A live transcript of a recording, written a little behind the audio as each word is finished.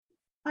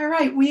All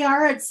right, we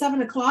are at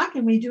 7 o'clock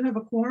and we do have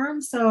a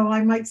quorum, so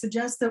I might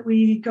suggest that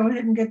we go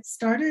ahead and get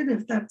started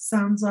if that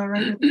sounds all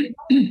right with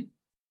you.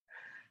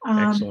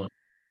 Excellent.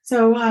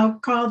 So I'll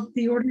call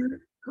the order.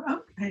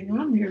 Oh, hang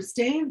on, here's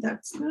Dave.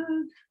 That's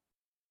good.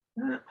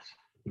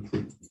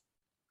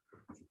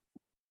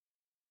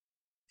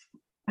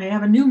 I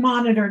have a new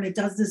monitor and it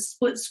does this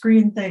split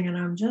screen thing, and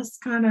I'm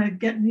just kind of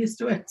getting used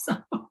to it. So,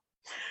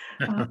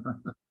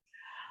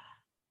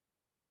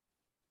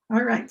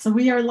 all right, so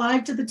we are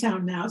live to the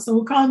town now. So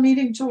we'll call a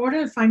meeting to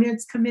order,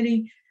 Finance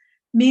Committee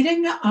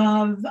meeting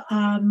of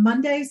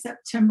Monday,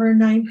 September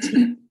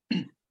 19th.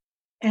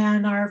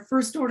 And our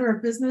first order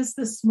of business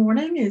this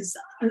morning is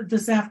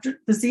this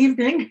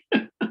evening,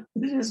 it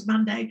is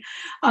Monday,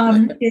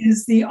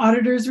 is the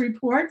auditor's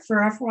report for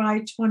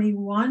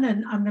FY21.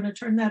 And I'm going to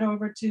turn that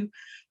over to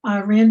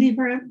Randy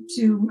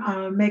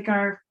to make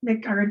our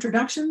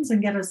introductions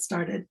and get us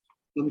started.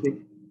 Thank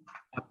you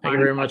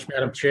very much,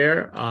 Madam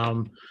Chair.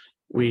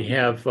 We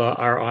have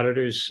our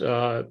auditors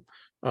on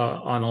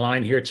the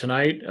line here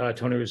tonight,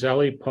 Tony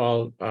Roselli,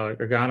 Paul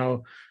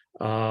Gargano,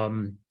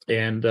 and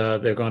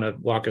they're going to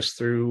walk us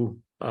through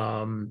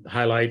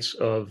highlights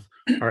of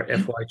our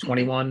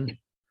FY21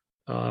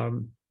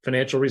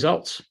 financial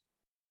results.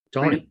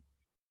 Tony.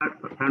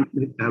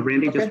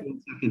 Randy, okay. Just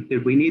 1 second.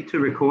 Did we need to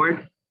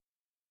record?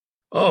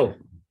 Oh,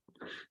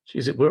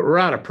 geez, we're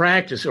out of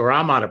practice, or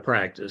I'm out of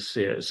practice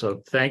here.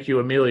 So thank you,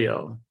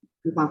 Emilio.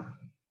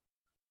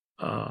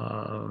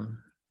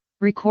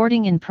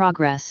 Recording in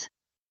progress.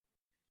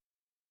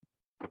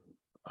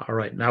 All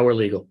right, now we're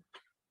legal.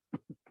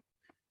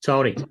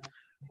 Tony.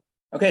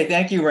 Okay,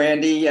 thank you,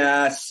 Randy.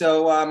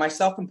 So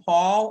myself and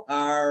Paul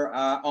are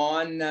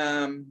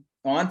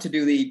on to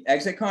do the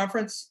exit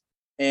conference,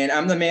 and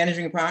I'm the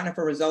managing partner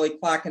for Roselli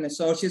Clark and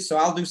Associates. So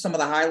I'll do some of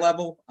the high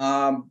level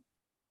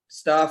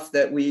stuff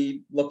that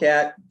we look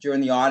at during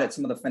the audit,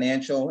 some of the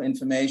financial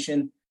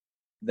information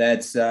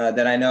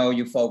that I know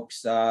you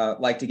folks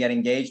like to get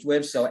engaged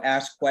with. So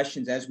ask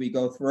questions as we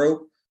go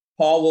through.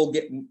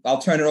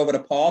 I'll turn it over to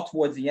Paul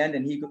towards the end,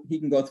 and he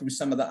can go through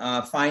some of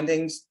the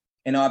findings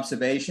and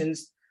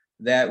observations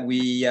that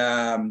we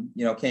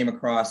came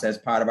across as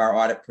part of our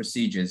audit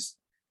procedures.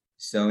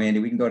 So Andy,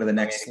 we can go to the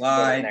next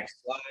slide.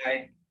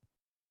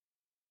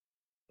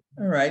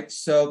 All right,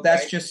 so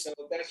that's just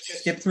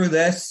skip through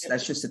this.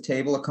 That's just a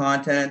table of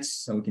contents,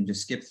 so we can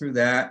just skip through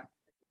that.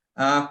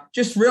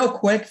 Just real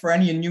quick for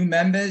any new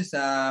members,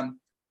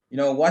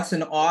 what's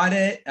an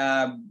audit?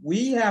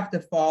 We have to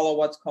follow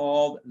what's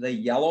called the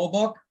Yellow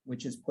Book,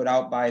 which is put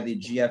out by the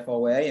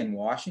GFOA in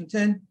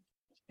Washington.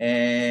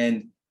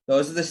 And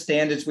those are the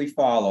standards we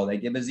follow. They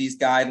give us these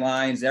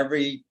guidelines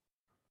every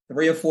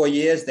 3 or 4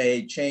 years.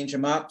 They change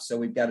them up. So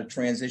we've got to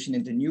transition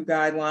into new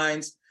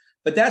guidelines.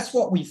 But that's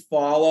what we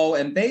follow.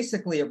 And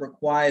basically, it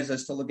requires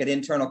us to look at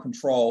internal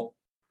control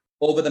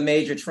over the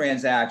major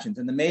transactions.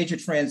 And the major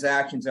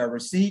transactions are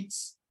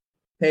receipts,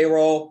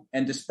 payroll,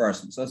 and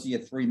disbursements. Those are your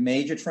 3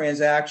 major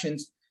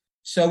transactions.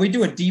 So we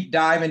do a deep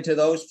dive into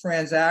those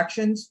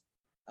transactions.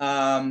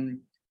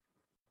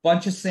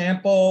 Bunch of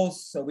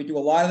samples. So we do a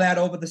lot of that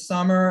over the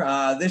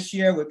summer. This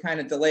year, we're kind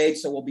of delayed,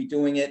 so we'll be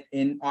doing it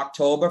in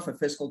October for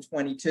fiscal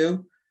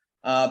 22.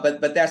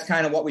 But that's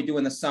kind of what we do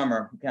in the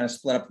summer. We kind of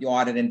split up the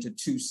audit into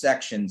 2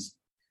 sections.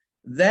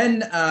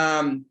 Then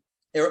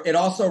it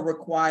also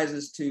requires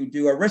us to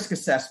do a risk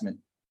assessment.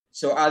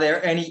 So are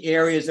there any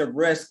areas of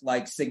risk,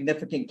 like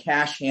significant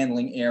cash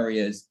handling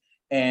areas?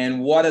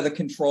 And what are the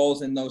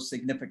controls in those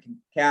significant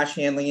cash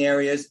handling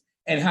areas?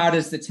 And how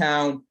does the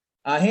town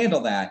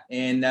handle that?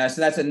 And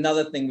so that's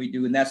another thing we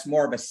do. And that's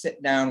more of a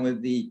sit down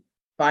with the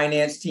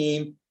finance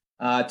team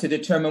to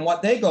determine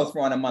what they go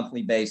through on a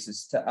monthly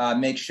basis to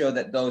make sure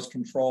that those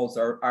controls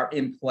are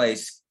in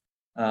place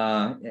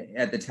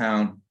at the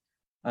town.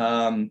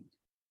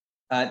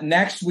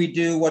 Next, we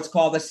do what's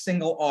called a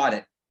single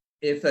audit.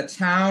 If a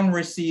town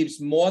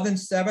receives more than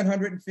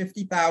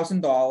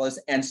 $750,000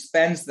 and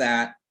spends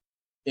that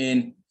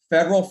in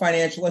federal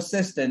financial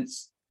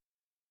assistance,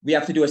 we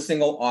have to do a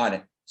single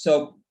audit.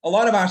 So a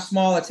lot of our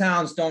smaller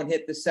towns don't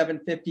hit the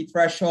 750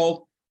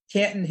 threshold.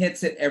 Canton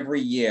hits it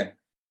every year.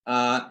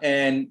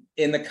 And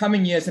in the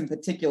coming years in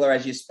particular,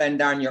 as you spend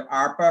down your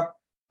ARPA,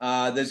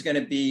 there's going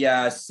to be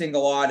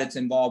single audits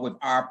involved with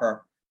ARPA,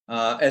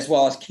 as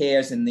well as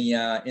CARES in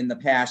the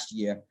past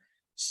year.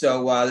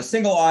 So the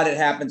single audit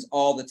happens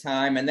all the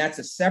time, and that's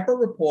a separate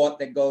report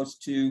that goes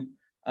to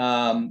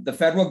the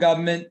federal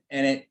government,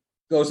 and it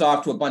goes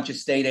off to a bunch of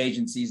state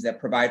agencies that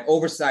provide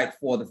oversight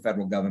for the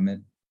federal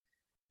government.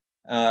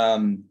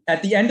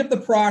 At the end of the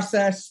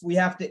process, we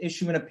have to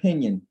issue an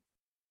opinion.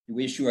 Do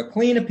we issue a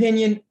clean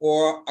opinion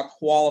or a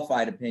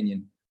qualified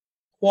opinion?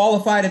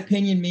 Qualified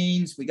opinion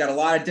means we got a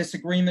lot of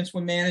disagreements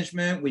with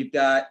management. We've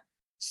got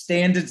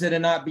standards that are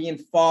not being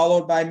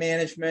followed by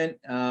management,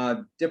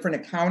 different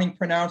accounting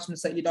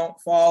pronouncements that you don't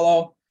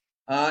follow.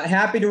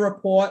 Happy to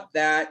report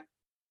that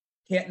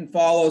Canton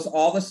follows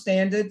all the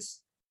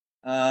standards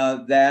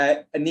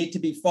that need to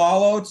be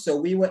followed. So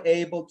we were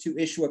able to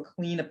issue a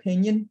clean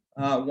opinion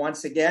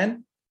once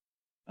again.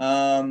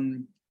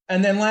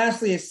 And then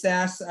lastly is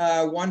SAS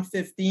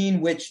 115,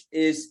 which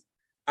is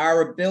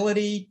our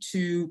ability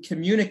to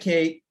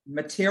communicate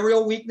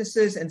material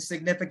weaknesses and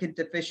significant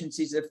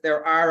deficiencies if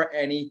there are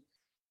any,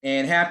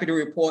 and happy to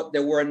report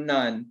there were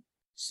none.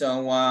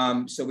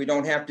 So we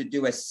don't have to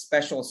do a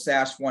special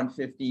SAS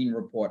 115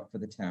 report for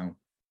the town.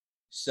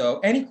 So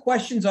any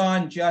questions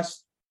on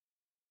just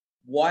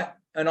what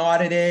an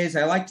audit is?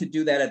 I like to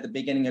do that at the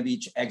beginning of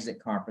each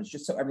exit conference,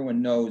 just so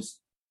everyone knows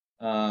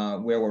where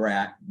we're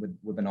at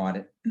with an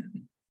audit.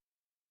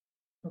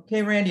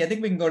 Okay, Randy, I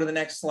think we can go to the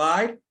next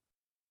slide.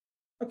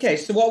 Okay,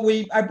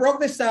 so I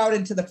broke this out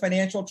into the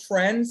financial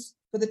trends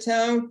for the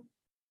town,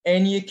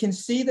 and you can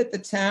see that the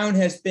town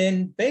has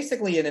been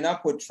basically in an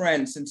upward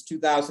trend since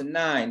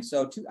 2009.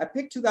 So I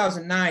picked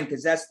 2009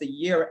 because that's the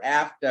year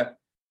after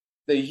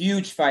the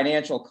huge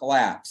financial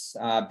collapse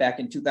back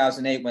in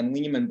 2008 when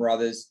Lehman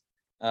Brothers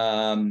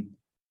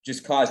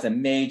just caused a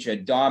major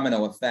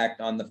domino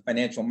effect on the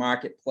financial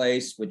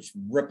marketplace, which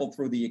rippled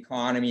through the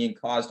economy and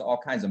caused all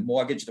kinds of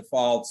mortgage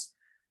defaults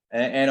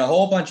and a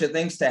whole bunch of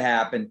things to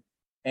happen.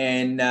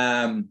 And,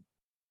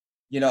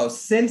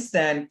 since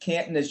then,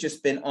 Canton has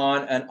just been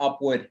on an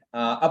upward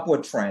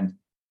trend.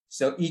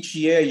 So each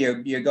year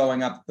you're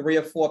going up 3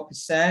 or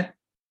 4%.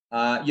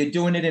 You're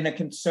doing it in a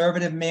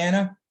conservative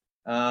manner.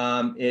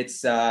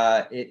 It's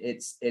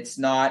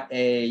not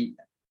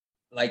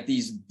like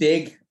these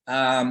big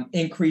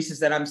increases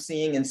that I'm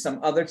seeing in some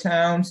other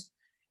towns,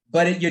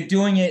 but you're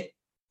doing it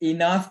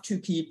enough to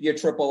keep your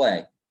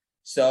AAA.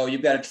 So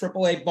you've got a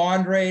AAA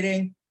bond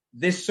rating.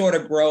 This sort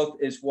of growth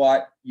is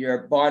what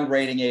your bond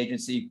rating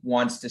agency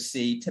wants to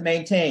see to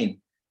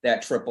maintain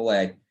that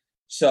AAA.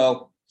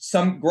 So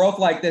some growth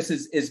like this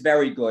is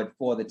very good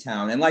for the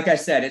town. And like I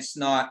said, it's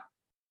not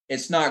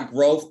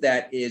growth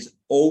that is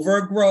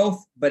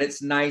overgrowth, but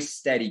it's nice,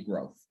 steady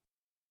growth.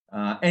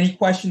 Any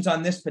questions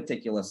on this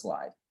particular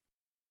slide?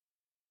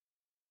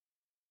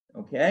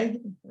 Okay,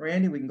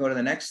 Randy, we can go to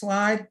the next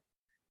slide.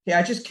 Okay,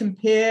 I just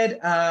compared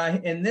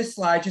in this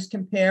slide, just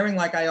comparing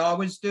like I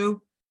always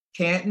do,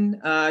 Canton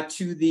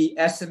to the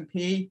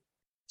S&P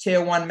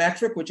Tier 1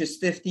 metric, which is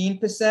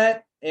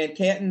 15%, and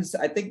Canton's,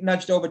 I think,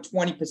 nudged over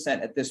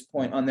 20% at this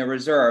point on their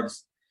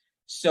reserves.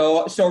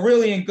 So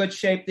really in good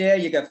shape there.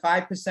 You got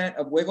 5%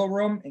 of wiggle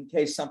room in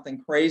case something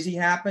crazy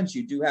happens.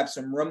 You do have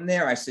some room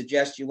there. I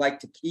suggest you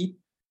like to keep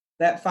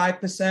that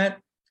 5%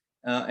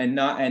 and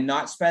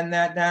not spend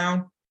that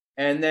down.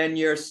 And then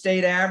your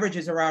state average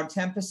is around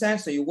 10%,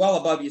 so you're well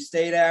above your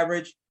state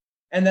average.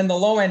 And then the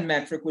low end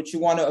metric, which you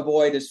want to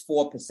avoid, is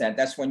 4%.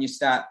 That's when you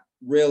start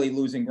really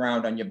losing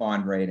ground on your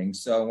bond rating.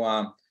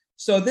 So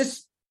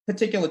this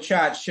particular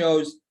chart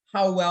shows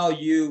how well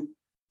you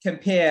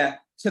compare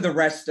to the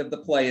rest of the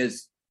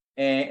players,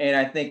 and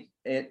I think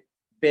it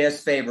bears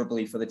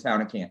favorably for the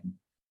town of Canton.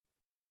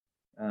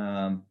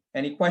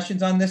 Any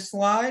questions on this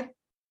slide?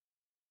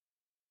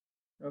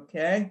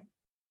 Okay.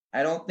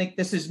 I don't think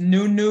this is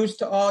new news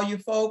to all you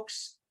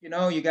folks.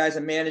 You guys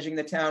are managing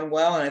the town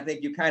well, and I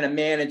think you kind of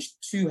managed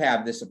to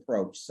have this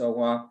approach.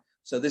 So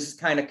this is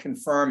kind of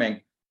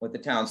confirming what the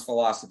town's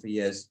philosophy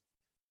is.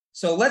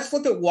 So let's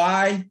look at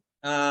why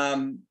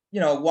some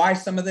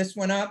of this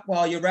went up.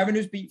 Well, your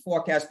revenues beat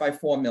forecast by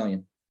 $4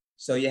 million.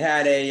 So you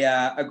had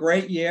a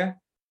great year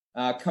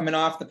coming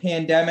off the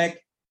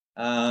pandemic.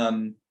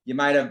 You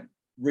might have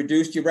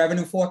reduced your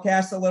revenue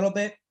forecast a little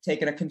bit,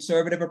 taken a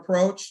conservative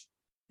approach.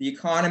 The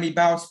economy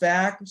bounced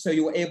back, so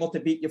you were able to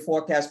beat your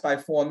forecast by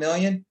 $4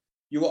 million.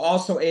 You were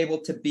also able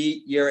to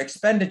beat your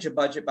expenditure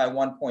budget by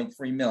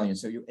 $1.3 million,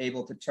 so you're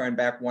able to turn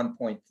back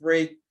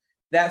 1.3.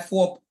 That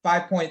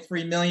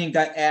 $5.3 million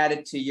got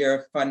added to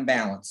your fund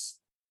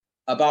balance.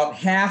 About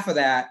half of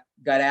that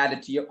got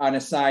added to your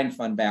unassigned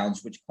fund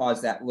balance, which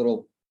caused that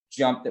little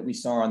jump that we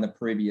saw on the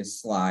previous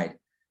slide.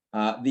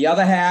 The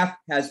other half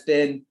has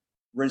been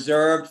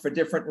reserved for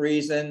different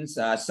reasons,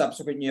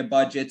 subsequent year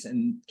budgets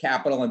and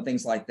capital and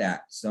things like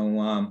that.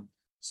 So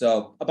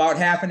about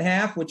half and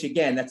half, which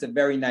again, that's a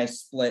very nice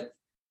split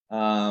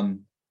to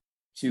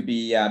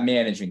be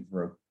managing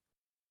through.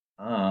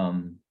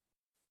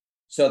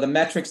 So the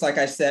metrics, like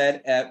I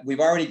said, we've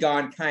already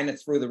gone kind of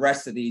through the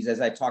rest of these as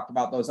I talked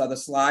about those other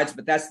slides,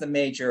 but that's the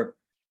major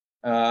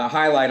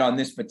highlight on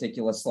this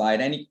particular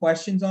slide. Any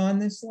questions on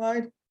this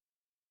slide?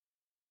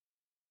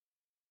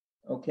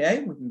 Okay,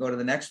 we can go to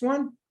the next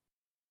one.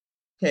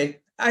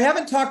 Okay, I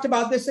haven't talked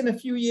about this in a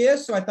few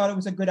years, so I thought it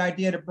was a good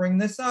idea to bring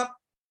this up.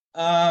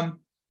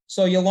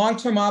 So your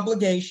long-term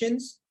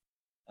obligations,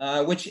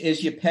 which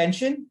is your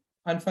pension,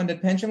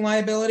 unfunded pension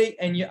liability,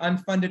 and your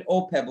unfunded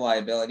OPEB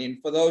liability.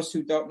 And for those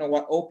who don't know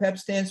what OPEB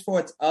stands for,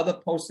 it's other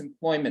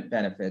post-employment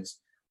benefits,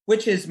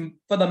 which is,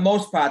 for the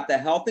most part, the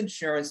health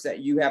insurance that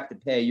you have to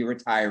pay your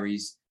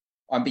retirees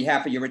on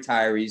behalf of your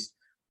retirees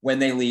when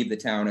they leave the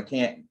town of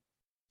Canton.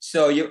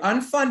 So your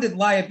unfunded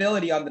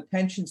liability on the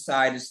pension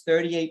side is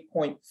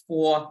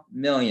 $38.4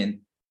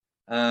 million.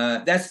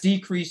 That's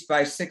decreased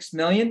by $6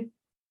 million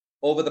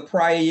over the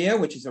prior year,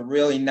 which is a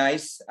really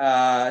nice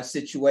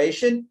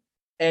situation.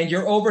 And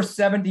you're over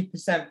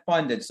 70%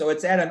 funded. So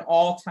it's at an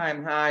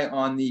all-time high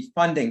on the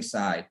funding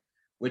side,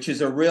 which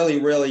is a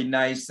really, really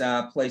nice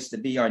place to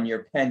be on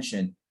your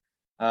pension.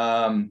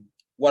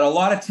 What a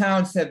lot of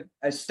towns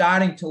are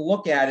starting to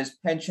look at is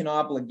pension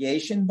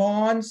obligation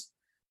bonds.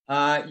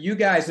 You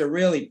guys are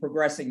really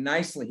progressing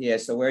nicely here.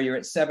 So where you're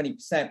at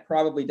 70%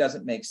 probably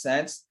doesn't make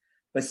sense.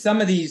 But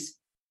some of these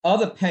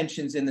other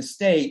pensions in the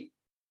state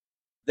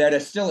that are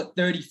still at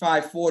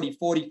 35, 40,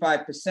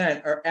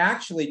 45% are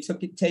actually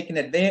taken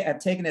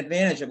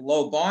advantage of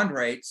low bond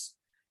rates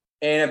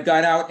and have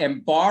gone out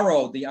and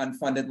borrowed the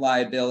unfunded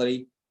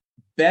liability,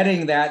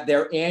 betting that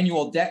their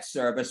annual debt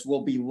service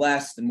will be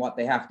less than what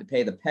they have to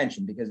pay the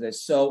pension because they're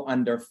so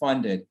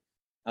underfunded.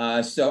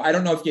 So I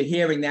don't know if you're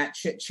hearing that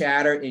chit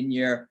chatter in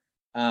your,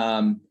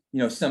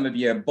 some of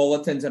your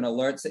bulletins and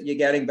alerts that you're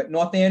getting, but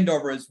North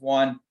Andover is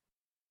one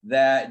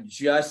that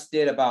just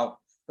did about,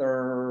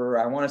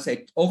 I want to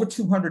say over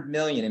 200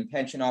 million in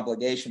pension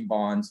obligation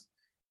bonds.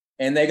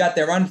 And they got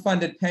their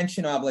unfunded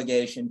pension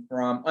obligation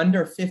from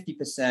under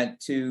 50%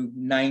 to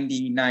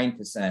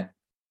 99%.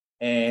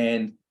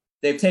 And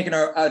they've taken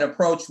an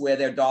approach where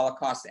they're dollar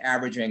cost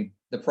averaging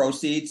the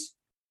proceeds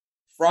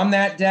from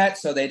that debt,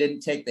 so they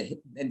didn't take the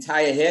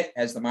entire hit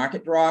as the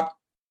market dropped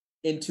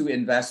into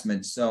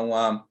investments.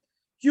 So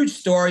huge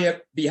story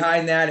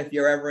behind that if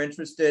you're ever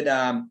interested.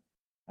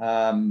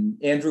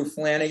 Andrew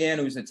Flanagan,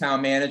 who's the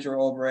town manager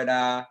over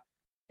at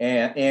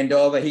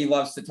Andover, he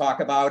loves to talk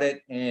about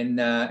it.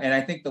 And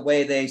I think the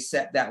way they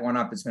set that one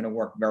up is going to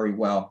work very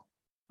well.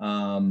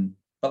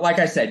 But like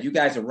I said, you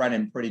guys are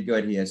running pretty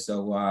good here.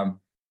 So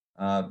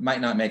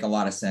might not make a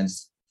lot of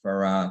sense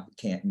for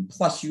Canton.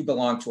 Plus, you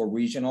belong to a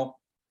regional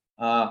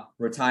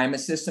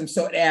retirement system.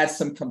 So it adds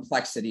some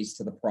complexities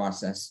to the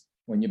process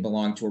when you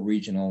belong to a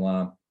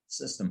regional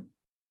system.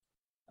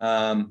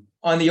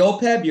 On the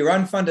OPEB, your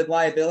unfunded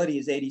liability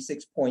is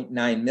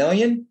 $86.9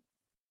 million.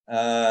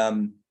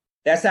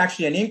 That's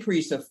actually an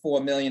increase of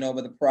 $4 million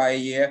over the prior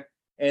year.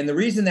 And the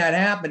reason that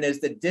happened is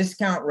the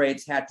discount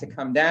rates had to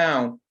come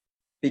down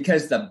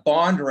because the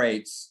bond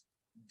rates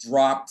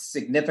dropped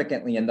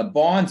significantly, and the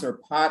bonds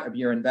are part of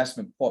your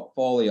investment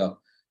portfolio.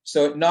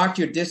 So it knocked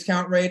your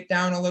discount rate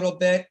down a little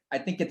bit. I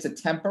think it's a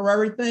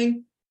temporary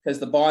thing because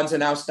the bonds are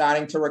now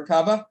starting to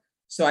recover.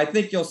 So I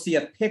think you'll see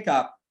a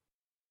pickup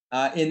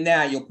in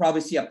that. You'll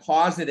probably see a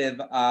positive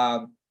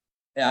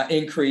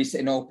increase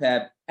in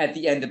OPEB at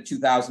the end of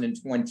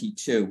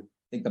 2022.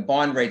 I think the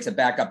bond rates are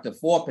back up to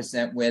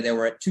 4%, where they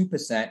were at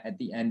 2% at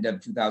the end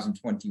of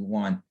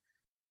 2021.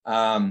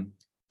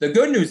 The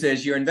good news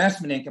is your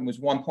investment income was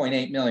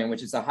 $1.8 million,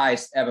 which is the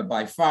highest ever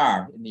by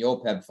far in the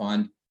OPEB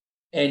fund.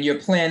 And your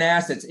plan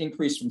assets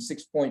increased from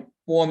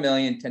 6.4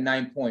 million to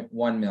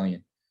 9.1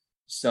 million.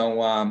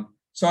 So on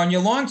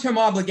your long-term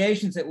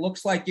obligations, it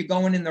looks like you're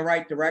going in the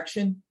right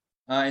direction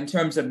in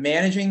terms of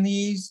managing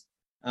these.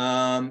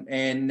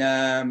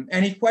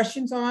 Any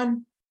questions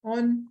on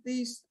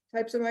these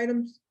types of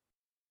items?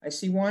 I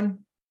see one.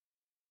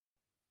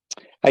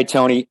 Hi,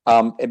 Tony.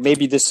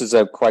 Maybe this is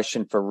a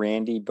question for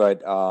Randy,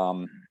 but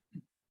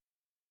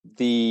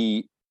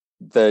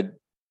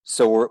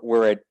so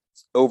we're at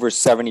over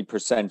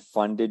 70%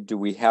 funded. Do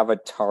we have a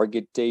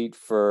target date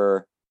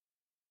for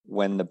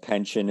when the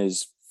pension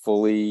is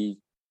fully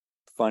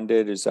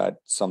funded? Is that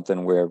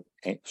something we're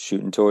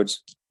shooting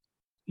towards?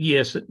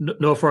 Yes,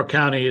 Norfolk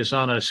County is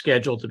on a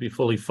schedule to be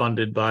fully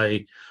funded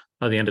by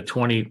the end of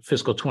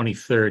fiscal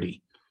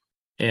 2030,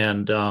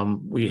 and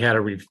they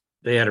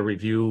had a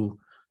review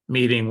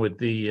meeting with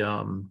the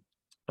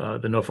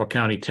Norfolk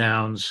County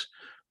towns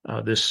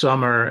this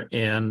summer,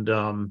 and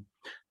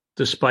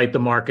despite the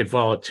market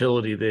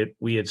volatility that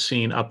we had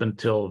seen up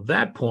until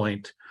that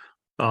point,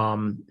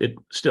 it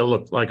still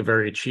looked like a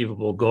very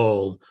achievable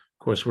goal.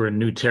 Of course, we're in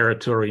new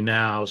territory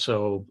now,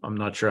 so I'm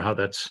not sure how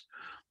that's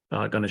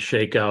going to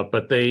shake out.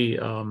 But they've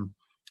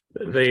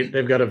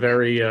got a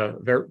very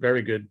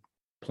very good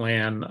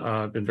plan.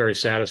 Been very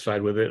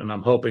satisfied with it, and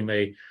I'm hoping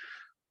they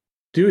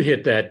do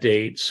hit that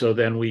date, so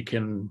then we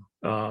can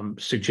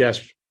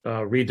suggest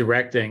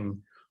redirecting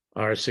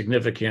our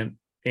significant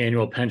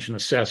annual pension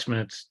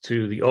assessments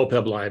to the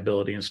OPEB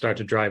liability and start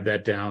to drive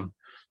that down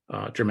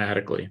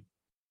dramatically.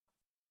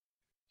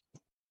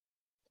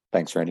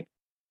 Thanks, Randy.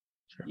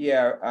 Sure.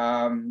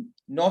 Yeah,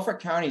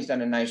 Norfolk County's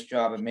done a nice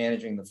job of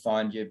managing the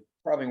fund. You're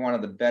probably one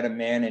of the better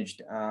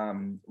managed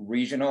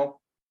regional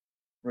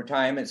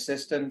retirement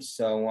systems.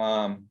 So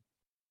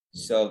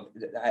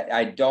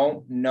I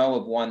don't know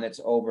of one that's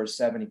over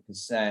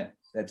 70%.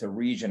 That's a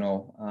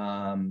regional.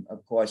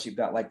 Of course, you've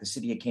got like the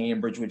city of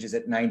Cambridge, which is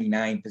at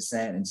 99%,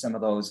 and some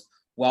of those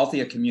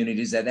wealthier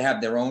communities that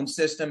have their own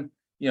system,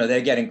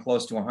 they're getting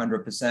close to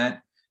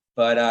 100%.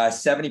 But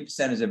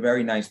 70% is a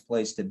very nice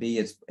place to be.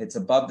 It's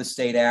above the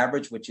state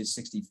average, which is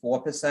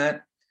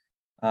 64%.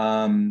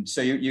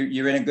 So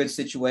you're in a good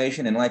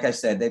situation. And like I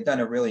said, they've done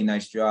a really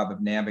nice job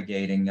of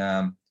navigating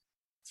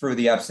through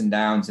the ups and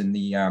downs in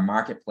the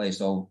marketplace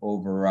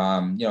over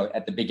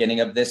at the beginning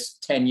of this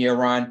 10-year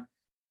run.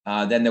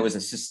 Then there was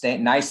a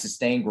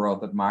sustained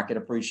growth of market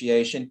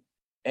appreciation,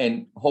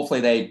 and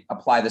hopefully they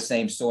apply the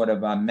same sort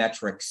of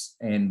metrics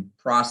and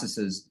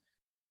processes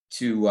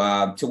to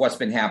what's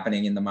been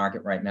happening in the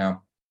market right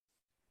now.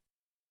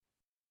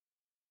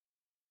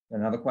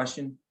 Another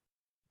question?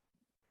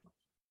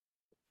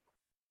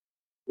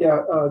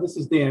 Yeah, this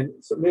is Dan.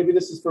 So maybe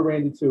this is for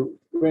Randy too.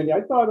 Randy,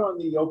 I thought on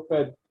the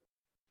OPEB,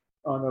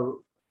 on a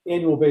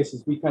annual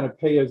basis, we kind of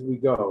pay as we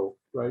go,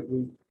 right?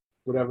 We,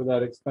 whatever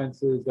that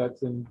expense is,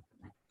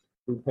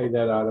 we pay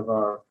that out of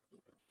our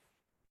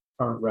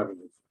current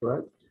revenues,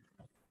 correct?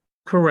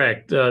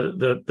 Correct.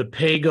 The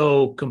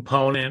PAYGO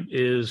component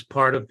is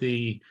part of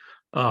the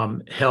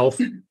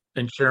health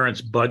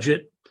insurance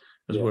budget,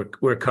 as Yeah.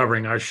 we're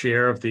covering our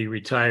share of the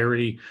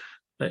retiree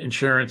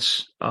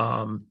insurance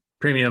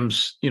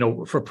premiums,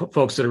 for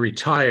folks that are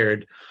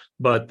retired.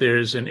 But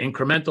there's an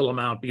incremental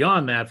amount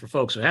beyond that for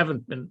folks who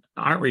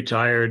aren't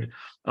retired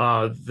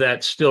that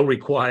still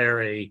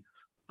require a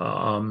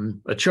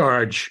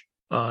charge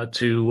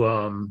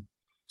to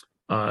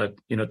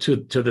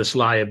this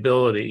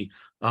liability.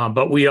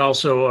 But we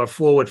also are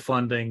forward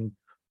funding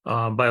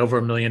by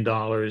over $1 million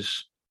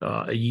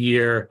a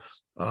year,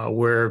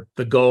 where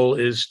the goal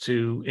is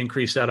to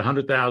increase that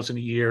 $100,000 a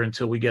year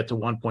until we get to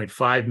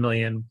 1.5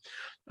 million,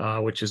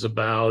 which is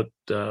about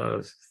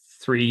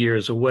 3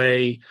 years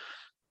away.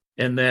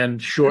 And then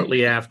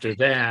shortly after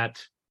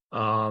that,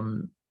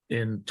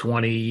 in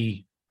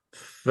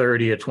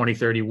 2030 or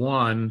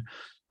 2031,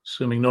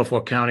 assuming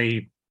Norfolk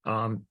County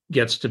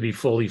gets to be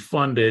fully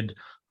funded,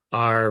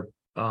 our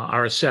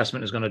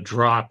assessment is going to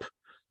drop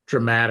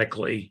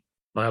dramatically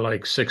by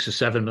like $6 or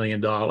 $7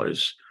 million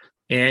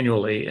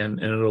annually, and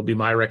it'll be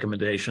my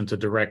recommendation to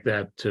direct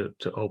that to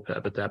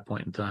OPEB at that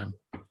point in time.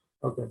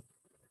 Okay.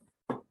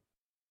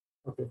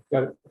 Okay,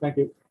 got it. Thank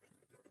you.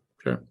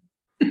 Sure.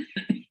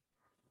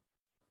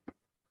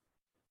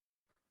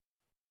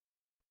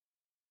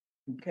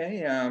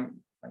 Okay, I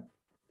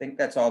think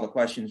that's all the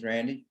questions,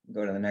 Randy.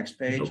 Go to the next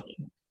page.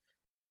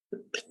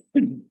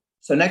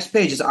 So next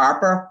page is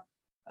ARPA,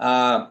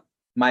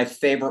 my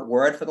favorite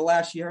word for the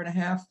last year and a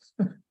half.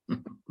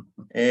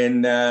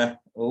 And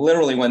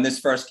literally when this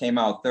first came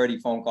out, 30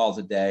 phone calls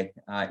a day,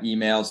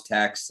 emails,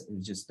 texts, it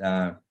was just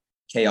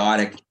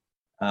chaotic.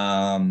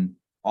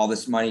 All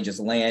this money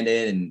just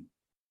landed and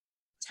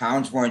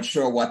towns weren't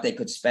sure what they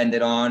could spend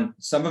it on.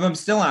 Some of them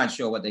still aren't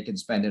sure what they can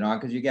spend it on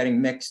because you're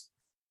getting mixed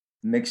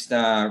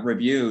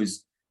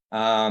reviews.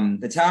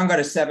 The town got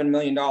a $7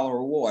 million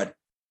award.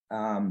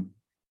 The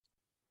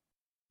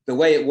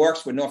way it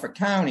works with Norfolk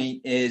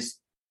County is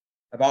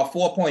about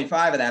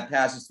 4.5 of that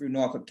passes through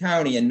Norfolk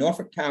County, and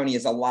Norfolk County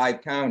is a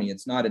live county.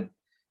 It's not a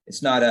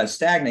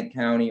stagnant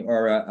county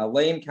or a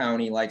lame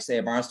county like,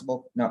 say,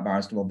 not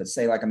Barnstable, but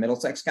say like a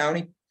Middlesex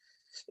County.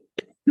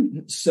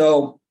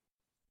 So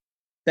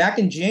back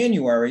in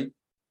January,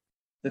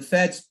 the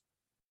feds,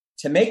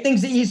 to make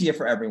things easier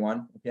for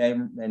everyone, okay,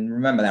 and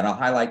remember that, I'll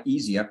highlight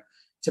easier.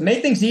 To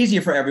make things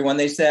easier for everyone,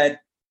 they said,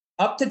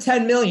 up to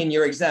 10 million,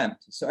 you're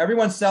exempt. So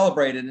everyone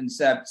celebrated and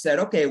said,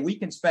 okay, we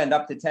can spend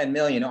up to 10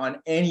 million on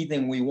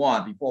anything we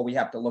want before we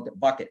have to look at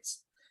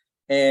buckets.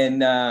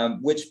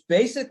 And which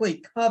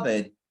basically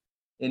covered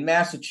in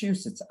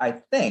Massachusetts,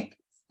 I think,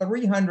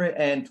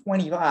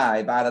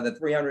 325 out of the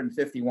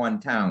 351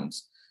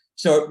 towns.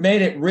 So it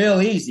made it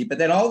real easy. But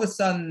then all of a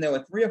sudden, there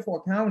were 3 or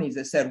 4 counties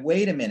that said,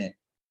 wait a minute,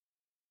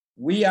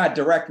 we are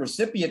direct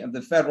recipient of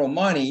the federal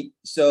money.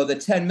 So the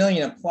 10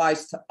 million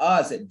applies to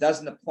us. It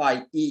doesn't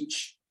apply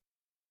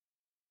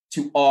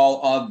to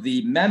all of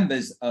the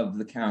members of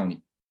the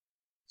county.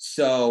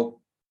 So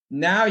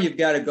now you've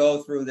got to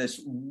go through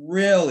this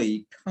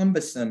really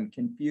cumbersome,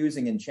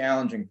 confusing, and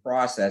challenging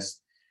process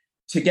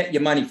to get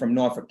your money from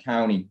Norfolk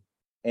County.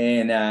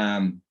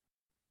 And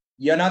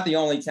you're not the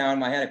only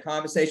town. I had a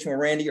conversation with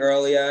Randy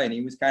earlier, and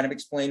he was kind of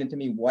explaining to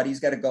me what he's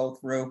got to go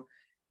through.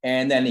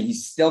 And then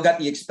he's still got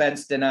the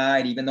expense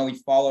denied, even though he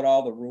followed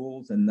all the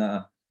rules and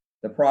the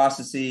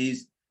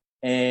processes.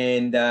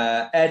 And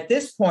at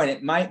this point,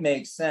 it might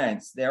make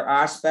sense. There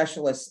are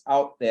specialists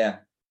out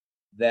there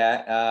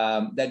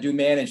that do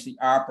manage the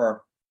ARPA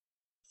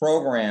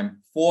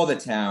program for the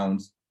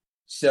towns.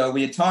 So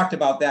we had talked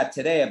about that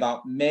today,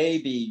 about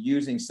maybe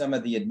using some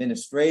of the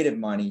administrative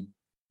money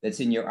that's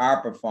in your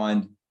ARPA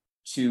fund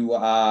to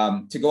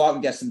go out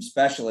and get some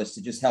specialists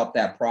to just help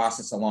that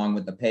process along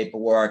with the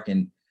paperwork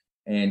and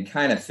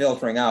kind of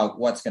filtering out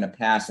what's going to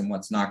pass and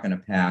what's not going to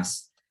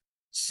pass.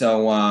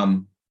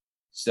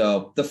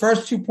 So the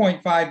first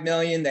 2.5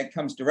 million that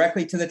comes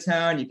directly to the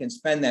town, you can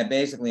spend that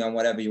basically on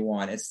whatever you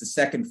want. It's the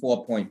second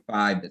 4.5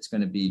 that's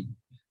going to be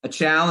a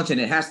challenge,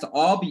 and it has to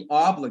all be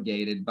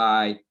obligated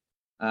by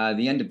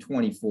the end of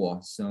 24.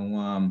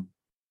 So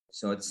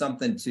it's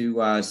something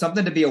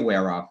to be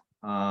aware of.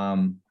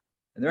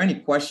 Are there any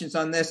questions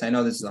on this? I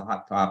know this is a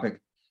hot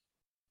topic.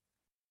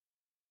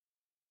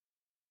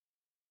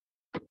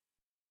 I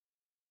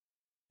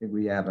think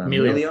we have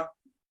Emilio.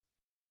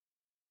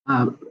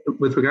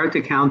 With regard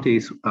to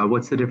counties,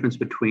 what's the difference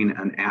between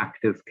an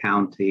active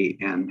county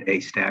and a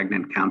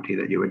stagnant county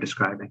that you were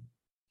describing?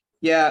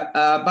 Yeah,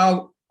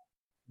 about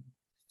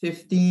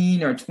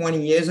 15 or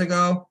 20 years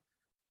ago,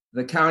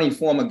 the county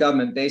form of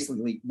government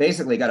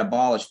basically got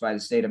abolished by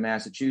the state of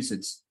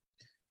Massachusetts.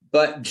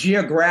 But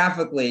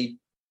geographically,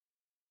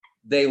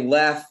 they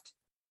left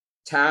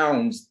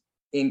towns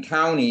in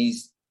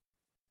counties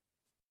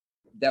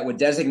that were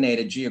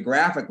designated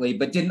geographically,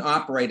 but didn't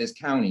operate as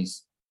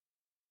counties.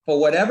 For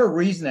whatever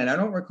reason, and I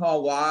don't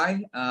recall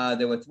why,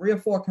 there were 3 or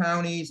 4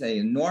 counties,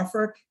 in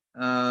Norfolk,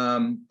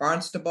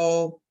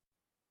 Barnstable,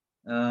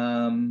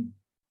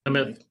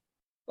 Plymouth.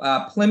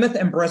 Plymouth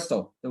and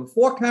Bristol. There were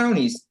 4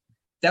 counties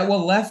that were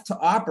left to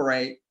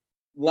operate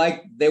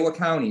like they were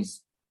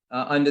counties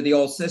under the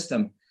old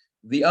system.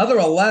 The other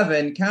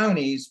 11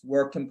 counties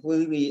were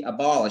completely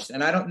abolished.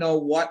 And I don't know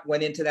what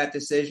went into that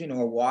decision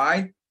or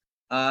why.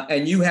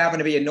 And you happen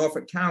to be in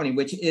Norfolk County,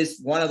 which is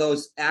one of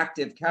those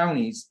active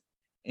counties.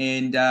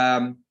 And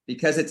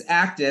because it's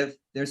active,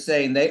 they're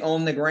saying they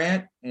own the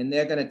grant and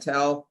they're going to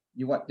tell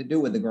you what to do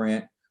with the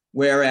grant.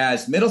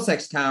 Whereas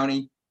Middlesex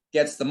County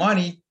gets the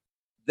money,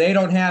 they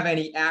don't have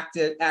any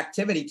active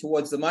activity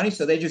towards the money,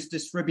 so they just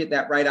distribute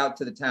that right out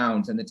to the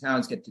towns, and the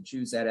towns get to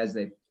choose that as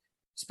they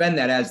spend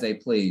that as they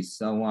please.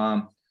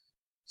 So,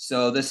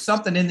 so there's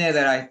something in there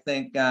that I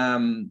think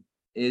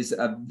is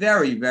a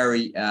very,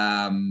 very,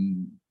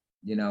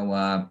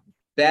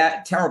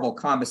 bad, terrible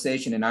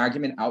conversation and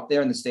argument out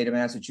there in the state of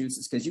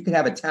Massachusetts, because you could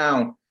have a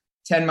town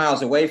 10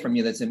 miles away from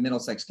you that's in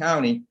Middlesex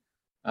County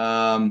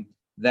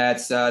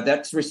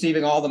that's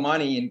receiving all the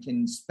money and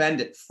can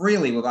spend it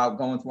freely without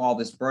going through all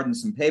this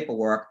burdensome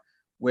paperwork.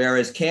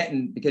 Whereas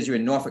Canton, because you're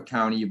in Norfolk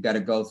County, you've got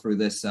to go through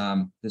this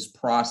this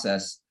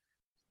process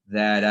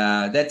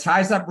that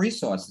ties up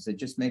resources. It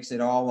just makes it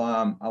all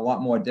a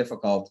lot more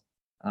difficult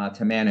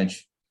to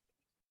manage.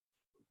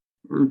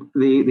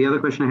 The other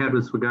question I had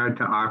was regard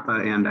to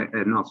ARPA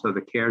and also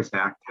the CARES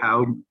Act.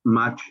 How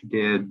much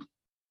did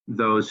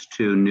those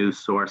 2 new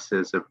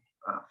sources of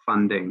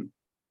funding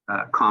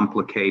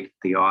complicate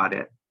the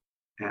audit?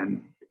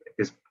 And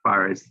as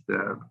far as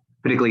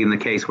particularly in the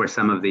case where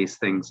some of these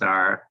things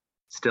are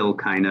still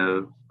kind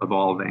of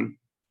evolving.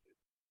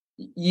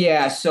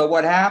 Yeah, so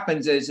what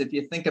happens is, if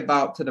you think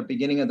about to the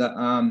beginning of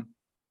the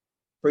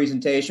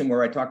presentation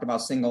where I talked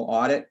about single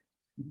audit,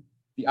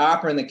 the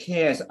ARPA and the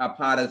CARES are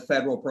part of the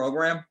federal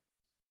program.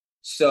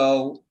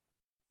 So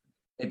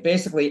it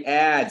basically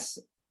adds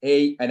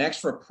an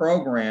extra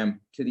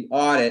program to the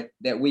audit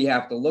that we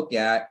have to look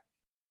at.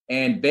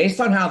 And based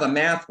on how the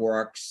math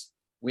works,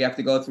 we have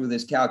to go through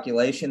this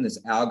calculation, this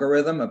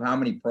algorithm of how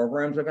many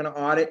programs we're going to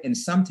audit. In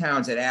some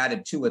towns, it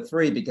added 2 or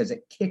 3 because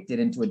it kicked it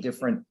into a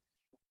different,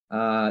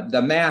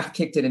 the math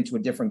kicked it into a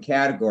different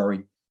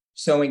category.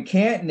 So in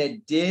Canton,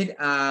 it did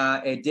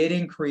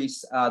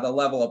increase the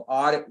level of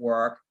audit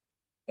work,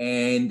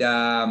 and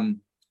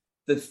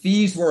the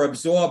fees were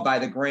absorbed by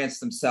the grants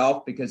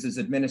themselves because there's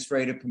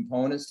administrative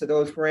components to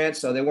those grants.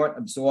 So they weren't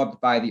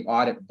absorbed by the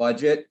audit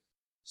budget.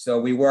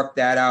 So we worked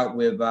that out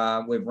with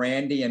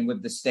Randy and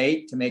with the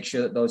state to make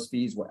sure that those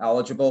fees were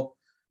eligible.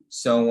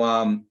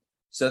 So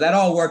so that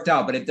all worked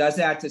out, but it does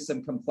add to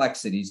some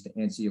complexities, to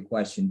answer your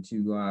question,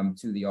 to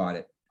the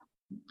audit.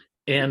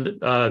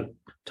 And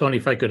Tony,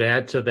 if I could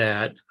add to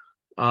that,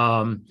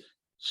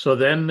 so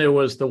then there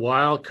was the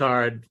wild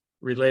card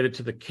related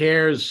to the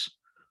CARES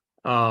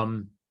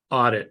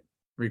audit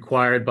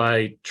required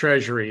by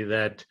Treasury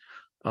that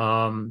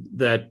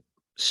that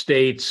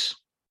states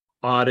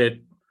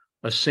audit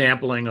a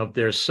sampling of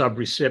their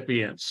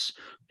subrecipients.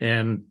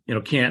 And,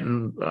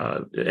 Canton,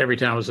 every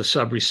town was a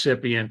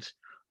subrecipient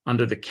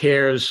under the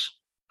CARES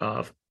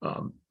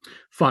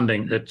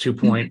funding at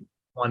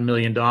 $2.1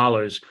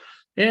 million.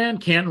 And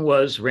Canton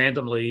was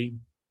randomly,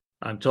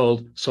 I'm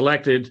told,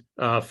 selected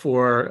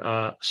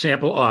for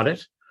sample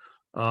audit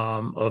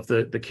of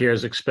the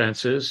CARES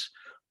expenses.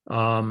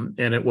 And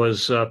it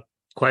was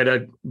quite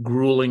a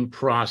grueling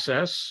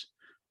process.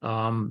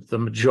 The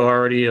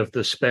majority of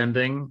the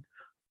spending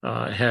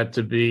had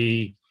to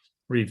be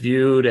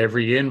reviewed,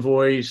 every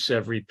invoice,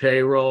 every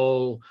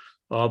payroll,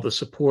 all the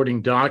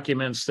supporting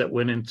documents that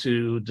went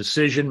into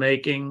decision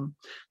making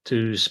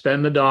to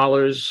spend the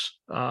dollars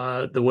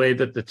the way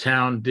that the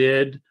town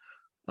did.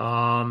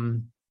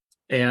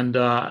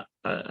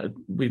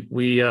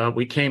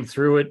 We came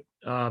through it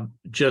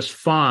just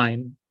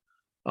fine,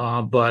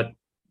 but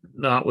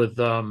not with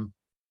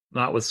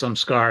some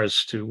scars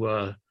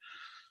for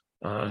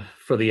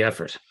the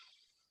effort.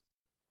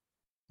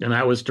 And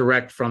that was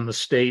direct from the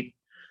state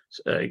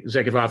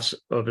Executive Office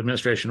of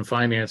Administration and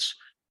Finance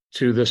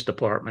to this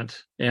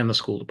department and the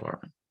school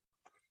department.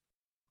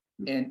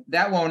 And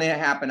that won't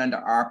happen under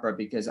ARPA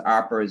because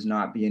ARPA is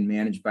not being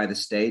managed by the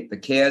state. The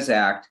CARES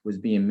Act was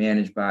being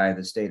managed by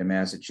the state of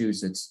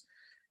Massachusetts.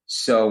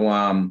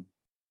 So,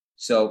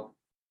 so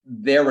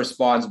they're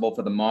responsible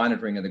for the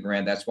monitoring of the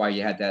grant. That's why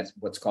you had that,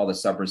 what's called a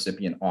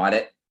subrecipient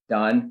audit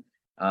done.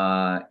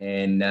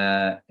 And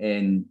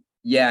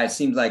yeah, it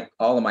seems like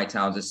all of my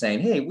towns are saying,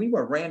 hey, we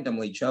were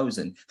randomly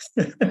chosen.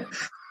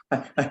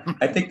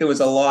 I think there was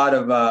a lot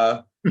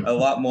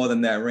more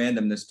than that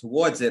randomness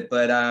towards it.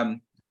 But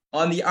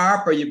on the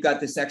ARPA, you've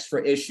got this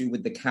extra issue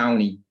with the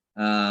county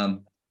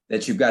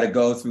that you've got to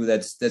go through.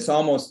 That's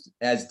almost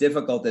as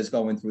difficult as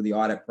going through the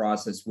audit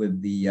process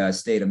with the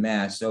state of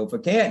Mass. So for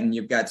Canton,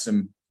 you've got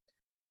some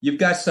you've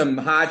got some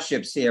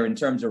hardships here in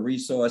terms of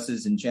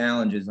resources and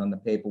challenges on the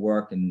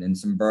paperwork and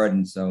some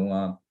burden.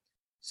 So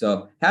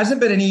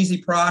hasn't been an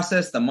easy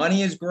process. The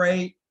money is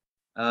great,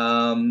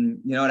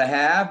 to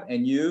have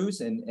and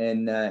use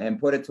and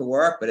put it to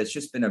work, but it's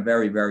just been a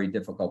very, very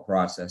difficult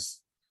process.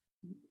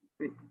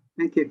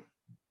 Thank you.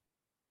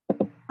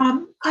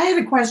 I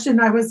had a question.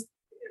 I was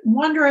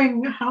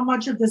wondering how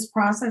much of this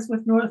process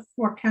with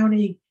Norfolk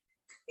County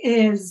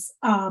is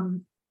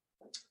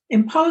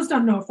imposed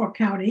on Norfolk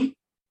County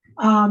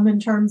in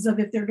terms of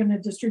if they're going to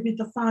distribute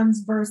the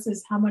funds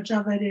versus how much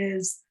of it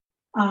is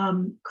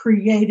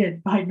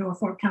created by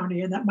Norfolk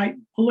County. And that might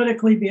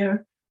politically be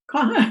a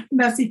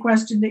messy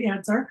question to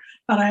answer,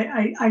 but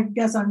I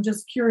guess I'm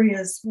just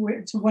curious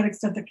to what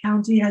extent the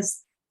county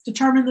has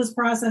determined this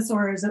process,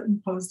 or is it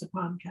imposed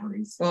upon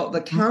counties? Well,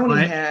 the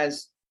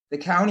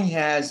county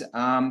has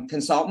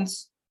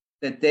consultants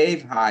that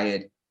they've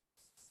hired,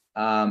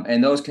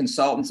 and those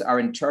consultants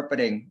are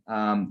interpreting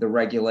the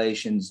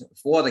regulations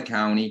for the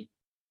county,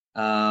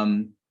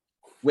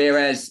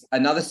 whereas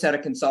another set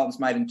of consultants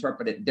might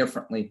interpret it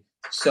differently.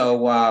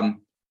 So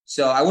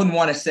I wouldn't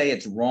want to say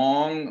it's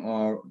wrong,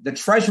 or the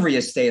Treasury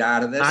has stayed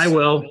out of this. I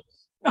will.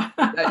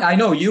 I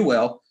know you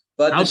will,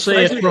 but I'll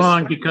say it's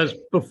wrong because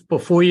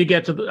before you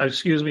get to the,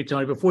 excuse me,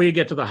 Tony, before you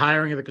get to the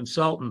hiring of the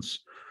consultants,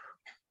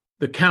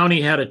 the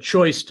county had a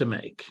choice to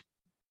make.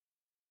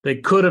 They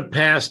could have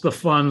passed the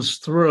funds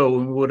through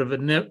and would have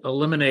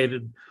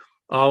eliminated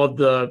all of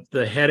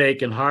the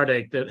headache and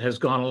heartache that has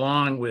gone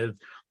along with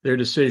their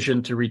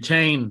decision to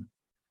retain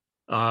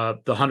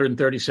the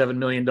 $137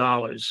 million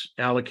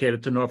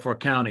allocated to Norfolk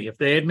County. If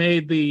they had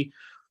made the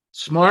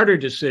smarter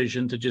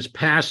decision to just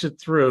pass it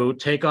through,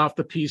 take off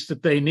the piece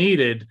that they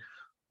needed,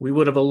 we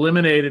would have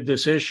eliminated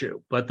this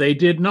issue, but they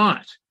did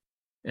not.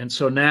 And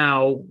so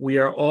now we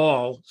are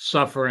all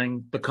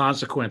suffering the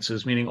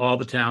consequences, meaning all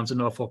the towns in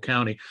Norfolk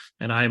County.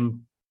 And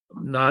I'm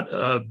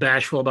not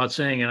bashful about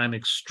saying it. I'm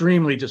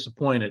extremely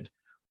disappointed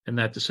in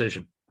that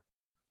decision.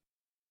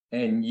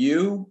 And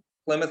you,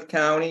 Plymouth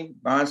County,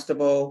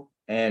 Barnstable,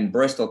 and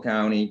Bristol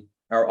County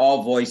are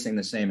all voicing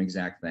the same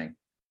exact thing.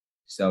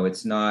 So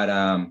it's not,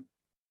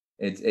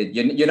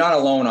 you're not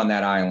alone on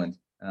that island.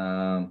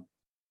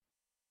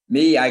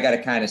 Me, I got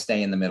to kind of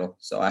stay in the middle.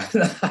 So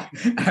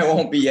I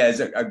won't be as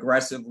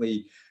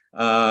aggressively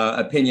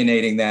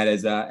opinionating that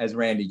as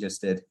Randy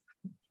just did.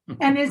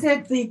 And is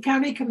it the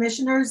county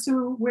commissioners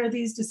where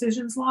these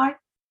decisions lie?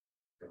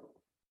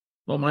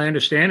 Well, my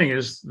understanding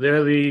is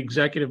they're the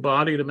executive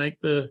body to make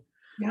the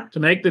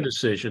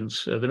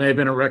decisions. There may have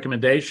been a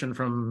recommendation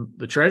from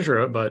the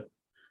treasurer, but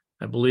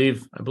I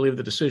believe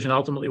the decision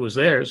ultimately was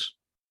theirs.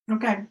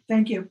 Okay,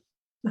 thank you.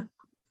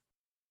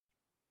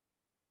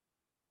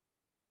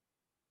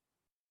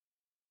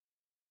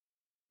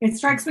 It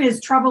strikes me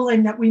as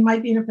troubling that we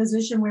might be in a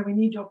position where we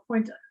need to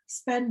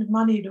spend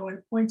money to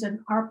appoint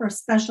an ARPA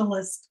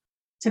specialist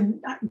to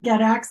get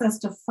access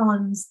to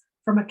funds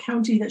from a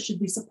county that should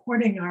be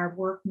supporting our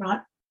work,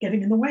 not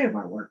getting in the way of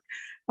our work.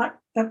 But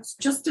that's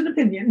just an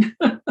opinion.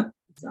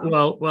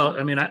 So. Well,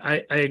 I mean,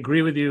 I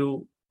agree with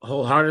you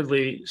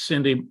wholeheartedly,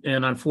 Cindy.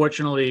 And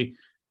unfortunately,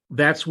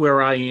 that's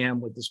where I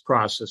am with this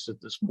process at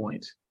this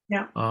point.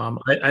 Yeah.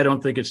 I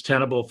don't think it's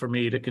tenable for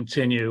me to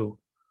continue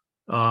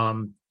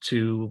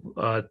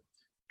to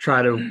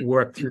try to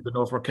work through the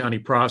Norfolk County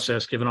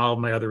process, given all of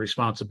my other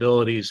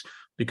responsibilities,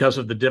 because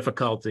of the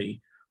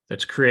difficulty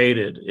that's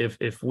created.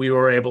 If we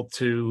were able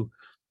to,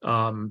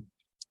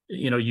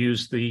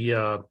 use the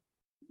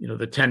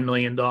 $10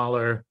 million,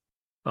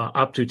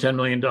 up to $10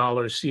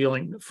 million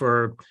ceiling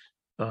for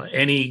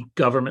any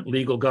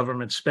legal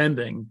government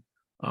spending,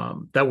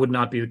 that would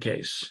not be the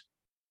case.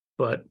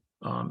 But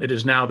it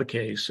is now the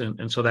case,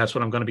 and so that's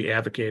what I'm going to be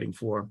advocating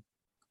for.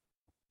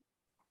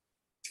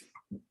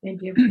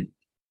 Thank you.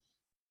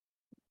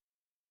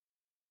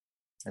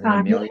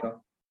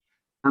 Emilio?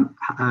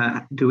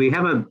 Do we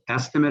have an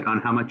estimate on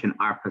how much an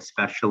ARPA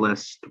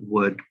specialist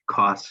would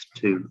cost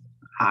to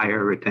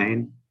hire,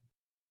 retain?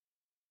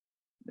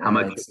 How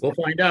much? We'll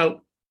find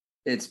out.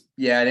 And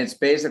it's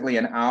basically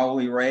an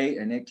hourly rate,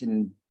 and it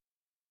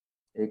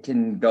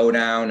can go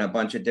down a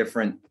bunch of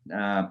different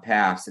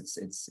paths.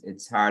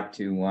 It's hard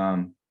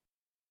to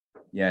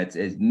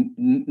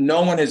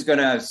no one is going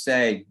to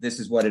say this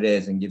is what it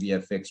is and give you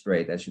a fixed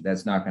rate.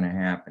 That's not going to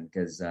happen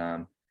because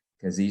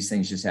these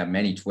things just have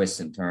many twists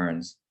and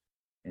turns.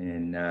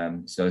 And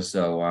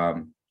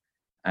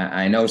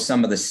I know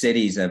some of the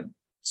cities are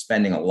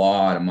spending a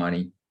lot of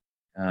money,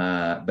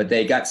 but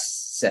they got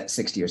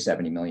 $60 or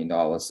 $70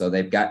 million, so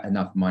they've got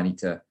enough money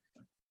to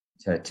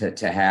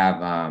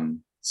have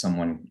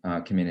someone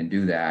come in and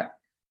do that.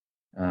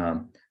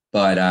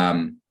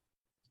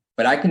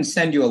 But I can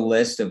send you a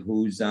list of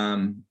who's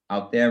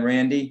out there,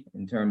 Randy,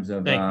 in terms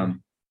of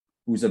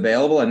who's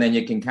available, and then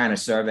you can kind of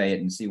survey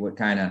it and see what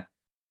kind of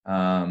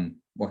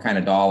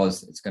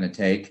dollars it's going to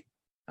take.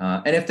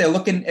 And if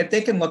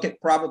they can look at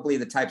probably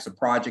the types of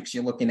projects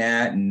you're looking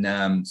at, and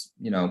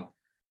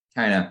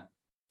kind of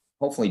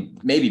hopefully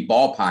maybe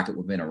ballpark it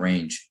within a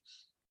range.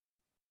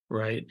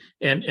 Right.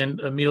 And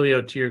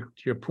Emilio, to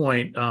your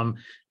point,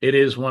 it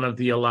is one of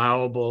the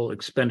allowable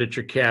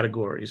expenditure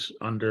categories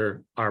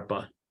under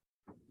ARPA.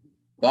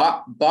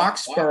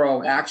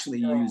 Boxborough actually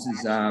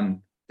uses,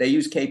 they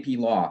use KP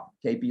Law.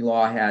 KP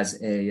Law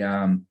has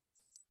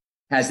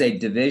a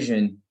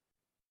division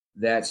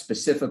that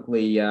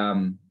specifically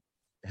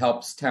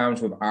helps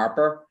towns with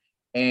ARPA.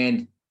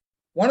 And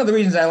one of the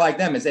reasons I like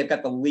them is they've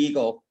got the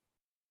legal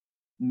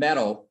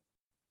metal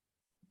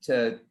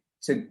to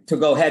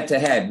go head to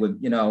head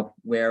with,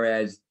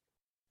 whereas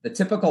the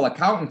typical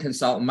accountant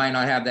consultant might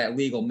not have that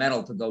legal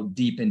metal to go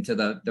deep into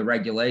the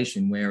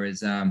regulation, whereas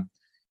the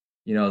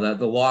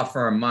law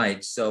firm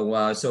might. So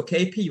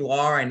KP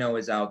Law I know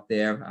is out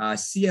there.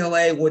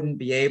 CLA wouldn't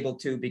be able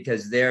to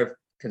because they're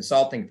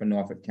consulting for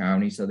Norfolk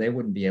County, so they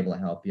wouldn't be able to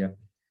help you.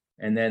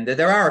 And then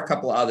there are a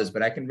couple of others,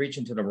 but I can reach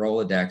into the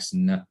Rolodex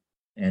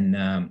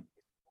and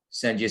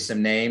send you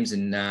some names,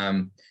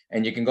 and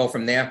you can go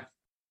from there.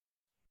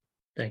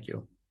 Thank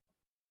you.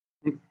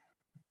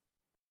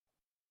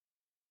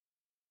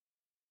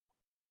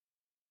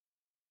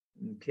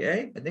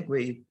 Okay,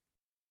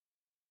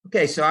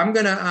 so I'm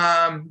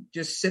gonna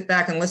just sit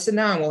back and listen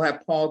now, and we'll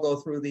have Paul go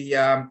through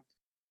the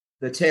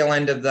tail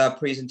end of the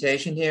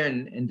presentation here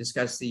and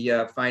discuss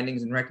the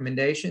findings and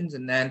recommendations,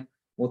 and then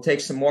we'll take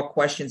some more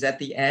questions at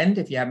the end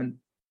if you haven't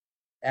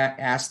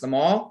asked them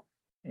all,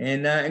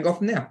 and go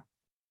from there.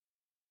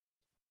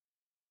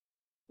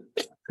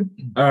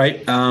 All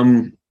right.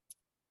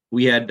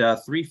 We had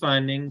 3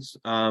 findings.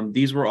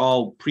 These were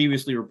all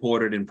previously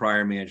reported in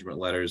prior management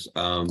letters.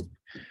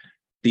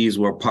 These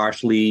were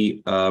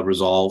partially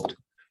resolved.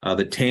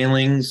 The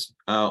tailings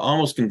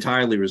almost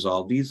entirely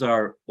resolved. These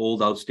are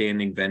old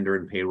outstanding vendor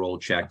and payroll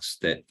checks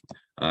that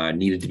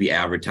needed to be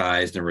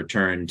advertised and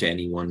returned to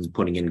anyone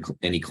putting in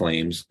any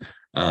claims.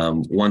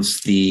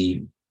 Once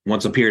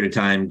a period of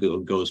time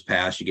goes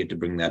past, you get to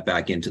bring that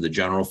back into the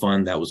general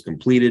fund. That was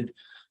completed.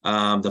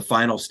 The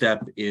final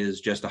step is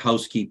just a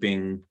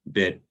housekeeping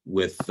bit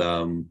with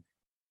the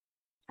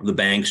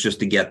banks,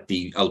 just to get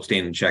the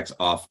outstanding checks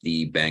off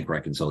the bank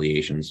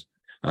reconciliations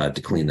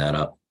to clean that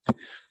up.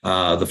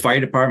 The fire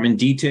department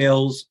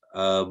details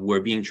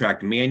were being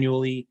tracked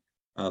manually.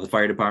 The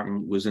fire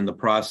department was in the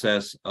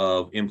process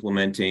of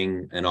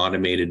implementing an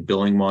automated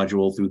billing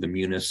module through the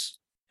Munis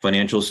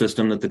financial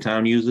system that the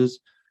town uses.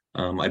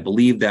 I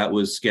believe that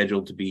was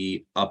scheduled to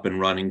be up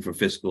and running for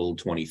fiscal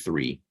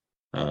 23.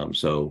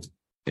 So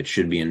it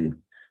should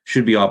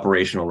be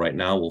operational right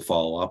now. We'll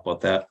follow up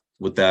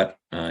with that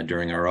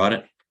during our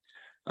audit.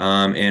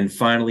 And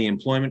finally,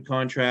 employment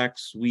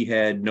contracts. We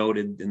had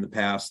noted in the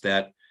past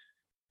that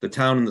the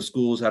town and the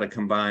schools had a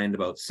combined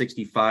about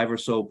 65 or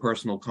so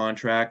personal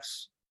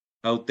contracts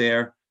out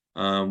there.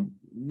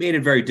 Made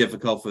it very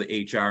difficult for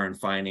the HR and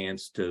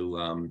finance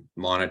to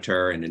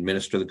monitor and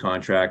administer the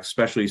contracts,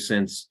 especially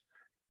since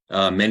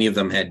many of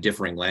them had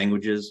differing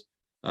languages.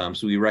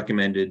 So we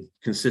recommended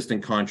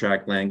consistent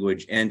contract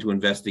language and to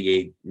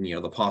investigate,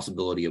 the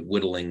possibility of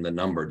whittling the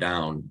number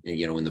down,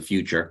 in the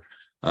future.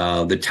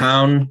 The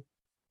town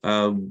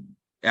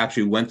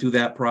actually went through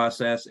that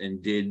process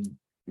and did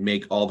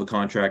make all the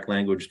contract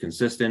language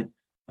consistent.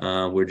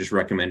 We're just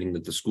recommending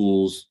that the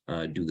schools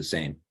do the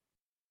same.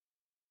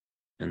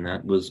 And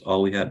that was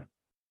all we had.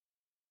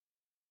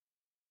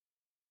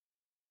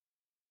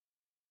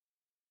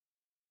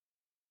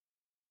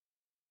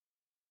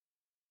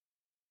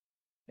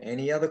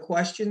 Any other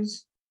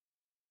questions?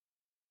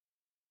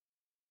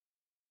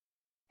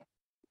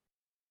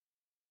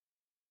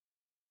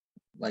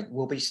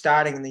 We'll be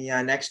starting the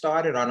next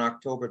audit on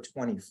October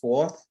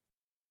 24th.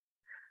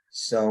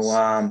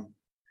 So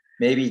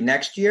maybe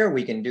next year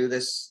we can do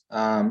this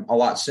a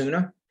lot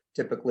sooner.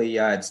 Typically,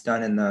 it's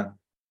done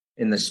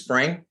in the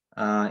spring,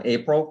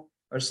 April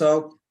or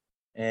so.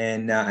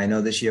 And I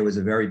know this year was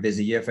a very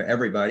busy year for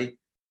everybody.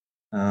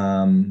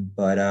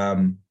 But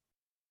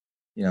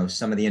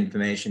some of the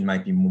information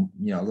might be,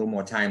 a little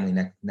more timely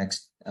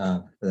next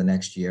for the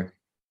next year.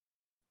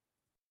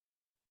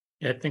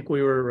 Yeah, I think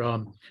we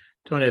were,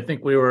 Tony,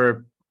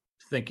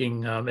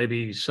 thinking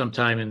maybe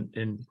sometime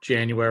in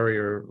January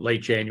or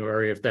late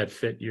January, if that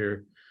fit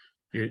your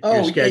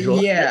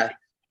schedule. Yeah.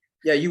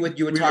 You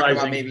would talk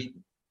about maybe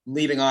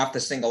leaving off the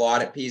single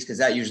audit piece, because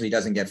that usually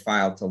doesn't get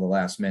filed till the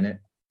last minute.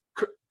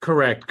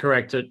 Correct.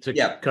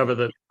 To cover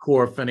the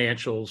core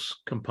financials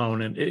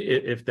component,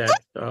 if that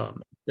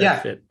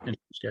fit in the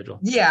schedule.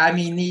 Yeah, I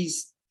mean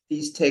these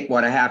take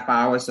a half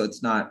hour, so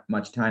it's not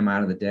much time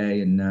out of the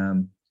day,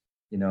 and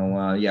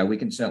we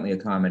can certainly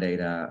accommodate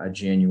a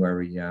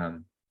January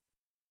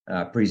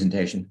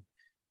presentation.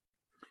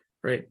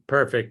 Great,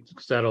 perfect.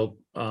 Because that'll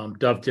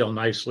dovetail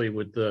nicely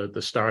with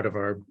the start of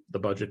the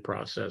budget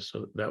process,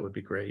 so that would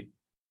be great.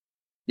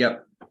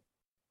 Yep.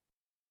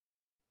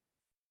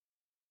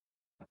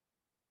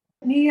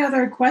 Any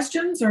other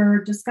questions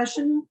or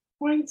discussion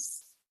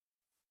points?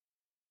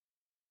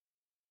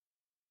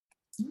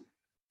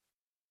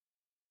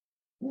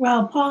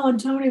 Well, Paul and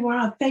Tony,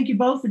 want to thank you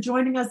both for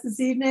joining us this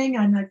evening,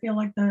 and I feel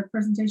like the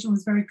presentation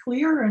was very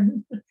clear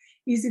and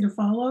easy to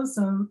follow.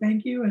 So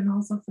thank you, and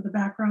also for the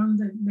background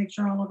and make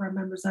sure all of our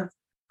members have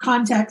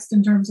context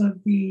in terms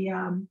of the,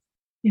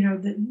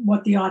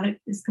 what the audit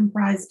is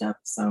comprised of.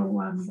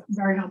 So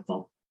very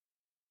helpful.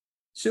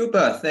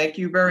 Super. Thank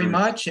you very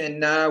much.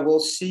 And we'll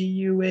see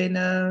you in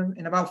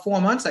about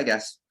 4 months, I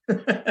guess.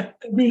 We'll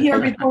be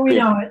here before we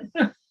know it.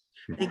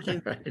 Thank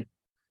you.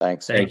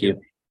 Thanks. Thank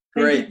you.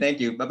 Great. Thank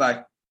you.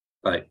 Bye-bye.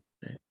 Bye.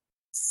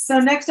 So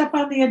next up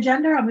on the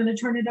agenda, I'm going to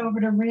turn it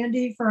over to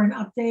Randy for an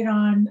update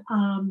on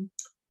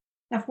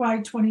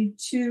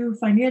FY22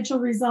 financial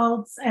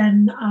results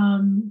and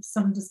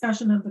some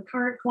discussion of the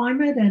current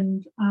climate,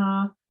 and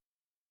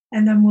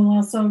then we'll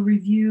also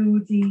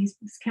review the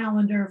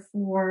calendar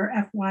for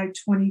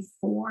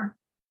FY24.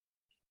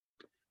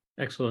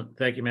 Excellent.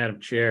 Thank you, Madam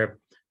Chair.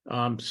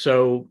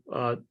 So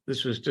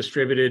this was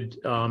distributed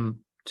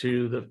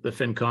to the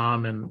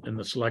FinCom and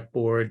the Select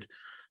Board,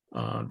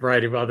 a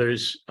variety of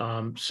others.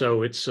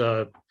 So it's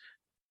a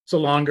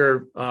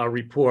longer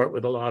report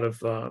with a lot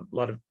of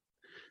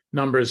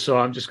numbers. So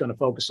I'm just going to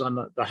focus on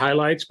the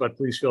highlights, but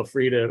please feel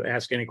free to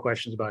ask any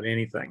questions about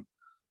anything.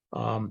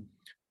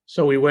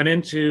 So we went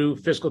into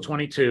fiscal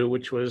 22,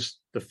 which was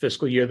the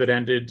fiscal year that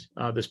ended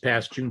this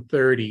past June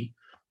 30,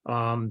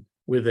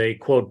 with a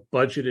quote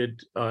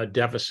budgeted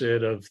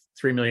deficit of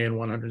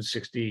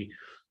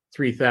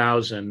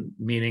 $3,163,000,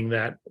 meaning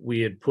that we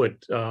had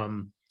put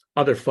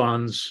other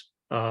funds,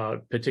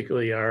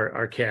 particularly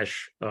our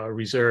cash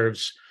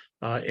reserves,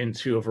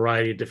 into a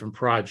variety of different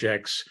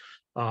projects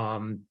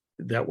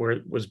that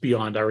was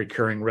beyond our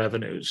recurring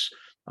revenues.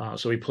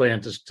 So we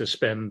plan to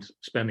spend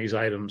these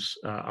items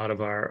out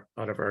of our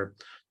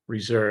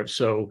reserve.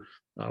 So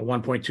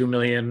 1.2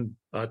 million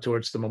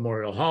towards the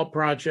Memorial Hall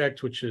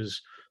project, which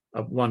is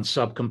one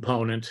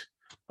subcomponent,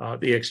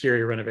 the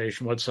exterior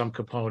renovation, one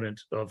subcomponent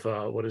of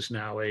what is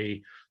now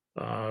a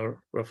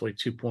roughly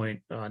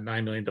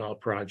 $2.9 million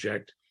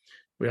project.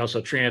 We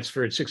also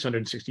transferred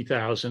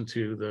 $660,000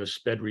 to the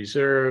SPED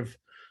reserve.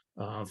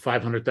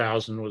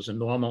 $500,000 was a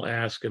normal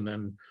ask, and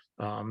then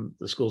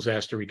the school's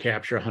asked to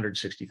recapture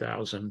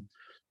 $160,000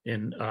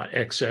 in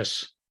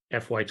excess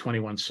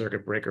FY21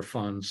 circuit breaker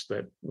funds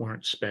that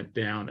weren't spent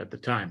down at the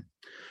time.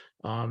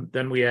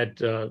 Then we had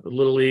the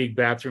Little League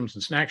bathrooms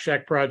and snack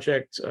shack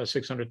project,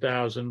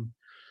 $600,000,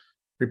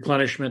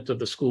 replenishment of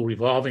the school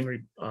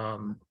revolving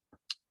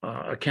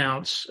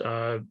accounts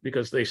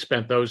because they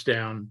spent those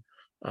down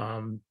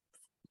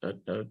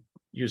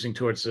using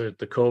towards the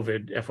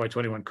COVID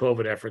FY21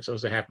 COVID efforts. That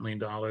was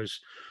 $500,000.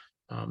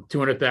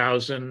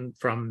 $200,000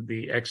 from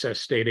the excess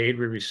state aid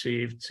we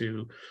received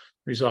to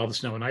resolve the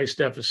snow and ice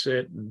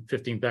deficit, and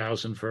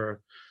 $15,000 for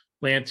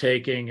land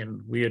taking.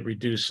 And we had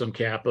reduced some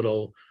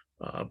capital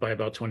by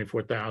about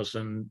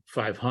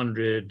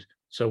 $24,500.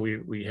 So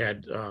we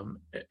had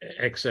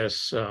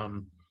excess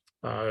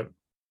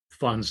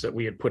funds that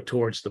we had put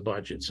towards the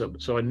budget.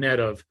 So a net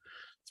of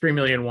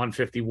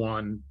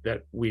 $3,151,000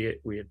 that we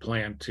had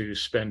planned to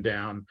spend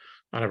down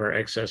out of our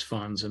excess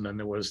funds. And then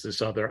there was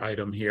this other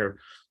item here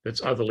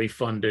that's otherly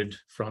funded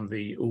from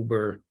the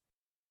Uber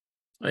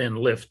and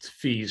Lyft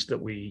fees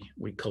that we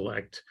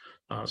collect.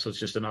 So it's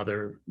just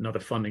another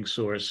funding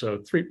source.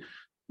 So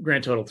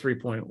grand total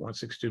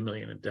 $3.162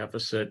 million in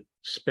deficit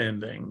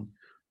spending.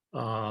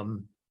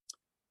 And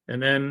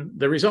then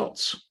the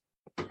results.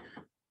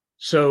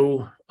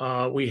 So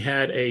we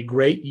had a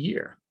great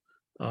year.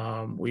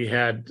 We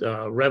had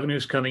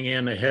revenues coming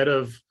in ahead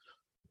of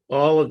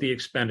all of the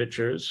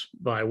expenditures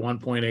by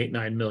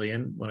 $1.89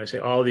 million. When I say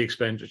all the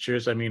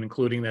expenditures, I mean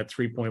including that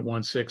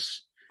 $3.16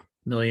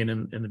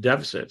 million in the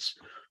deficits.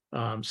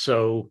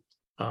 So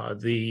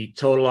the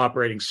total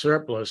operating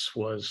surplus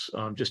was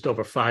just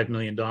over $5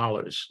 million.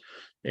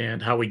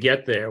 And how we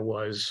get there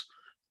was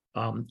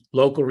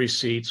local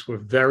receipts were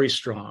very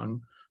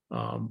strong,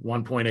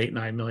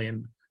 $1.89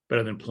 million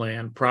better than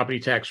planned. Property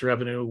tax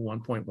revenue,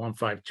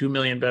 $1.152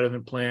 million better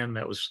than planned.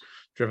 That was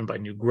driven by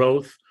new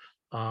growth.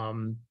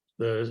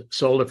 The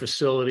solar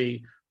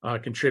facility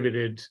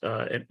contributed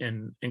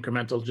an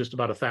incremental just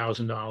about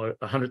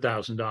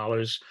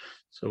 $100,000.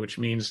 So which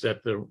means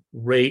that the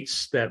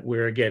rates that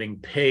we're getting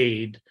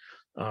paid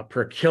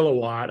per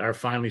kilowatt are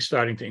finally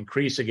starting to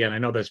increase again. I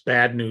know that's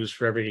bad news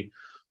for every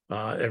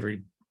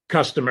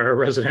customer,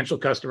 residential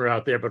customer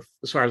out there, but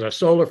as far as our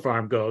solar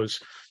farm goes,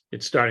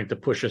 it's starting to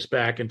push us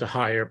back into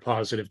higher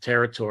positive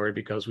territory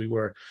because we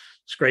were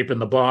scraping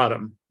the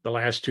bottom the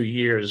last 2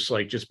 years,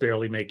 like just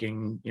barely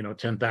making,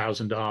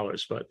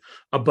 $10,000, but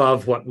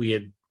above what we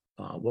had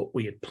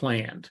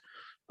planned.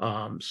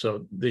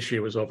 So this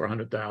year was over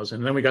 100,000.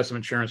 And then we got some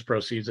insurance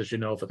proceeds, as you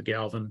know, for the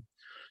Galvin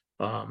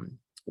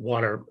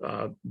water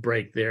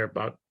break there,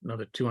 about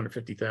another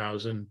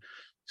 250,000.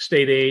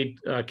 State aid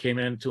came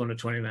in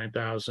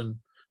 229,000,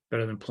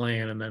 better than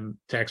planned. And then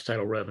tax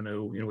title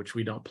revenue, which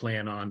we don't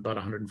plan on, about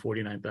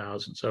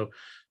 149,000. So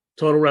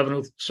total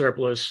revenue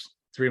surplus,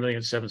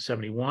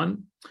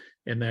 3,771,000.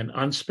 And then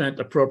unspent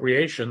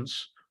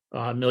appropriations,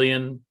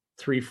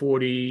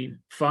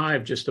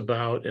 $1,345,000 just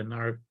about, and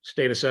our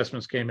state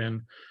assessments came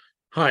in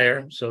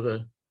higher. So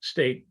the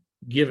state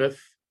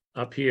giveth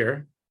up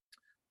here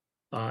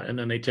and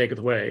then they take it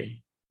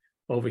away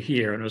over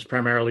here. And it was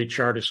primarily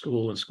charter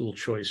school and school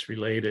choice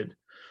related.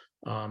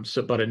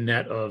 But a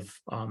net of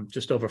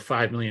just over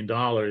 $5 million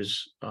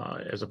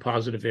as a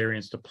positive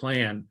variance to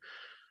plan.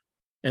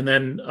 And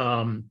then,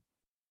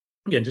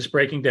 again, just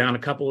breaking down a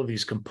couple of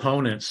these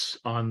components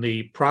on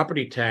the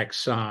property tax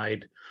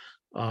side,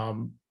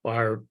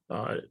 our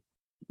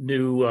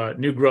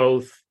new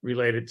growth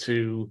related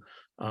to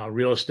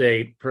real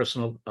estate,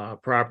 personal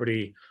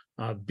property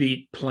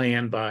beat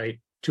plan by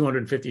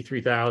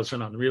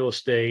 $253,000 on real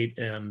estate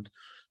and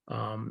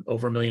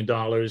over $1 million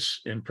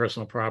in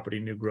personal property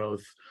new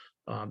growth.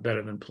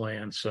 Better than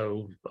planned.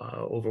 So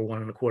over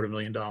 $1.25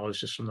 million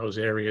just from those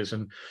areas.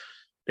 And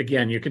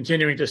again, you're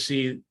continuing to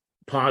see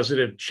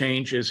positive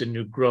changes in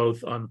new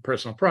growth on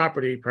personal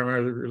property,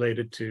 primarily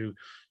related to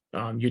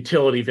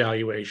utility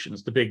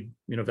valuations, the big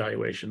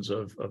valuations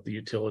of the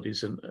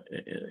utilities and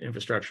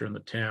infrastructure in the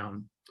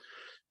town.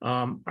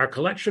 Our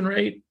collection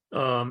rate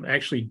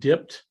actually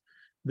dipped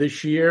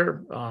this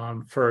year.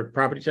 For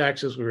property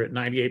taxes, we were at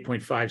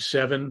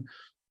 98.57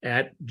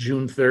 at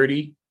June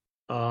 30.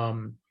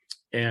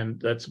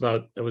 And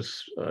it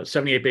was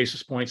 78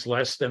 basis points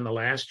less than the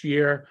last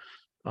year.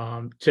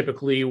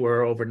 Typically,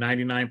 we're over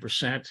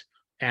 99%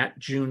 at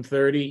June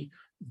 30,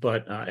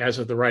 but as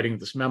of the writing of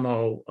this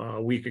memo a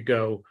week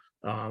ago,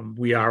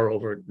 we are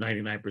over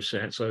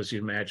 99%. So as you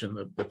imagine,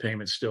 the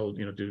payments still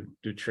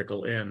do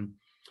trickle in.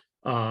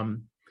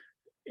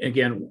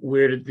 Again,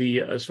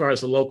 as far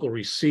as the local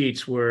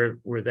receipts, where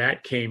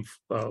that came,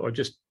 or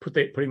just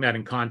putting that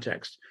in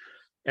context.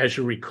 As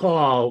you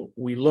recall,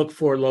 we look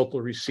for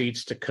local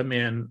receipts to come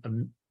in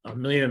 $1.5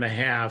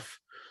 million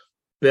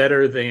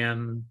better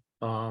than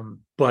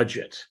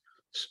budget,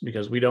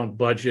 because we don't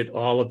budget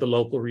all of the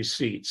local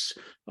receipts.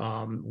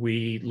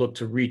 We look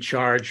to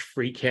recharge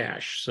free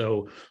cash.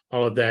 So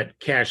all of that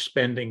cash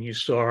spending you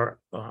saw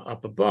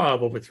up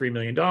above, over $3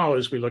 million,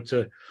 we look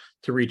to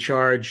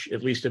recharge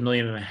at least $1.5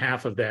 million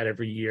of that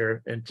every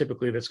year. And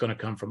typically that's going to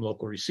come from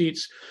local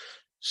receipts.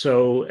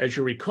 So as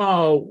you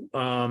recall,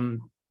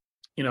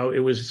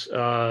 it was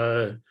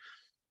an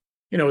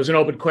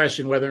open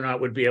question whether or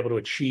not we'd be able to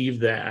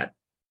achieve that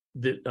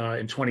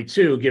in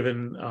 22,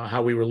 given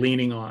how we were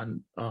leaning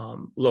on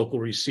local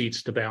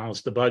receipts to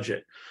balance the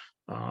budget.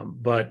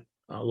 But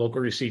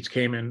local receipts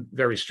came in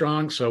very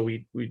strong, so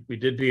we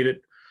did beat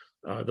it,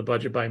 the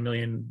budget by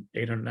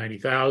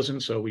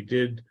 $1,890,000. So we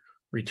did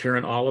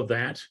return all of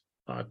that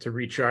to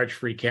recharge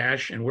free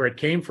cash, and where it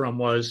came from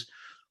was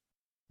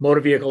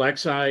motor vehicle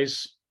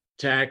excise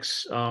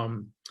tax.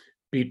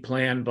 Beat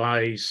plan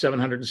by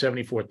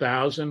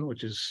 $774,000,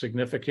 which is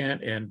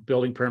significant, and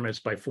building permits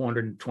by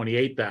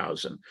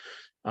 $428,000.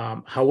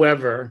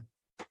 However,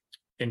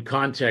 in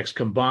context,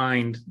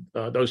 combined,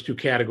 those two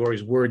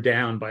categories were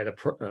down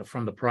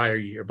from the prior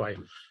year by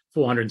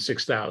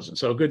 $406,000.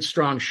 So a good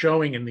strong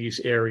showing in these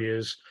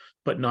areas,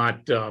 but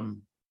not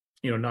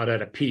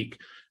at a peak.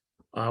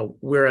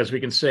 Whereas we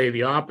can say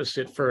the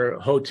opposite for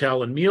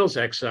hotel and meals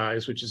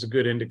excise, which is a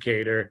good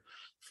indicator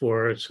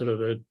for sort of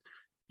the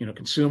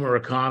consumer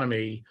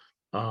economy.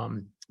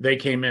 They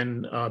came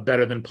in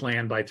better than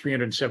planned by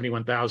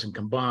 $371,000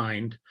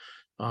 combined.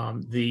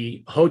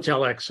 The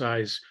hotel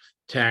excise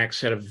tax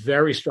had a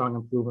very strong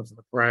improvement from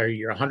the prior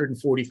year,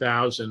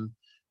 $140,000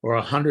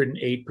 or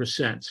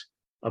 108%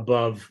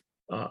 above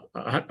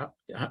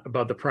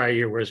the prior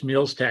year, whereas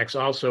meals tax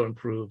also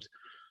improved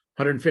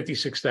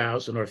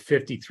 $156,000 or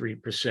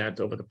 53%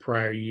 over the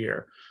prior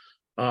year.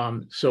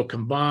 So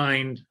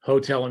combined,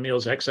 hotel and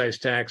meals excise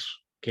tax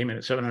came in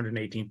at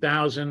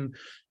 $718,000,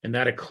 and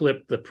that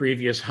eclipsed the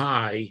previous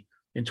high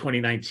in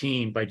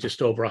 2019 by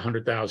just over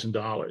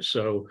 $100,000.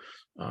 So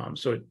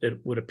it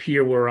would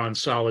appear we're on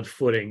solid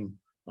footing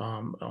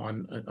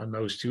on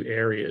those two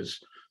areas.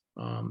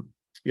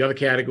 The other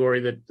category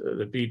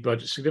that beat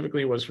budget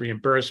significantly was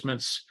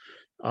reimbursements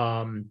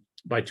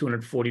by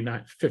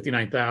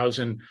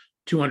 $259,000.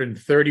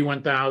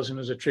 $231,000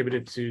 is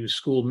attributed to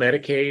school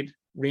Medicaid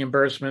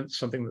reimbursement,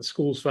 something that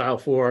schools file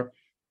for,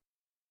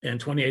 and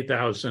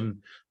 $28,000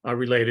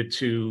 related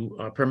to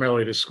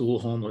primarily to school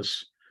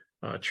homeless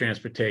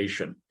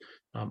transportation.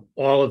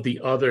 All of the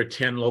other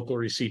 10 local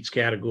receipts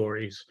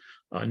categories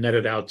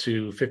netted out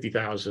to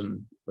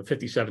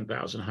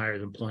 $57,000 higher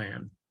than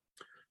planned.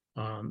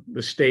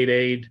 The state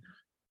aid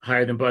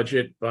higher than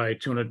budget by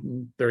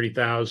 $230,000,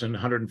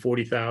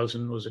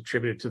 $140,000 was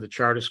attributed to the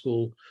charter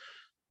school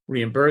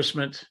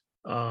reimbursement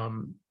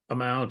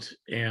amount,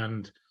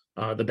 and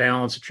the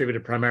balance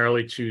attributed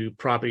primarily to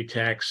property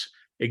tax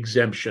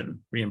exemption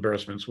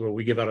reimbursements, where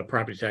we give out a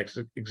property tax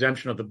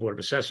exemption of the Board of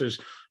Assessors,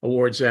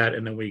 awards that,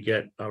 and then we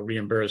get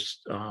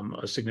reimbursed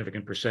a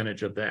significant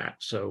percentage of that.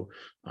 So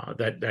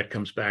that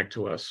comes back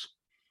to us.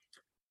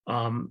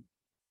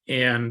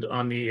 And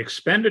on the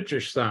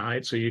expenditure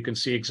side, so you can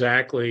see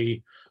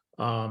exactly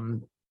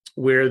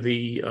where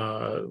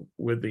the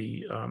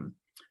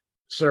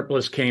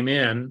surplus came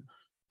in.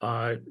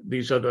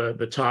 These are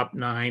the top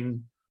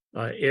 9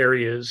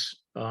 areas.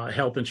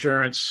 Health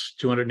insurance,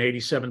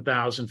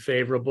 $287,000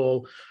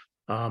 favorable.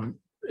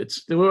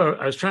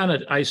 I was trying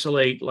to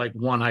isolate like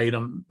one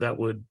item that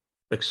would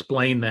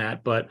explain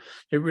that, but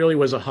it really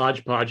was a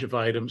hodgepodge of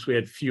items. We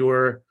had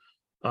fewer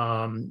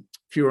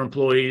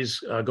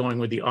employees going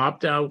with the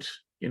opt-out,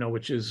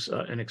 which is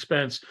an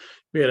expense.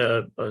 We had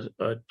a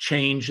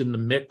change in the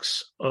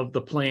mix of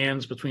the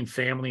plans between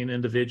family and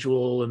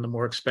individual, and the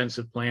more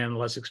expensive plan, the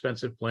less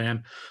expensive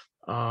plan.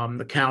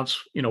 The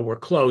counts, were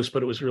close,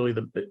 but it was really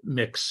the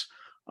mix,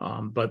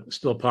 but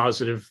still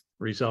positive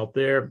result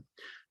there.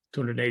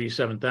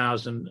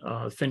 287,000.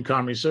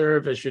 FinCom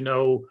reserve, as you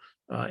know,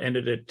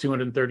 ended at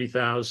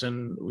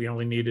 230,000. We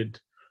only needed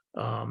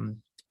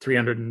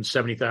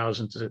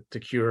 370,000 to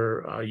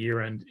cure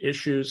year-end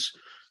issues.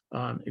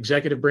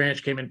 Executive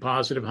branch came in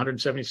positive,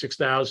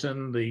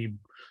 176,000. The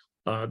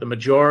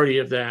majority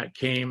of that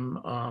came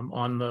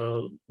on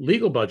the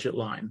legal budget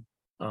line,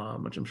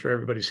 which I'm sure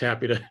everybody's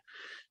happy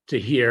to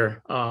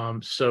hear.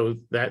 So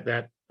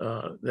that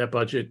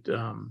budget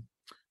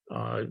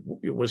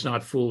it was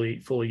not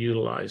fully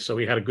utilized. So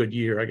we had a good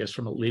year, I guess,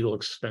 from a legal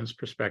expense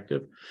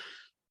perspective.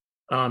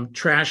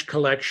 Trash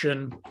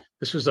collection.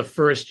 This was the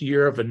first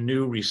year of a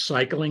new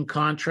recycling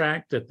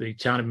contract that the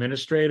town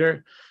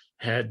administrator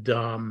had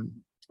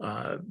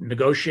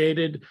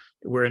negotiated,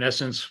 where in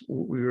essence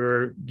we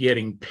were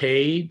getting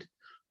paid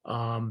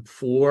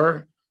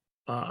for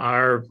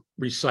our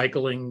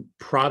recycling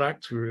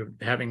product. We were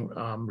having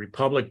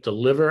Republic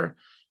deliver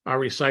our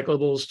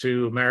recyclables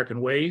to American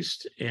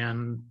Waste,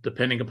 and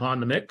depending upon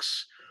the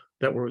mix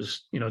that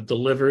was,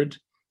 delivered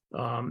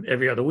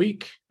every other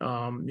week,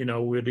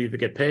 we'd either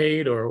get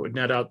paid or it would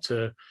net out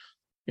to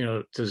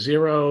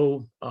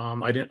zero.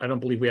 I don't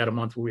believe we had a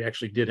month where we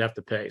actually did have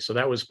to pay. So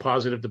that was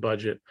positive to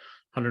budget.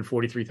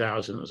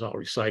 143,000 was all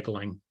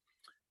recycling.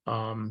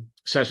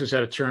 Assessors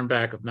had a turn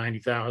back of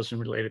 90,000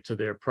 related to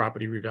their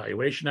property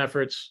revaluation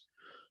efforts.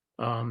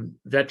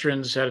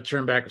 Veterans had a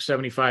turn back of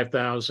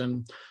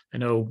 75,000. I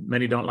know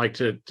many don't like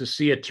to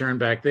see a turn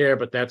back there,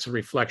 but that's a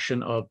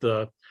reflection of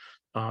the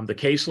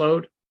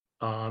caseload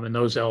and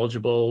those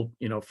eligible,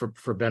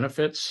 for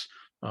benefits.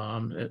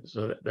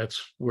 So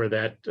that's where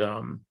that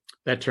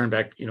turn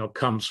back,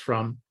 comes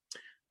from.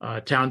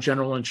 Town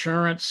general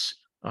insurance,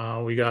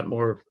 we got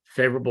more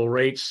favorable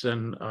rates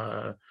than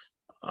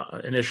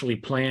initially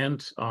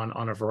planned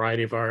on a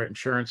variety of our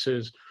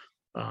insurances.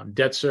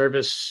 Debt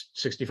service,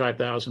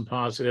 65,000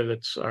 positive.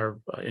 That's our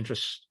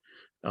interest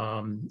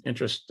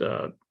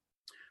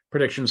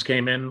predictions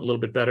came in a little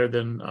bit better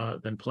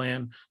than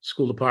planned.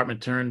 School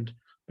department turned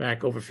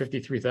back over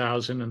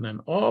 53,000, and then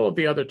all of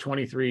the other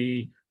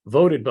 23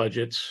 voted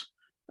budgets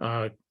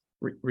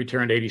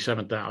returned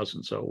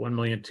 87,000. So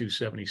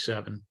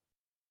 1,277,000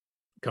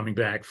 coming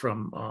back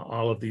from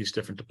all of these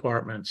different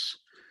departments.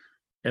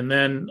 And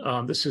then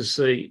this is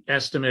the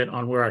estimate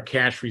on where our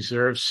cash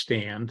reserves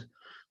stand.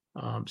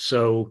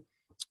 So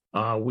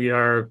we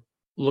are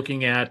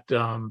looking at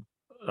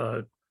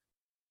a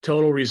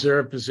total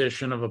reserve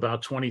position of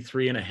about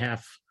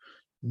 23.5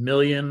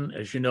 million,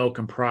 as you know,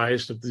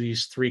 comprised of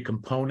these three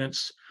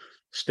components: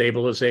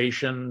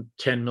 stabilization,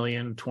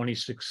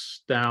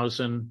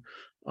 10,026,000.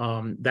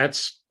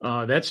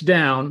 That's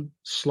down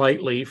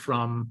slightly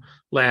from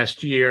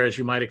last year, as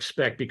you might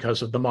expect,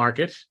 because of the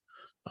market.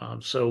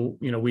 So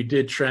we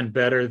did trend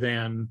better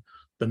than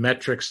the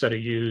metrics that are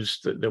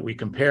used that we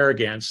compare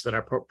against, that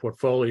our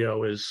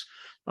portfolio is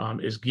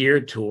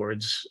geared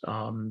towards.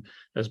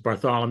 As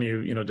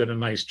Bartholomew, did a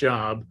nice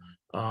job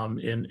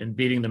in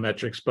beating the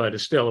metrics, but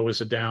it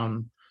was a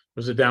down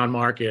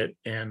market,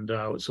 and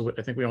so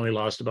I think we only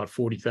lost about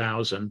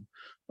 40,000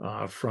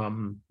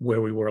 from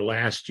where we were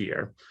last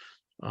year.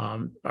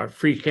 Our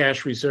free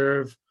cash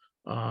reserve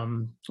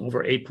over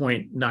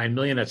 8.9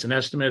 million. That's an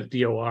estimate.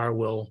 DOR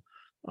will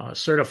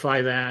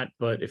certify that,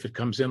 but if it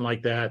comes in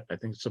like that, I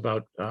think it's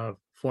about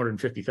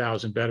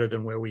 450,000 better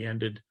than where we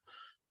ended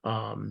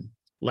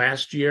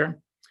last year.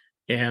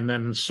 And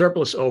then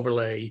surplus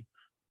overlay,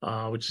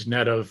 which is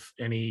net of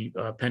any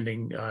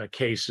pending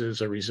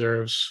cases or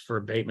reserves for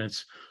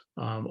abatements,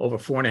 over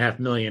 4.5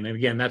 million. And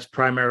again, that's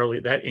primarily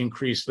that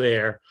increase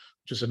there,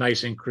 which is a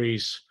nice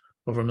increase,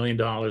 over $1 million,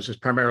 is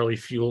primarily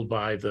fueled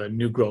by the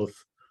new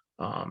growth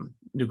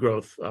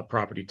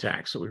property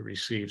tax that we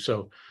received.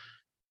 So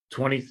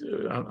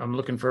I'm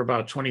looking for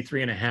about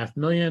 23.5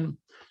 million,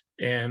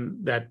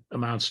 and that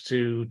amounts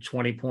to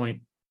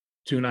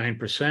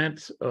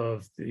 20.29%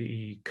 of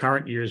the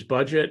current year's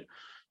budget.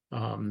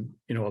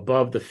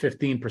 Above the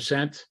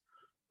 15%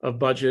 of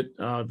budget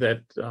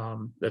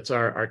that's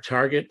our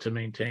target to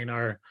maintain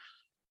our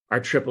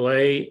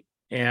AAA,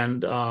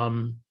 and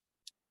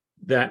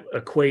that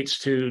equates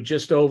to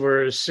just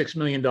over $6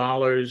 million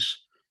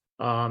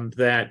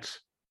that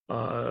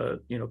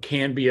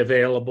can be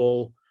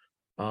available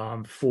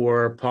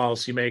for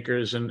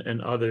policymakers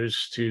and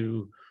others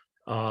to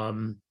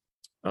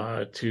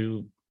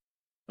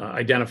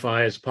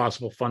identify as a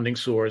possible funding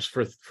source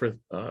for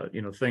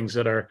things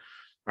that are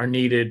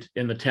needed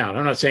in the town.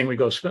 I'm not saying we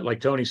go spend,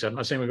 like Tony said, I'm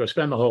not saying we go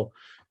spend the whole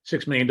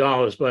 $6 million,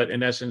 but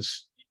in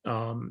essence,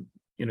 you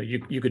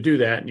could do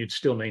that and you'd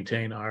still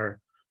maintain our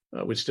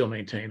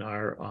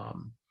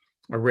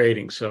a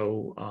rating.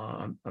 So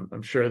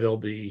I'm sure there'll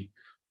be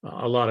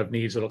a lot of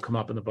needs that'll come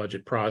up in the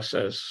budget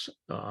process.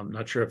 I'm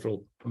not sure if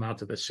it'll come out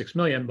to the 6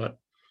 million, but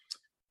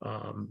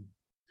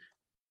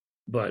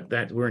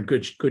that we're in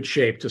good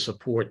shape to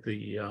support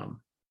the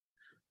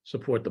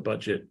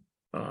budget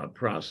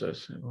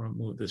process. I want to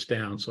move this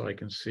down so I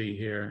can see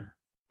here.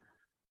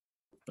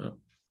 Oh,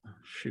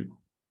 shoot.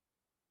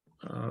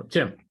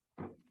 Tim.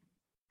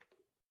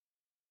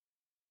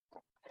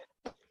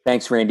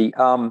 Thanks, Randy.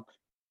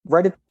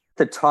 Right at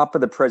the top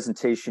of the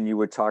presentation, you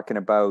were talking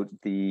about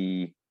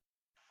the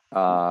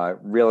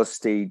real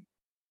estate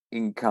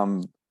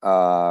income,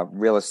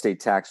 real estate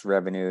tax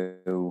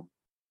revenue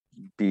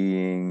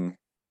being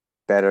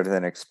better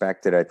than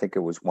expected. I think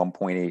it was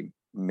 1.8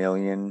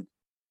 million.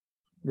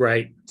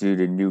 Right. Due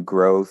to new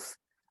growth.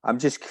 I'm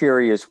just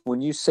curious,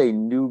 when you say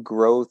new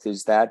growth,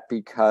 is that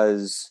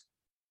because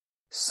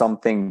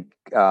something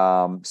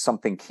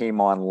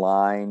came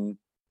online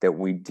that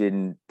we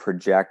didn't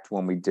project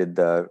when we did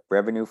the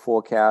revenue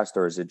forecast,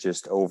 or is it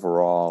just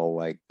overall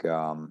like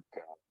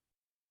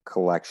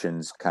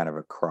collections kind of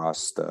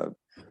across the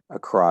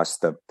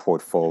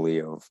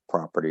portfolio of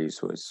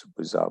properties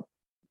was up?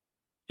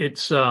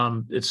 It's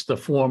the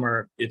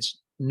former. It's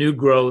new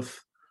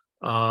growth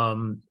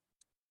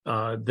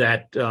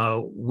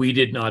that we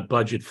did not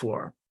budget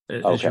for.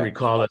 As you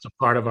recall, that's a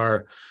part of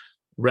our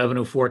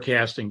revenue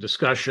forecasting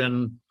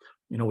discussion.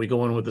 We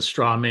go in with a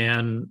straw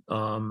man,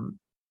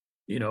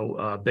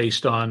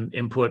 based on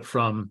input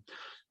from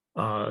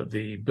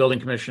the building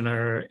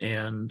commissioner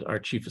and our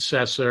chief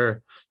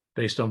assessor,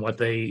 based on what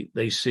they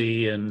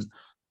see. And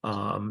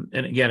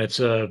again, it's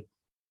a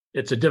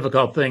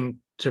difficult thing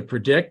to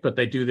predict, but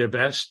they do their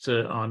best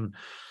on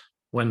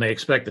when they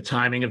expect the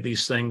timing of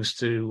these things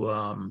to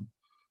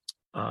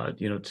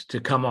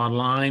come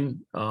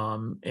online.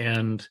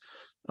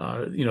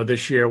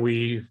 This year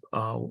we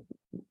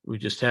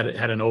just had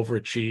an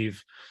overachieve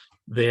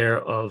there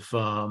of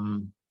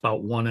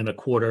about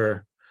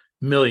 $1.25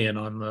 million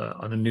on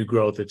the new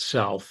growth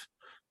itself.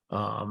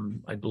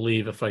 I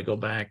believe if I go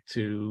back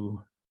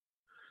to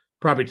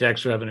property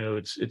tax revenue,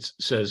 it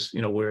says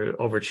we're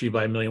overachieved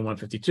by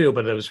 $1,152,000,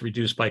 but it was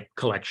reduced by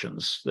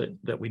collections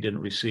that we didn't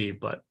receive.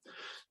 But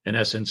in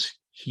essence,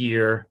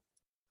 here,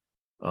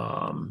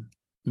 $1.25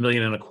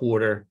 million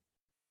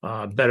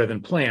better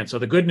than planned. So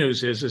the good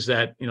news is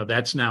that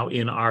that's now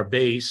in our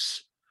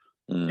base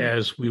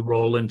as we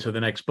roll into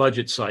the next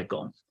budget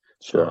cycle.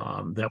 Sure.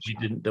 That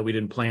we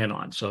didn't plan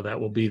on. So that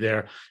will be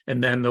there.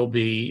 And then there'll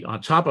be, on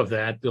top of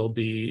that, there'll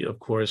be, of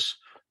course,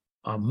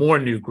 more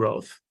new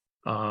growth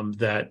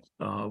that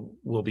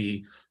we'll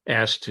be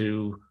asked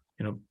to,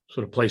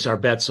 sort of place our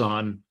bets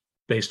on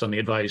based on the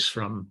advice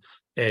from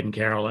Ed and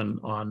Carolyn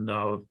on,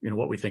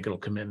 what we think it'll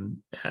come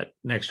in at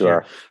next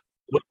year.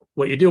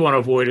 What you do want to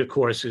avoid, of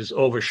course, is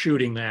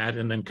overshooting that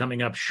and then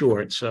coming up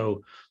short.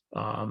 So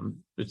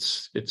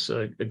it's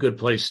a good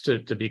place to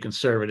be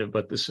conservative,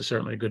 but this is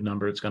certainly a good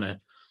number. It's going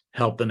to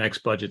help the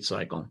next budget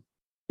cycle.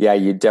 Yeah,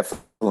 you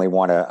definitely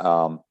want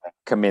to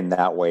come in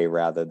that way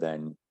rather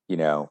than,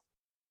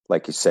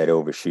 like you said,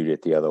 overshoot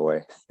it the other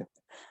way.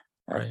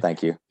 All right.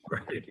 Thank you.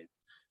 Right.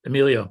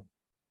 Emilio.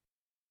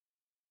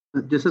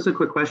 Just as a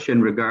quick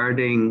question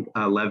regarding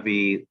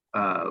levy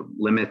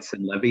limits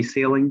and levy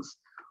ceilings,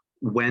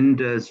 when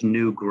does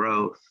new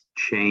growth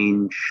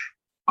change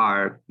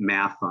our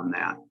math on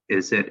that?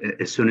 Is it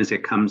as soon as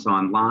it comes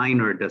online,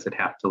 or does it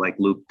have to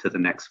loop to the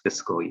next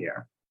fiscal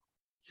year?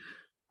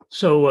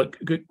 So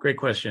great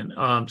question.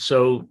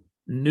 So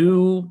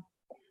new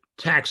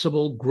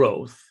taxable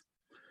growth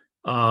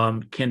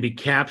can be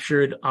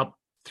captured up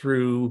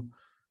through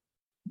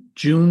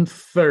June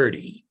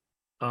 30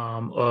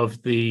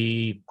 of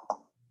the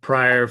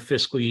prior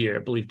fiscal year. I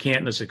believe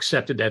Canton has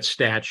accepted that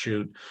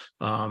statute.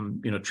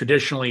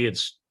 Traditionally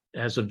it's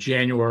as of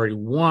January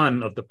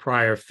 1 of the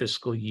prior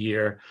fiscal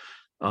year,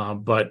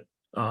 but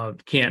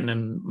Canton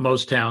and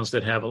most towns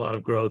that have a lot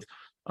of growth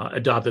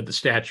adopted the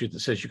statute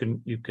that says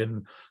you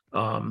can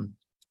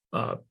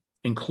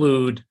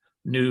include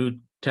new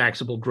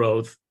taxable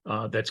growth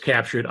that's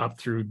captured up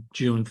through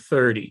June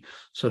 30.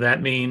 So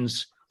that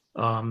means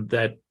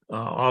that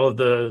all of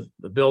the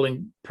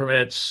building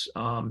permits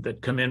that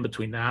come in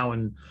between now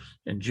and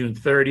June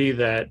 30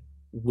 that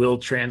will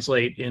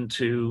translate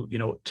into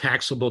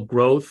taxable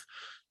growth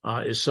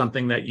is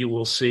something that you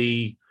will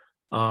see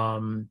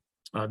the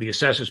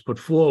assessors put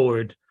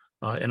forward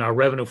in our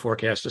revenue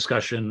forecast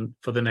discussion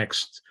for the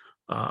next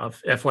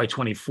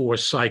FY24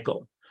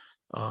 cycle.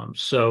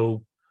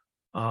 So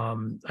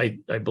I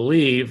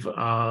believe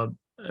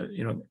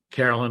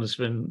Carolyn has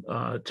been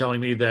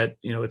telling me that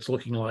it's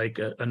looking like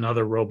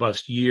another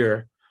robust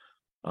year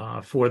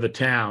for the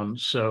town.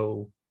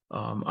 So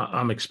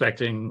I'm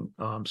expecting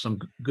some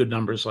good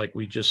numbers like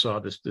we just saw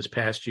this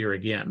past year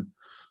again.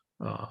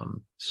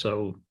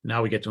 So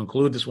now we get to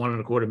include this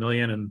 $1.25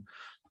 million,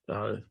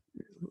 and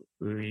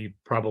we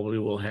probably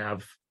will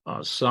have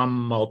some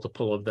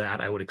multiple of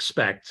that, I would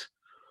expect.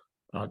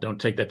 Don't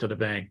take that to the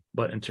bank,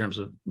 but in terms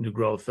of new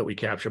growth that we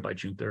capture by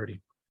June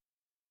 30.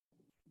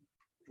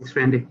 Thanks,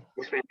 Randy.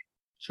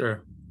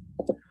 Sure.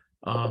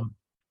 Um,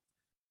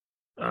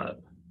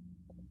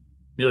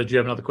 Neil, do you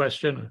have another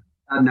question?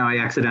 No, I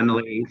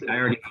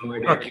already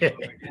lowered it. Okay.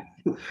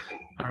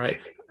 All right.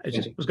 I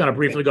just was going to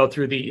briefly go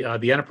through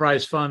the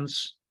enterprise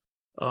funds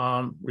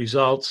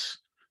results.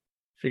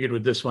 Figured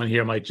with this one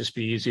here might just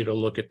be easier to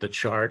look at the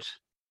chart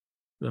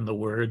than the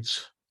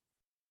words.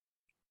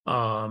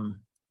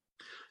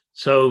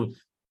 So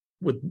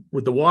with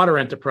the water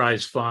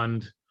enterprise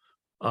fund,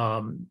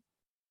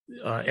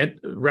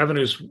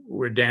 revenues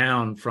were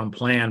down from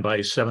plan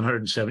by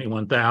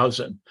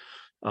 771,000,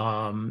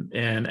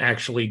 and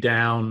actually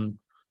down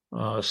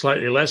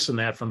slightly less than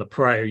that from the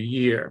prior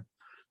year.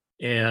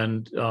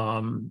 And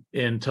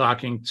in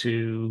talking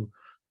to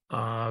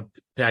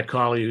Pat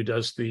Colley, who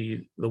does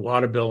the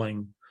water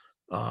billing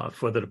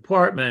for the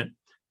department,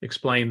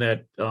 explained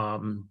that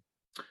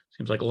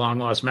seems like a long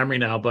lost memory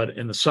now, but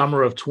in the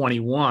summer of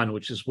 21,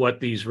 which is what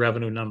these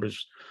revenue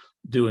numbers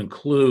do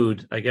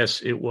include, I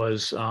guess it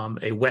was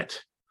a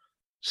wet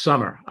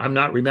summer. I'm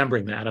not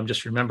remembering that. I'm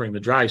just remembering the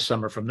dry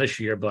summer from this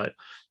year, but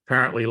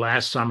apparently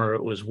last summer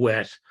it was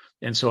wet.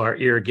 And so our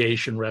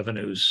irrigation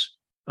revenues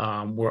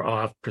were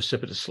off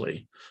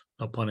precipitously,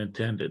 no pun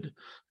intended.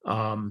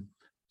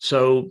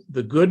 So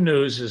the good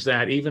news is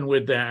that even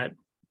with that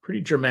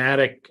pretty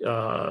dramatic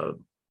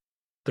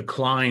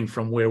decline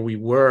from where we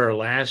were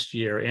last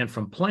year and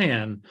from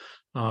plan,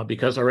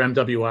 because our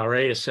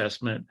MWRA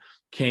assessment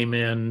came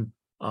in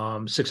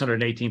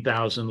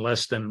 618,000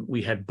 less than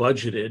we had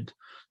budgeted.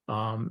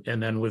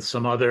 And then with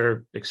some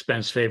other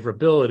expense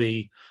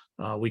favorability,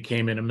 we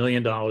came in $1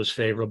 million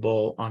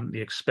favorable on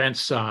the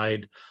expense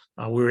side.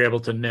 We were able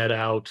to net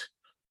out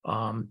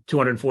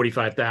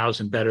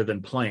 245,000 better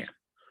than plan.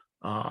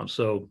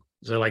 So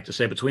as I like to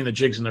say, between the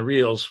jigs and the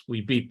reels,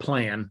 we beat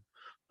plan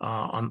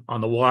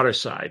on the water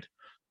side.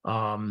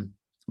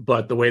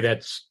 But the way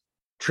that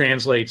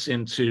translates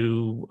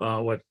into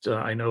what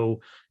I know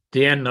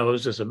Dan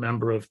knows as a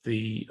member of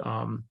the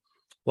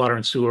Water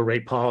and Sewer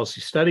Rate Policy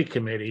Study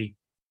Committee,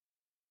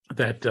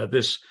 that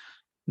this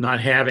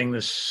not having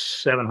this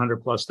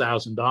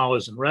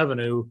 $700,000+ in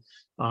revenue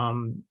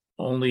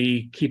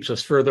only keeps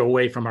us further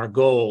away from our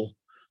goal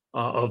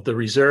of the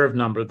reserve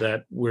number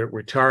that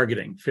we're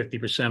targeting,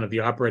 50% of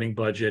the operating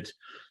budget,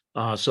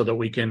 so that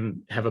we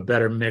can have a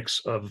better mix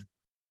of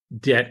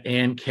debt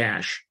and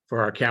cash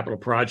for our capital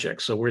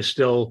projects. So we're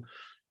still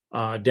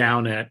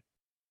down at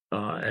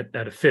a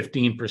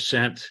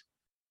 15%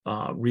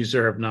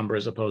 reserve number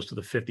as opposed to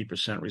the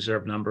 50%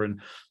 reserve number,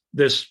 and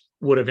this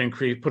would have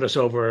put us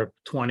over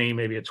 20,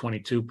 maybe at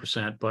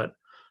 22%, but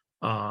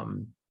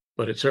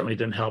it certainly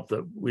didn't help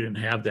that we didn't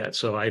have that.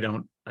 So I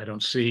don't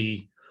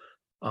see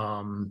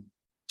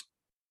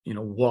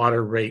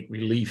water rate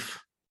relief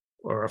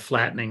or a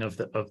flattening of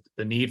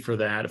the need for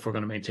that if we're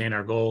going to maintain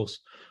our goals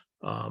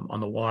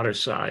on the water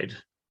side.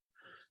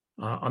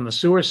 On the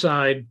sewer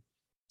side,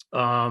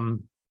 had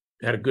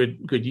a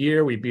good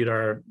year. We beat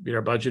our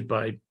budget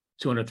by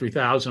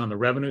 203,000 on the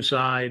revenue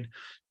side.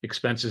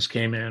 Expenses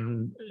came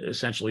in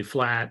essentially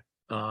flat,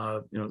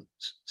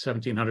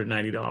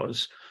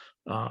 $1,790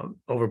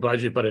 over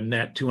budget, but a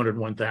net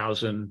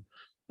 201,000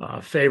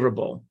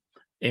 favorable.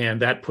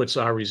 And that puts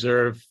our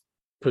reserve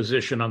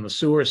position on the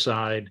sewer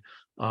side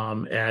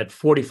at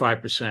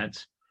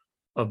 45%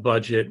 of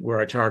budget, where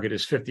our target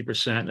is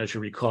 50%. As you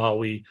recall,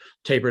 we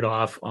tapered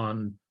off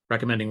on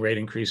recommending rate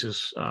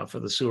increases for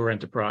the sewer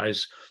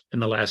enterprise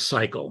in the last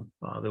cycle.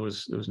 There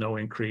was no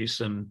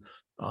increase, and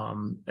I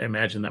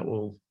imagine that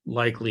will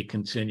likely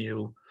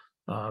continue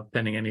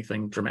pending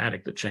anything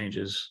dramatic that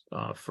changes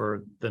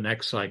for the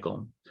next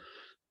cycle.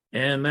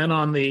 And then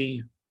on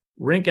the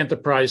Rink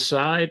enterprise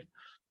side,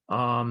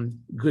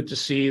 good to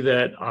see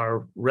that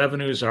our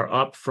revenues are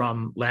up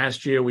from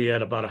last year. We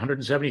had about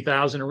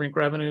 170,000 in Rink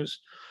revenues.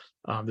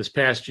 This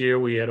past year,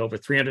 we had over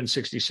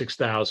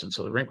 366,000.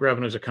 So the Rink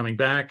revenues are coming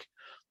back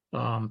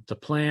to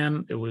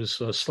plan. It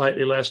was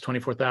slightly less,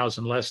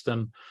 24,000 less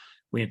than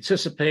we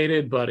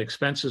anticipated, but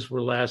expenses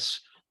were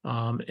less.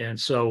 And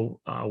so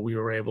we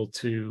were able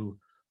to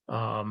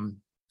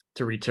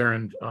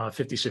return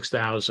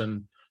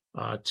 56,000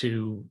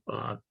 to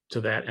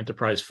that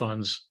enterprise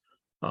funds.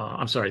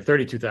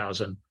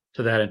 32,000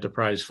 to that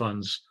enterprise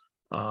funds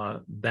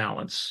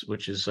balance,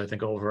 which is, I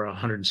think, over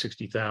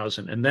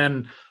 160,000. And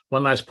then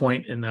one last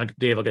point, and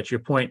Dave, I'll get your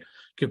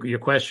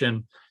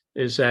question,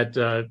 is that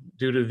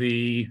due to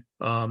the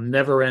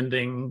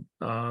never-ending,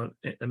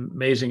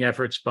 amazing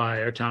efforts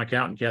by our town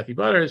accountant, Kathy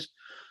Butters,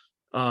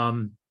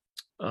 FEMA,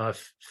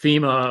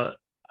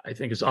 I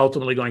think, is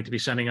ultimately going to be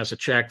sending us a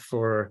check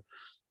for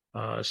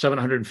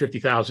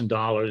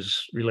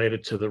 $750,000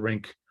 related to the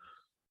Rink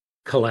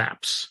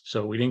collapse.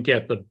 So we didn't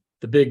get the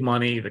big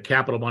money, the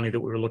capital money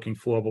that we were looking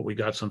for, but we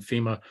got some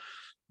FEMA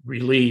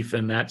relief,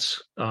 and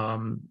that's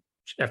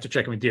after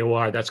checking with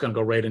DOR, that's going to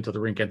go right into the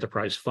Rink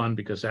Enterprise Fund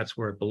because that's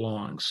where it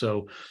belongs.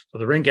 So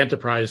the Rink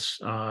Enterprise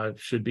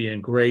should be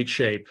in great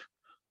shape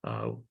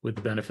with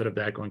the benefit of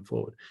that going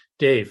forward.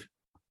 Dave,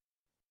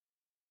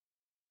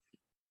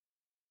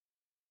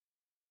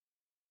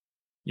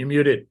 you're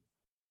muted.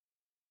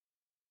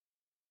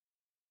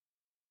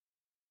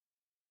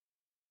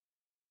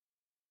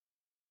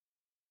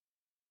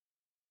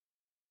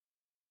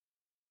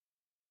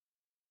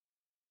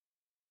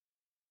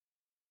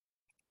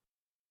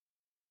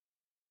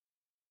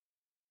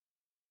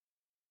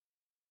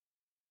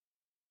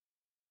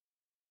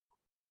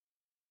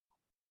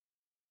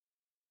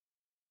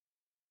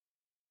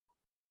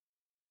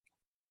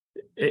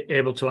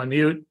 able to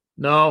unmute?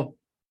 No.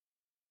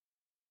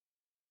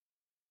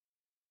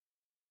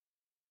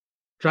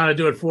 Trying to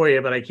do it for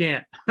you, but I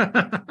can't.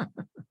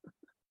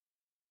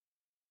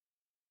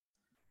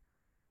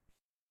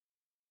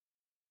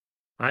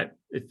 All right,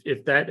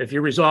 if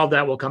you resolve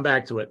that, we'll come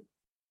back to it.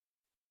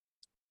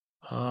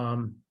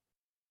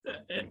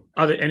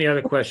 Any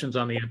other questions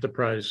on the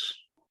enterprise?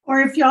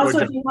 Or if you also,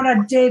 if you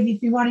want to, Dave,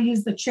 if you want to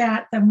use the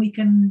chat, then we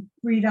can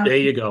read out. There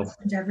you go.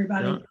 To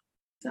everybody. Yeah.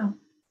 So.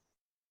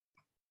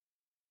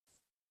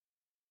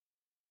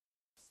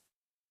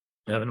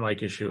 Having a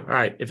mic issue. All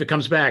right, if it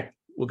comes back,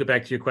 we'll get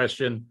back to your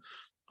question.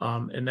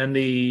 And then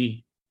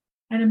the.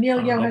 And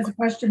Emilio has a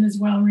question as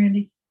well,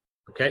 Randy.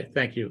 Okay,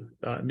 thank you,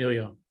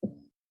 Emilio.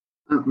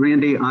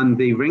 Randy, on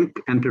the Rink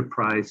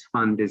Enterprise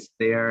Fund, is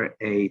there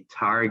a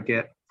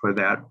target for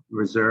that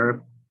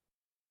reserve?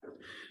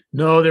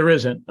 No, there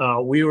isn't.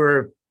 We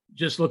were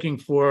just looking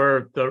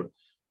for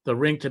the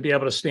rink to be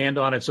able to stand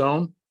on its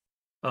own.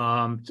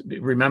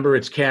 Remember,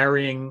 it's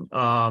carrying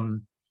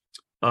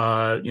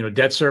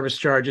debt service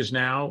charges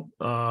now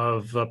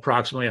of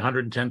approximately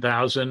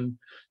 $110,000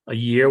 a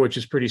year, which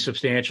is pretty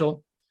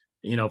substantial.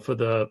 For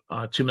the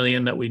 $2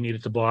 million that we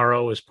needed to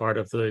borrow as part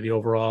of the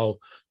overall,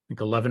 I think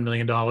 $11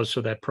 million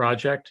for that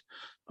project.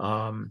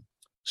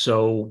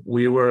 So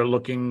we were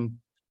looking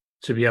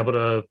to be able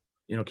to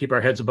keep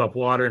our heads above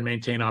water and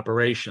maintain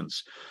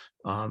operations.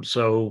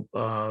 So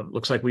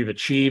looks like we've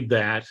achieved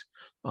that.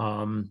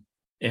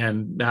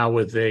 And now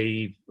with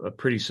a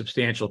pretty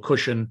substantial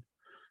cushion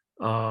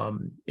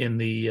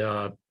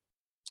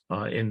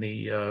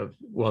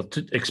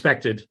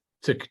expected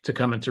to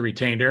come into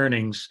retained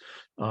earnings,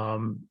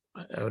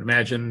 I would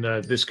imagine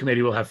this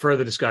committee will have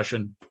further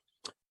discussion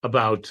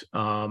about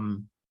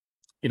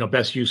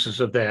best uses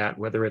of that,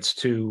 whether it's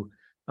to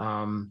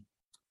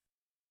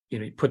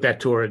put that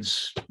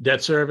towards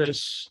debt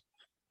service,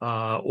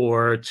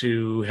 or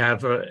to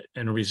have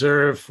in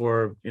reserve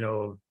for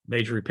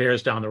major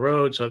repairs down the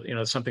road. So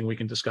it's something we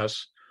can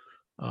discuss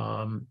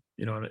in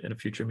a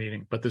future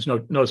meeting. But there's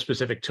no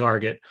specific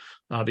target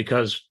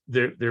because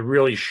there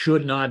really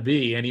should not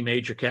be any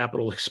major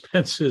capital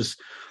expenses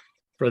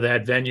for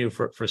that venue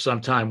for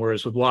some time.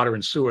 Whereas with water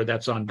and sewer,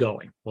 that's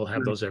ongoing. We'll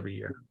have those every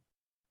year.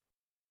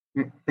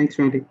 Thanks,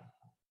 Randy.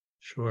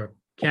 Sure,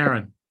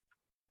 Karen.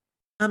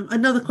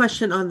 Another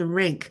question on the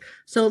rink.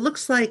 So it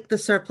looks like the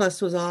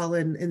surplus was all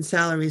in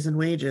salaries and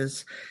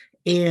wages,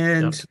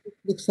 and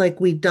looks like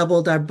we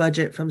doubled our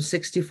budget from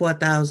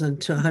 64,000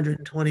 to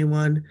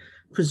 121,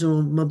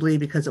 presumably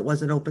because it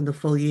wasn't open the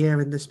full year,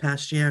 and this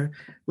past year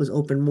was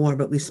open more,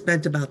 but we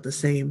spent about the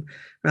same,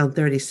 around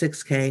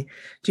 36K.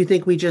 Do you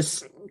think we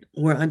just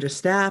were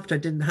understaffed or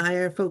didn't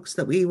hire folks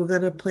that we were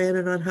going to plan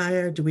it on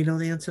hire? Do we know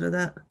the answer to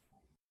that?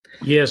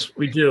 Yes,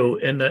 we do.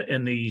 In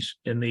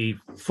the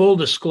full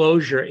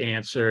disclosure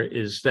answer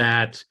is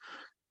that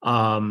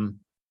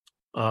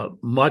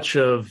much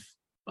of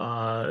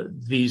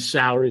these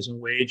salaries and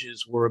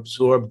wages were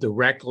absorbed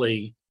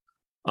directly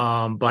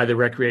by the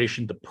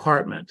recreation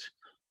department.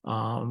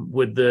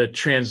 With the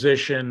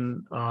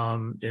transition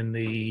in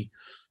the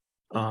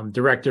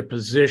director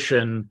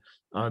position,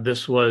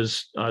 this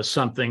was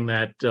something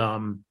that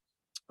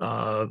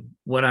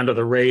went under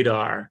the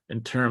radar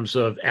in terms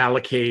of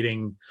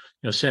allocating.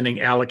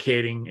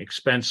 Allocating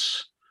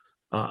expense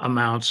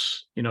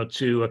amounts,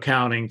 to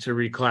accounting to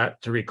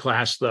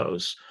reclass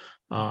those.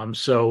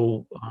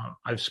 So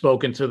I've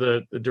spoken to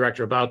the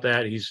director about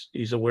that.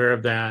 He's aware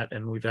of that,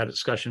 and we've had a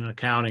discussion in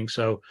accounting.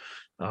 So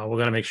we're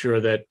going to make sure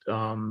that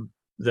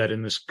that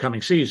in this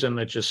coming season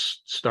that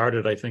just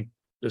started, I think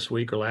this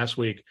week or last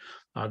week,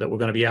 that we're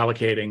going to be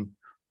allocating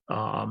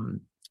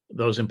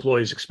those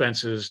employees'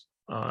 expenses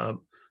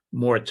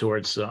more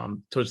towards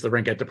the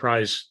Rink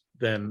Enterprise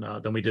than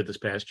we did this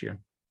past year.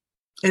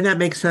 And that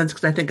makes sense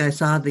because I think I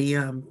saw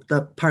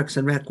the Parks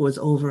and Rec was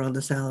over on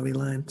the salary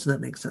line, so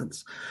that makes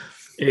sense.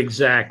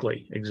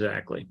 Exactly,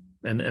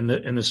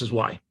 and this is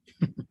why.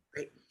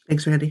 Great,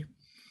 thanks, Randy.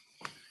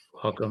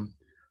 Welcome.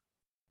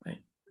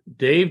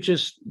 Dave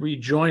just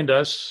rejoined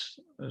us.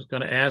 I was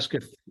going to ask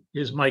if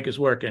his mic is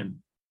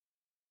working.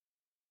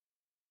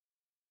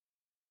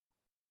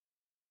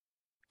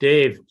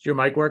 Dave, is your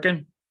mic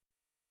working?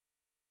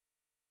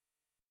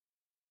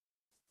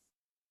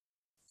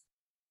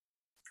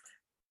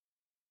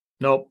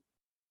 Nope.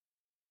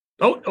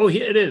 Oh,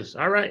 here it is.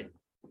 All right.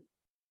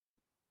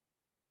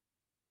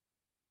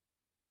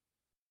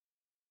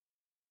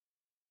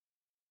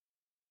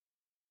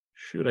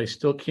 Shoot, I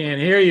still can't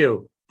hear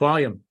you.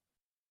 Volume.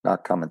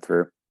 Not coming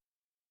through.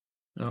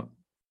 No.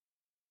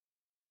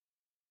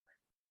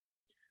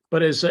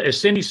 But as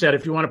Cindy said,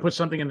 if you want to put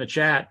something in the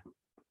chat,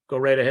 go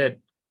right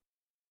ahead.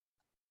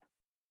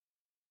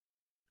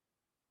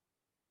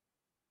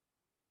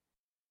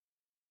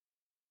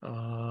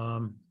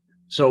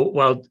 So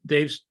while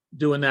Dave's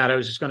doing that, I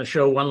was just going to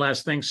show one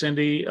last thing,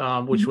 Cindy,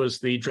 which was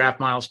the draft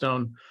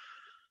milestone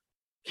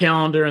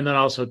calendar, and then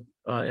also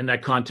in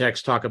that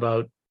context talk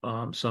about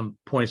some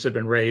points that have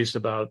been raised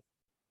about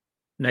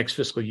next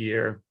fiscal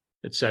year,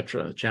 et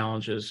cetera,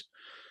 challenges.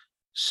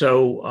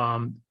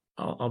 So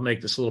I'll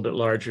make this a little bit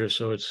larger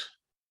so it's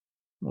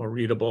more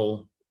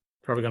readable.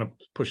 Probably going to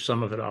push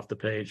some of it off the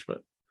page,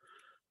 but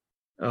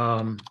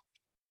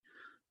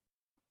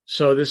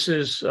so this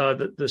is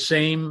the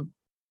same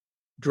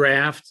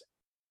draft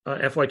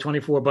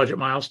FY24 budget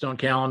milestone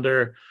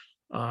calendar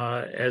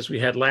as we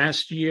had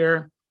last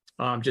year.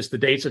 Just the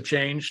dates have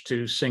changed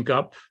to sync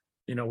up,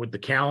 with the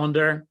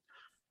calendar.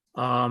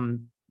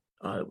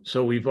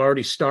 So we've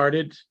already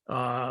started.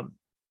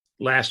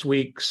 Last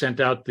week, sent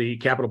out the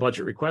capital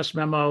budget request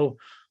memo,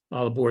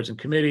 all the boards and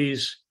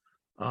committees.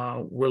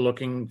 We're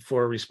looking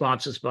for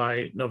responses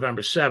by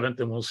November 7th,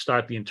 and we'll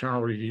start the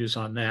internal reviews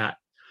on that.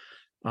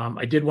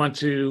 I did want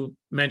to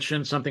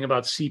mention something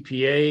about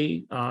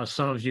CPA.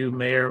 Some of you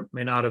may or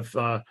may not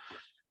have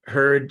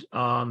heard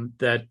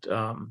that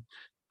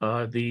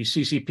the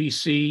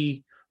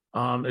CCPC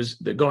is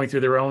going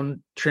through their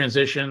own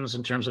transitions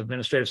in terms of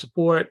administrative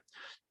support.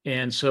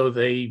 And so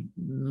they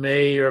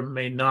may or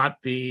may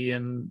not be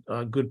in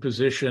a good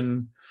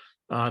position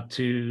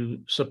to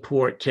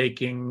support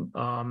taking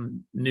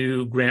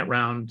new grant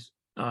round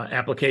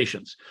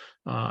applications.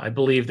 I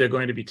believe they're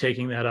going to be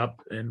taking that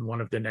up in one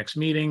of their next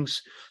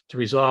meetings to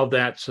resolve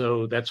that.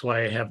 So that's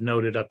why I have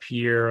noted up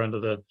here under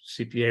the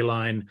CPA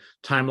line,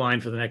 timeline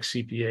for the next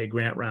CPA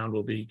grant round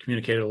will be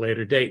communicated at a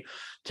later date.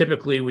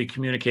 Typically, we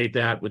communicate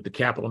that with the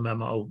capital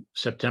memo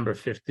September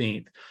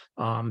 15th.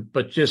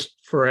 But just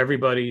for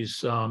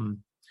everybody's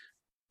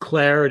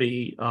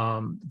clarity,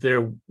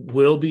 there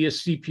will be a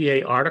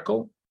CPA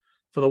article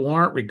for the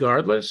warrant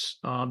regardless,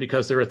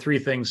 because there are three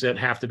things that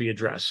have to be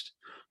addressed.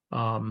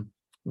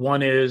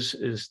 One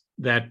is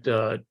that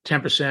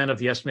 10% of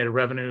the estimated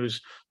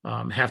revenues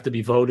have to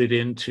be voted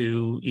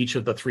into each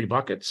of the three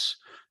buckets,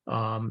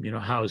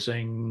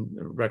 housing,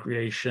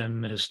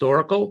 recreation,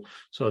 historical.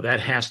 So that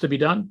has to be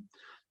done.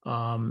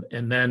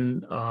 And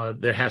then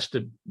there has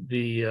to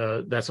be,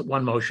 that's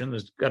one motion.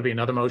 There's got to be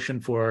another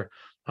motion for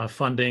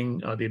funding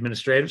the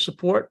administrative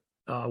support,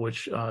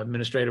 which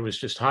administrator was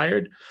just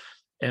hired.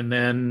 And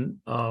then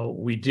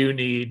we do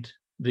need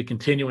the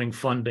continuing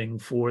funding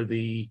for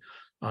the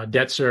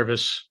debt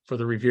service for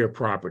the Revere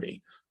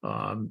property,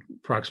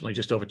 approximately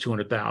just over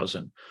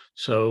 $200,000.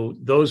 So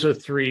those are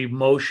three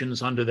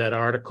motions under that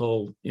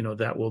article,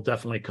 that will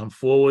definitely come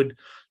forward.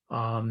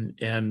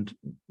 And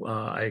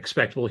I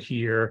expect we'll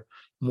hear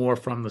more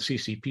from the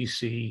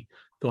CCPC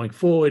going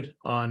forward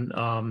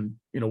on,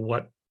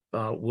 what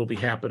will be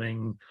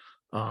happening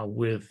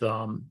with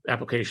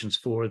applications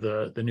for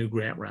the new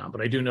grant round.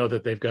 But I do know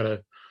that they've got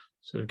to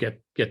sort of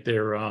get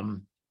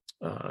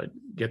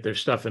their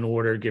stuff in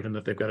order, given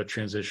that they've got to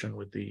transition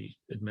with the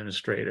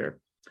administrator.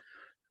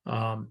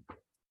 The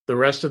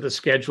rest of the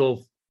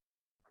schedule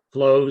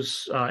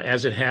flows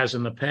as it has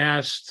in the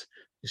past.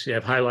 You see,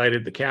 I've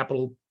highlighted the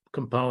capital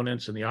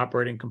components and the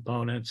operating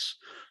components.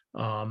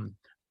 And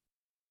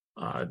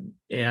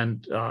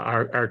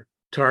our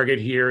target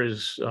here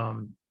is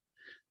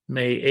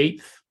May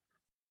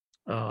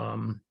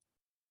 8th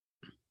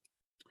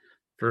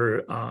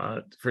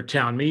for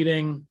town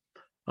meeting.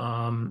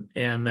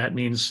 And that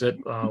means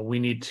that we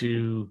need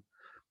to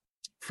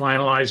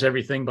finalize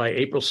everything by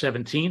April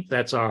 17th.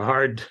 That's our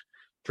hard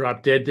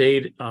drop dead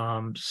date,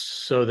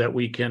 so that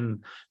we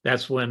can,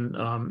 that's when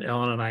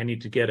Ellen and I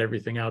need to get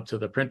everything out to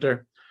the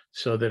printer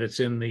so that it's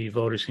in the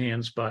voters'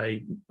 hands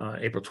by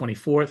April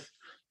 24th,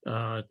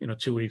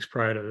 2 weeks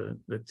prior to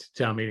the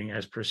town meeting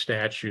as per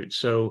statute.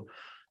 So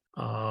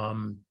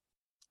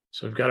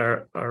we've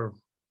got our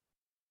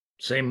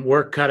same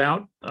work cut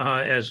out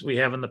as we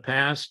have in the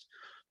past.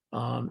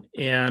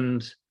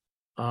 And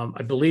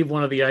I believe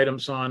one of the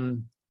items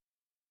on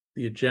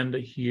the agenda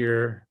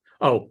here,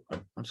 I'm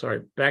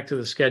sorry, back to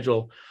the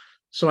schedule.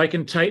 So I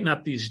can tighten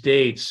up these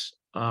dates.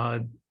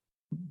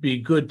 Be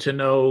good to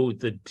know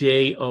the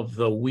day of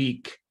the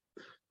week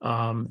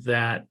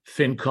that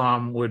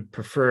FinCom would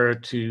prefer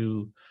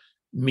to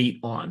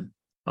meet on.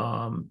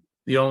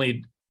 The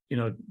only,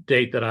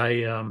 date that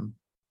I,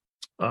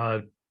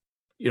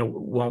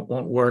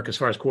 won't work as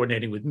far as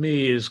coordinating with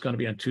me is going to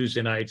be on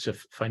Tuesday nights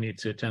if I need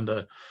to attend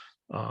a,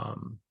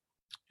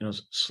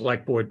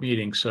 select board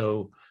meeting.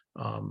 So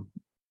I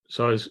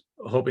was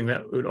hoping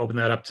that would open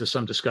that up to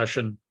some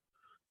discussion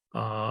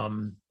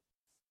about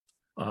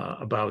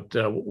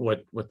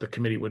what the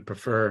committee would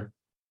prefer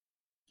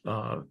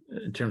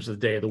in terms of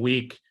the day of the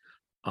week.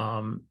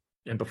 And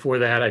before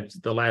that,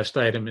 the last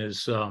item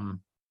is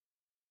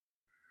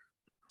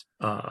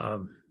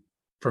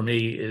for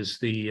me is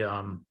the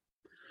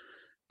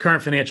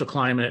current financial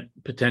climate,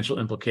 potential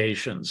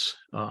implications.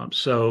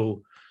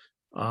 So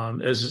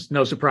as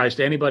no surprise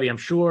to anybody, I'm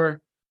sure,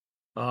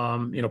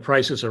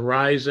 prices are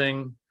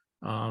rising.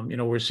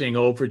 We're seeing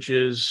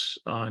overages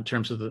in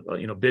terms of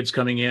the, bids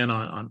coming in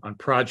on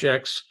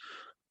projects.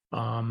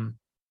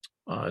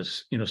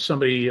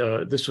 Somebody,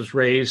 this was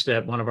raised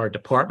at one of our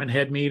department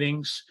head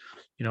meetings.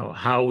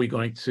 How are we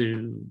going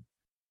to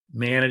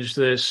manage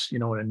this,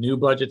 in a new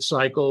budget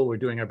cycle? We're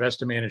doing our best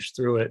to manage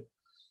through it.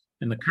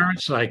 In the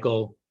current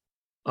cycle,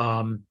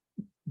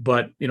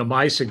 But,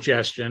 my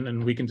suggestion,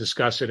 and we can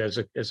discuss it as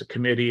a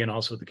committee and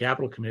also the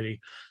capital committee,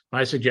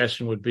 my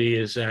suggestion would be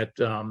is that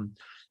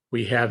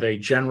we have a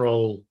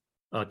general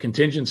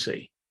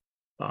contingency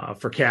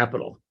for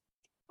capital,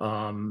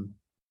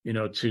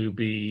 to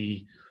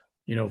be,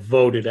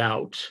 voted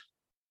out,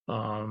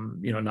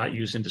 not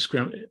used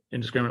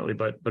indiscriminately,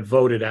 but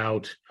voted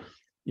out,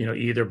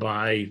 either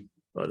by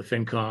the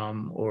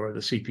FinCom or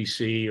the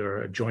CPC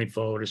or a joint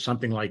vote or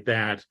something like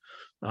that,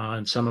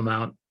 and some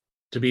amount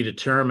to be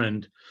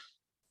determined,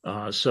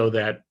 so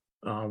that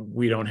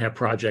we don't have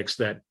projects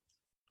that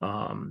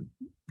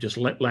just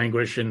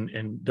languish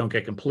and don't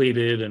get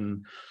completed,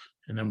 and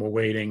then we're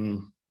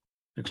waiting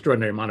an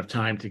extraordinary amount of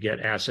time to get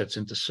assets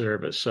into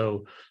service.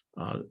 So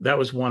that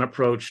was one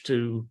approach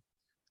to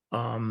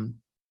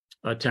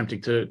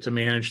attempting to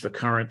manage the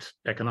current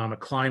economic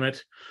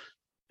climate.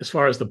 As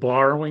far as the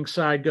borrowing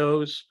side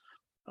goes,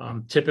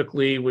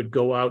 typically would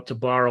go out to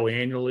borrow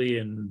annually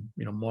in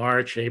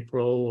March,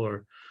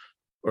 April,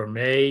 or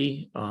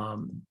May.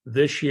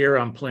 This year,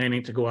 I'm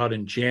planning to go out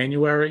in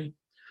January,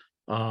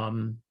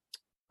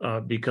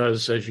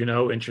 because, as you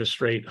know,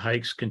 interest rate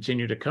hikes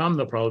continue to come.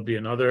 There'll probably be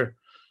another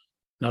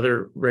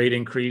rate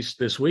increase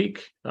this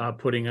week,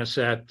 putting us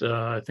at,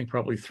 I think,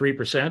 probably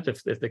 3%,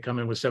 if they come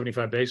in with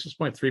 75 basis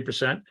points,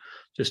 3%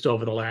 just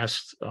over the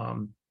last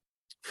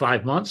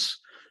 5 months,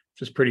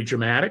 which is pretty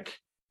dramatic.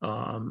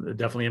 It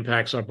definitely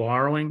impacts our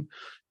borrowing.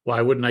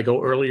 Why wouldn't I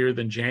go earlier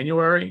than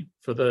January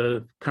for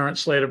the current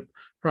slate of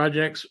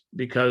projects?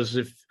 Because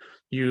if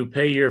you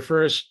pay your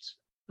first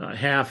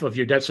half of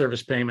your debt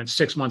service payment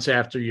 6 months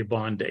after your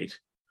bond date,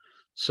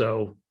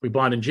 so we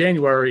bond in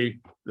January,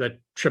 that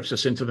trips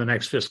us into the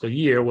next fiscal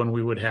year when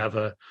we would have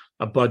a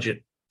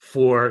budget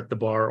for the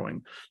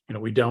borrowing.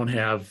 We don't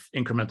have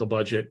incremental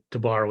budget to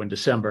borrow in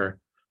December,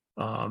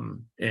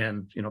 and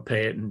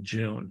pay it in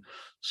June.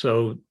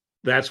 So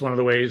that's one of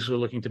the ways we're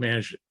looking to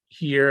manage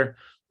here.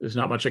 There's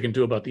not much I can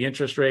do about the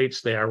interest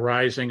rates. They are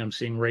rising. I'm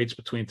seeing rates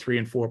between 3%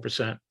 and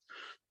 4%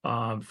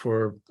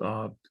 for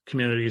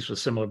communities with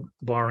similar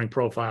borrowing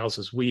profiles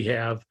as we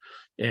have,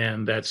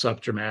 and that's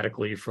up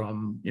dramatically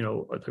from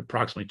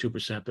approximately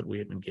 2% that we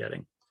had been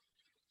getting.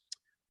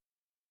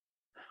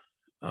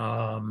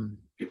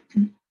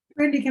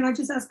 Randy, can I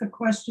just ask a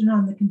question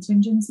on the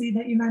contingency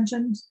that you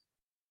mentioned?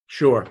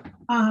 Sure.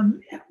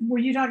 Were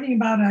you talking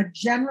about a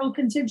general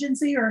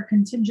contingency or a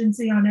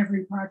contingency on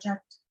every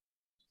project?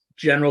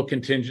 General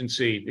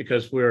contingency,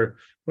 because we're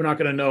not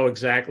going to know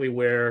exactly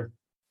where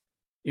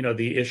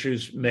the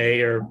issues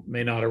may or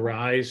may not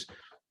arise.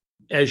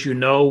 As you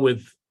know,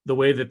 with the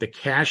way that the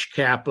cash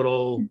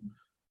capital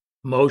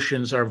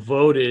motions are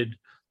voted,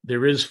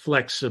 there is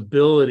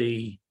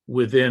flexibility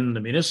within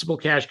the municipal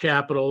cash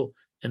capital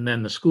and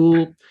then the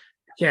school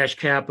cash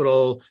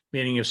capital,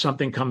 meaning if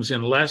something comes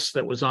in less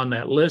that was on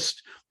that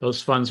list,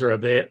 those funds are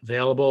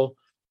available,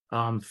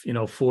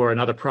 for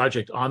another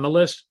project on the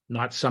list,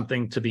 not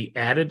something to be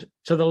added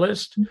to the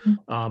list,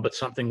 but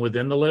something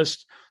within the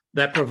list.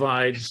 That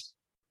provides,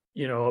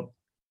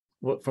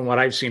 from what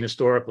I've seen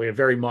historically, a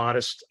very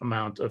modest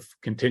amount of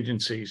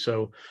contingency.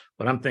 So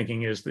what I'm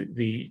thinking is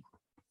the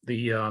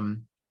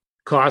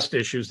cost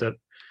issues that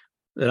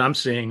I'm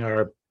seeing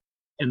are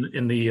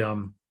in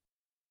the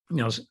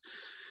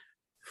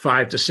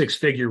 5 to 6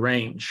 figure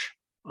range.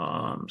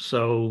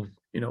 So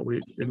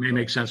it may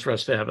make sense for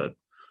us to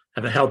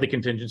have a healthy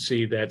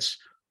contingency that's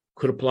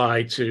could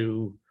apply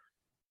to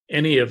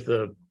any of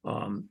the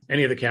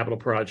capital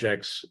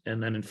projects,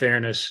 and then in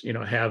fairness,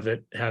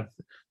 have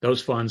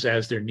those funds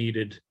as they're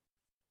needed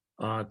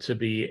to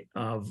be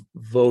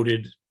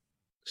voted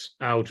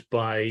out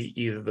by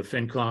either the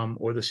FinCom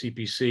or the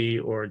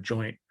CPC or a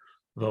joint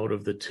vote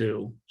of the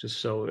two, just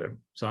so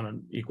it's on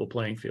an equal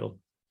playing field.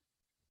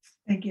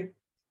 Thank you.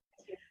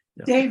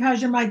 Yeah. Dave,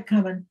 how's your mic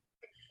coming?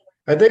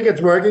 I think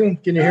it's working.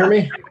 Can you hear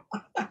me?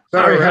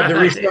 Sorry, I had to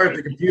restart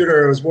the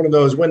computer. It was one of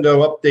those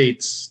window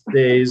updates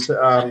days.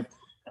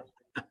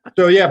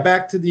 So yeah,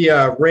 back to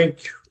the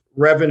rink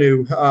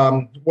revenue.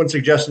 One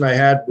suggestion I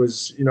had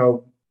was,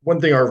 one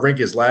thing our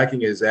rink is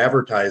lacking is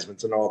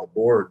advertisements in all the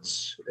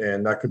boards,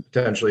 and that could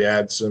potentially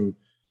add some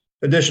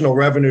additional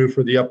revenue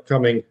for the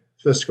upcoming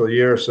fiscal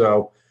year.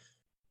 So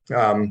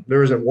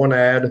there isn't one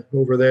ad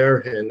over there,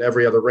 and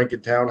every other rink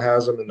in town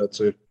has them, and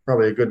it's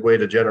probably a good way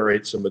to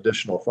generate some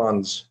additional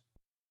funds.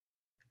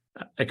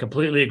 I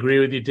completely agree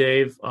with you,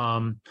 Dave.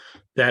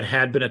 That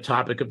had been a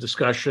topic of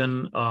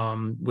discussion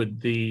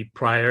with the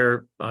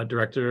prior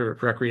director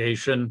of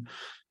recreation.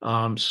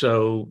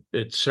 So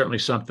it's certainly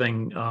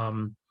something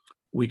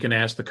we can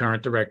ask the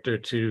current director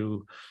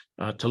to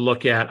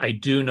look at. I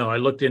do know, I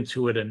looked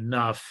into it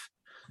enough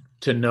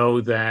to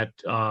know that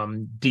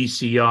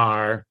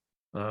DCR,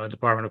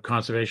 Department of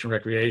Conservation and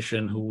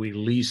Recreation, who we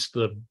lease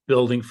the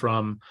building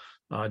from,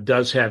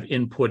 does have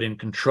input and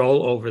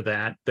control over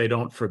that. They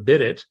don't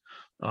forbid it,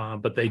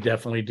 but they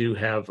definitely do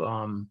have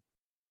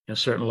a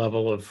certain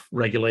level of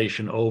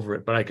regulation over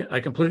it. But I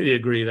completely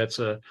agree. That's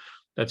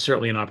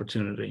certainly an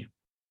opportunity,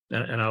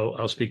 and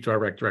I'll speak to our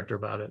rec director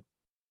about it.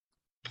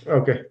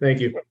 Okay, thank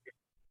you.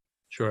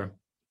 Sure.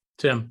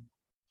 Tim.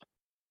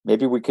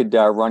 Maybe we could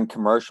run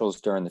commercials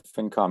during the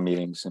FinCom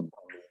meetings and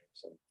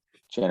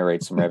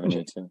generate some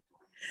revenue too.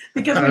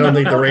 Because I don't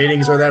think the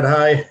ratings are that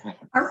high.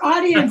 our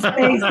audience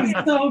base is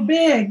so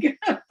big.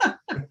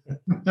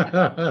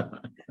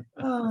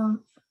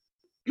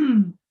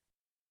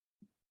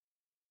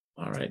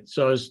 All right,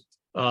 so is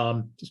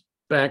just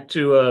back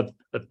to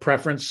a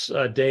preference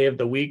day of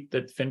the week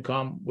that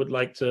FinCom would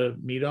like to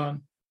meet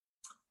on?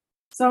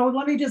 So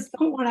let me just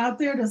put one out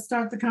there to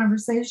start the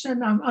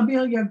conversation.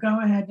 Amelia,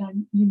 go ahead.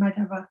 You might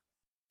have a.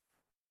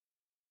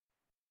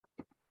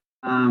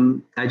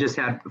 I just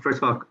had, first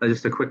of all,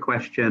 just a quick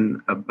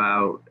question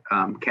about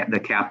the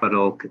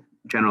capital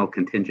general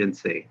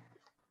contingency.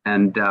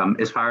 And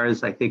as far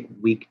as I think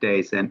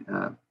weekdays, and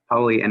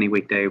probably any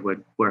weekday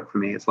would work for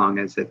me as long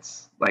as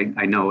it's like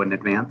I know in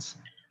advance.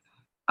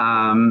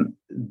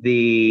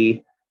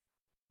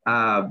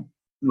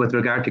 With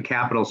regard to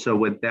capital, so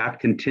would that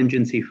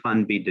contingency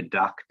fund be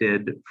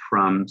deducted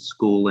from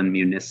school and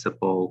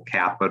municipal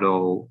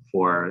capital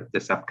for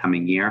this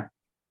upcoming year?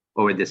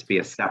 Or would this be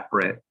a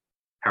separate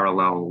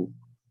parallel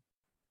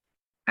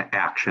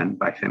action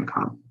by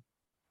FinCom?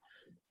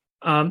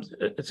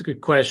 It's a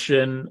good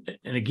question.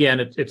 And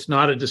again, it's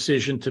not a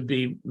decision to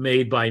be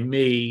made by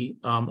me.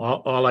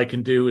 All I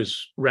can do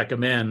is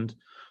recommend.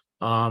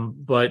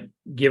 But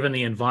given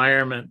the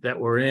environment that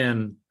we're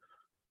in,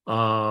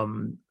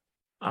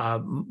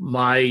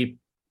 my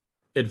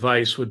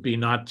advice would be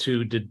not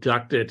to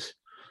deduct it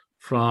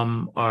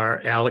from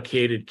our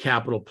allocated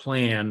capital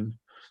plan,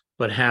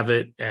 but have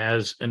it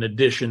as an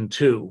addition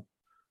to,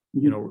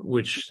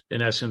 which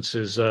in essence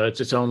is it's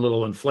its own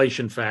little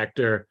inflation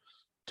factor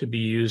to be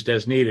used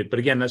as needed. But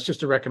again, that's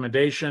just a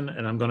recommendation,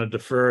 and I'm going to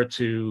defer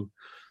to,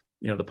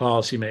 the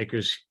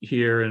policymakers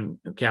here in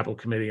the Capital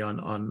Committee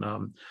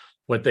on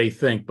what they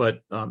think. But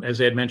as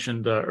I had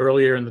mentioned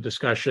earlier in the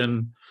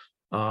discussion,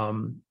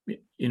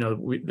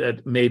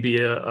 that may be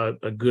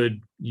a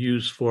good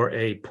use for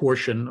a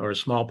portion or a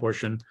small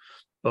portion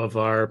of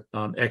our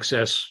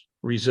excess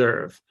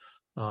reserve.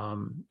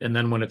 And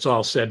then when it's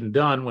all said and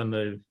done,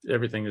 when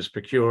everything is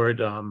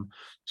procured,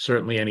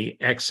 certainly any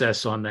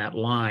excess on that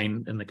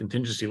line and the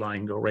contingency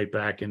line go right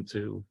back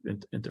into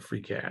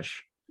free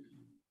cash.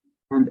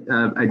 And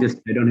I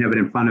don't have it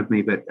in front of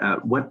me, but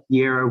what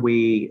year are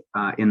we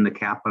in the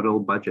capital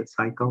budget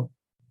cycle?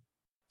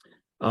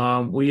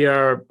 We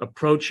are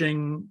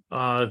approaching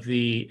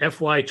the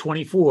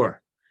FY24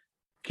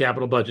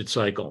 capital budget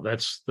cycle.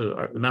 That's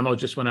the memo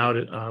just went out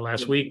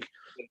last week.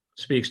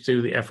 Speaks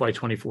to the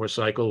FY24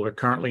 cycle. We're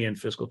currently in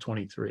fiscal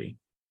 23.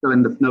 So is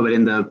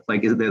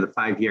there the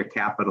 5-year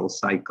capital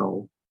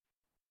cycle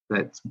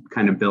that's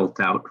kind of built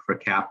out for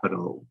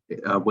capital?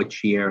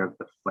 Which year of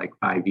the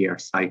 5-year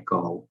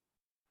cycle?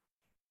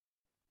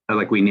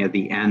 Are we near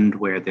the end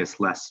where there's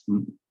less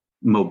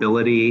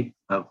mobility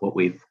of what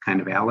we've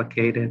kind of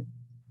allocated?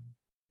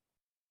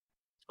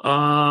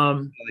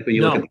 When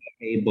you look at the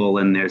table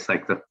and there's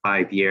the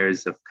 5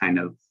 years of kind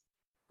of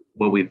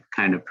what we've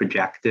kind of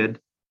projected.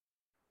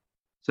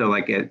 So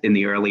in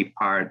the early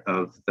part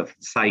of the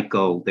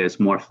cycle, there's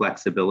more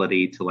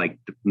flexibility to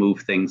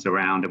move things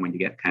around. And when you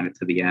get kind of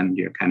to the end,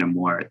 you're kind of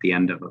more at the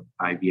end of a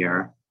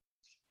 5-year.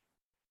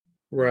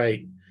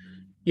 Right.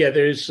 Yeah,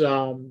 there's,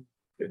 I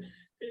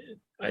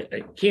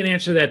can't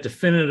answer that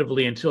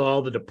definitively until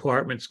all the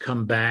departments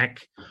come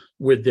back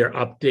with their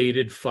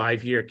updated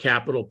 5-year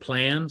capital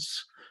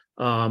plans.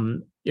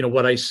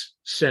 What I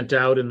sent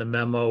out in the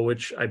memo,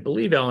 which I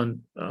believe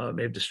Ellen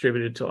may have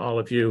distributed to all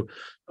of you,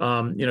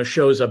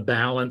 shows a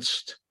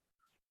balanced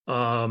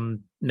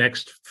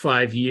next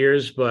 5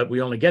 years, but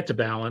we only get to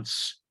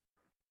balance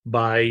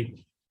by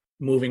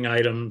moving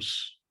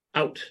items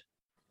out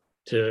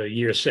to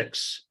year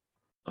 6.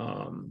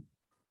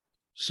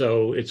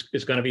 So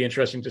it's going to be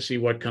interesting to see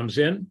what comes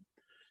in.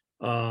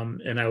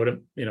 And I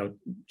would,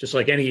 just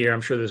like any year,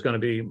 I'm sure there's going to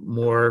be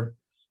more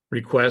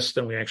requests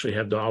than we actually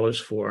have dollars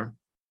for.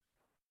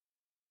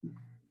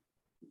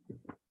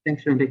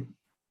 Thanks, Randy.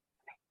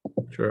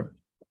 Sure.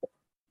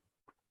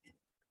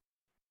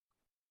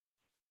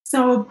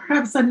 So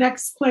perhaps the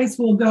next place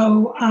we'll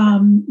go,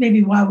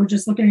 maybe while we're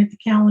just looking at the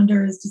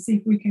calendar, is to see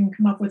if we can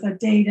come up with a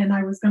date. And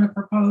I was going to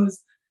propose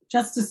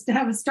just to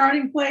have a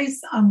starting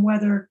place on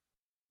whether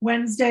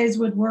Wednesdays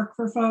would work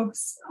for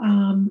folks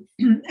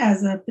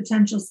as a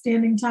potential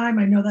standing time.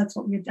 I know that's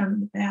what we've done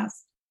in the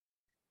past.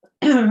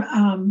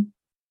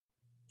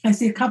 I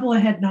see a couple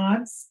of head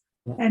nods.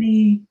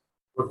 Any?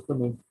 Works for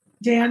me.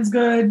 Dan's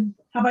good.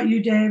 How about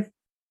you, Dave?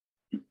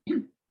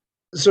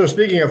 So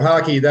speaking of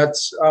hockey,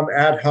 that's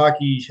at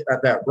hockey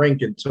at that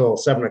rink until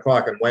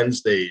 7:00 on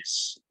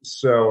Wednesdays.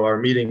 So our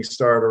meetings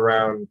start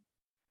around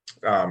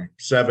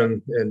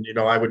 7, and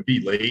I would be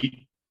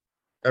late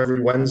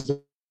every Wednesday.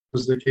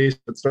 Was the case.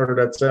 It started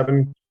at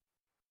 7.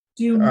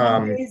 Do you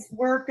Mondays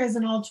work as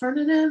an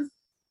alternative?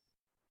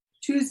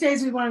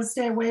 Tuesdays we want to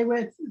stay away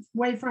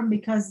from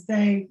because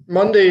they.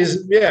 Mondays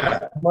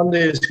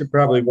could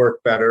probably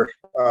work better.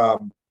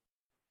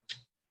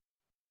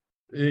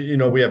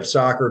 We have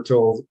soccer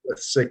till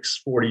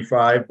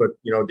 6:45, but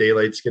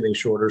daylight's getting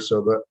shorter,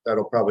 so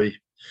that'll probably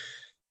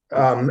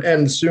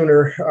and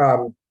sooner.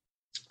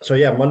 So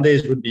yeah,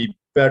 Mondays would be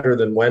better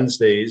than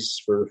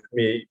Wednesdays for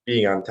me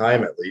being on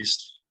time at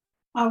least.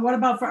 What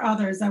about for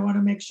others? I want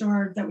to make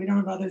sure that we don't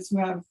have others who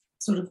have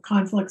sort of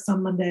conflicts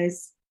on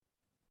Mondays.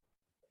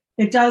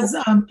 It does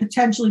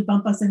potentially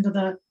bump us into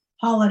the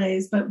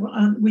holidays, but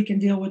we can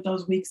deal with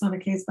those weeks on a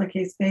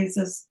case-by-case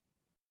basis.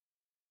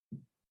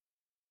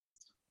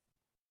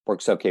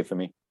 Works okay for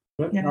me.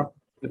 Yeah.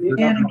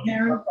 Dan and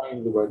Karen?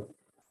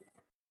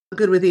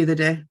 Good with either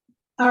day.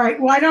 All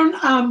right, why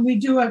don't we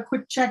do a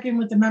quick check-in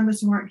with the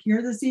members who aren't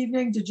here this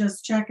evening to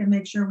just check and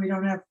make sure we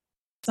don't have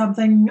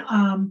something.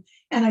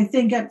 And I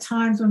think at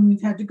times when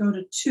we've had to go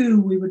to 2,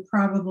 we would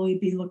probably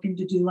be looking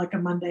to do like a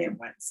Monday and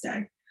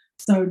Wednesday.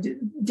 So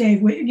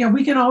Dave,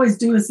 we can always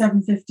do a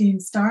 7:15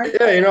 start.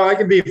 Yeah, I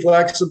can be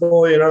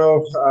flexible,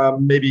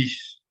 maybe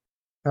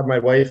have my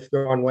wife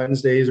go on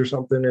Wednesdays or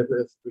something if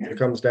it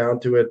comes down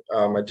to it.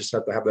 I just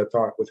have to have that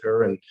talk with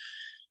her and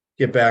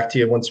get back to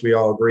you once we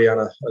all agree on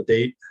a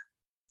date.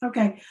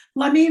 Okay,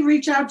 let me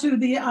reach out to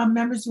the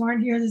members who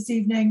aren't here this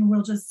evening.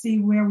 We'll just see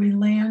where we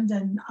land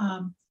and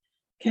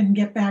can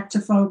get back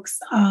to folks.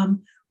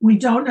 We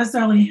don't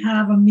necessarily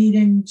have a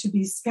meeting to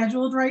be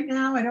scheduled right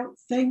now. I don't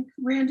think,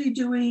 Randy,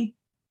 do we?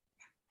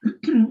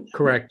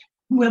 Correct.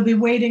 We'll be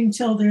waiting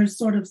till there's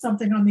sort of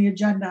something on the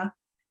agenda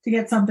to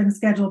get something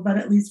scheduled, but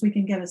at least we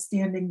can get a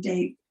standing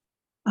date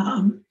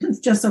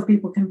just so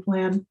people can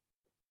plan.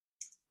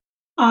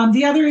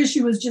 The other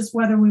issue is just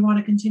whether we want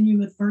to continue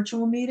with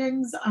virtual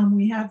meetings.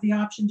 We have the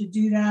option to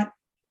do that.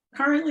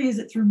 Currently, is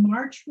it through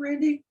March,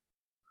 Randy?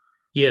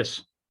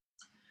 Yes.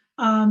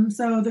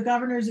 So the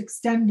governor's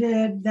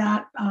extended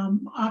that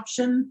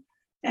option.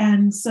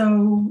 And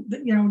so,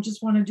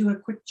 just want to do a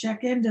quick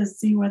check-in to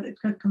see whether it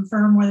could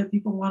confirm whether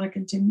people want to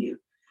continue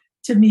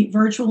to meet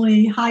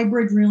virtually.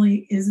 Hybrid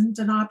really isn't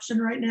an option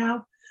right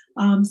now.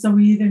 So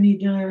we either need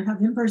to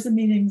have in-person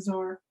meetings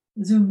or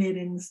Zoom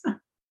meetings.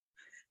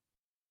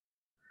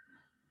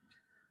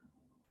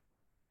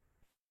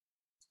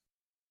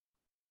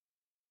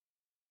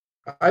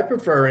 I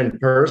prefer in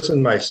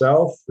person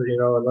myself,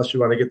 unless you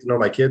want to get to know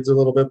my kids a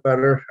little bit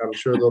better. I'm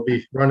sure they'll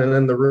be running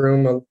in the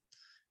room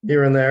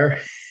here and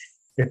there.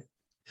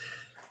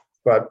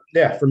 But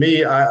yeah, for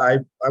me, I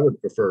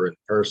would prefer in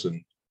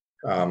person.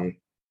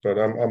 But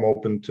I'm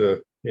open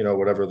to,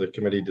 whatever the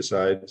committee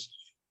decides.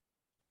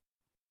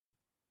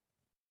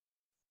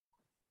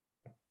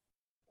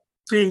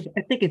 I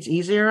think it's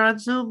easier on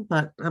Zoom,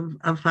 but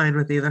I'm fine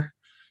with either.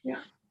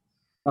 Yeah.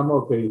 I'm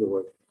okay either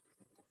way.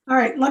 All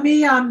right, let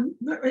me,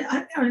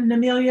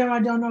 Emilio, I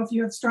don't know if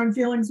you have strong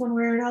feelings one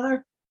way or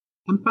another.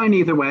 I'm fine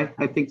either way.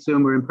 I think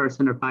Zoom or in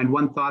person are fine.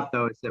 One thought,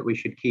 though, is that we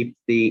should keep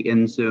the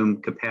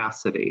in-Zoom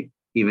capacity,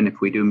 even if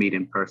we do meet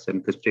in person,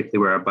 because particularly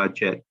where our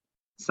budget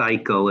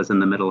cycle is in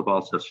the middle of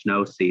also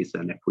snow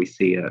season. If we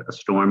see a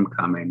storm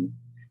coming,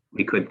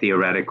 we could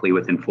theoretically,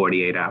 within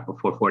 48 hours,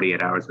 before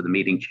 48 hours of the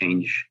meeting,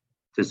 change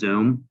to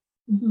Zoom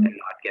and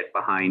not get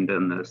behind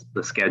on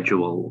the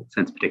schedule,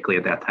 since particularly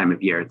at that time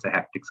of year, it's a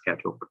hectic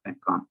schedule for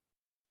FinCom.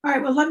 All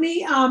right, well, let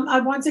me, I'm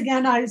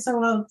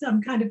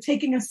kind of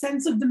taking a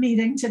sense of the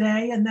meeting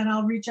today, and then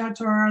I'll reach out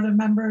to our other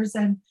members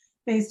and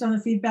based on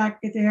the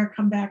feedback get there,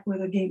 come back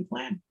with a game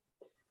plan.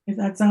 If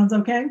that sounds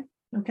okay?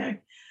 Okay.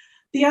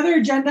 The other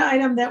agenda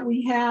item that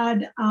we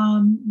had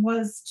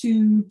was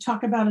to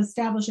talk about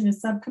establishing a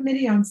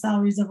subcommittee on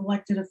salaries of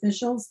elected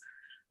officials.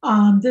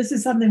 This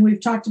is something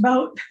we've talked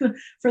about.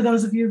 For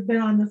those of you who've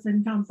been on the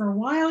FinCom for a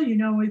while,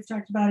 we've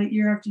talked about it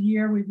year after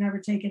year. We've never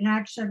taken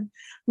action.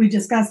 We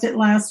discussed it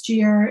last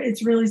year.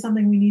 It's really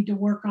something we need to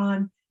work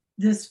on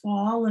this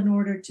fall in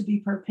order to be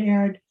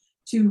prepared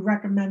to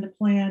recommend a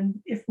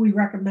plan if we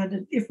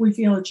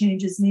feel a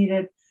change is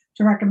needed,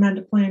 to recommend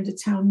a plan to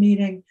town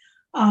meeting.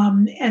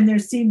 And there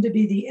seemed to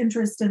be the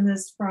interest in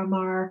this from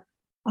our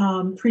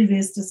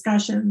previous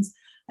discussions.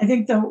 I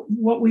think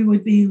what we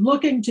would be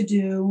looking to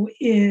do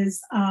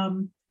is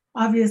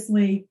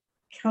obviously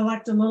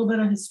collect a little bit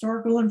of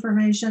historical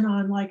information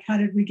on how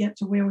did we get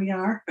to where we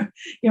are?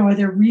 Are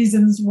there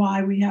reasons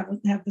why we have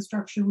the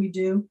structure we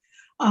do?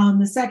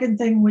 The second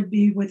thing would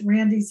be, with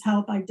Randy's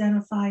help,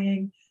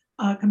 identifying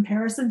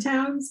comparison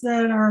towns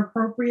that are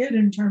appropriate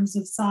in terms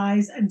of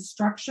size and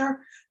structure,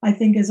 I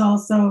think is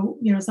also,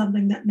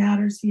 something that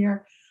matters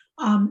here.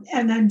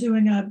 And then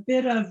doing a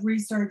bit of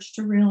research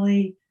to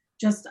really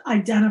just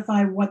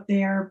identify what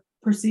their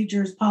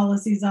procedures,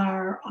 policies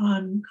are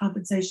on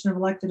compensation of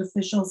elected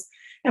officials.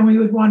 And we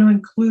would want to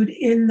include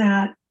in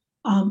that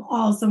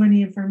also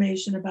any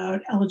information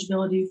about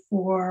eligibility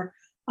for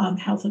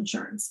health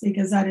insurance,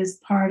 because that is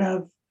part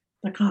of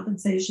the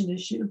compensation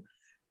issue.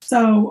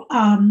 So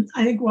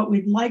I think what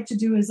we'd like to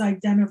do is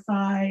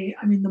identify,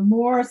 the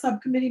more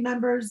subcommittee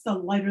members, the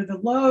lighter the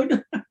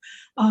load,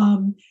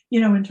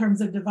 in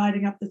terms of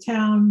dividing up the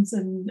towns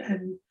and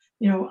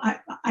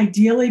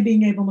ideally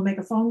being able to make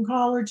a phone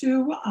call or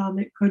two.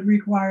 It could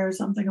require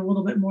something a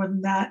little bit more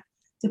than that,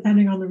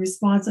 depending on the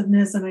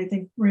responsiveness. And I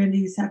think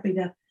Randy's happy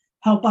to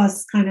help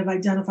us kind of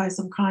identify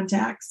some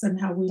contacts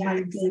and how we might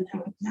engage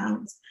with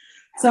towns.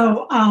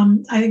 So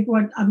I think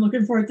what I'm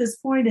looking for at this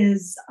point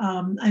is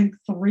I think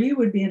 3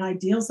 would be an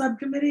ideal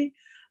subcommittee,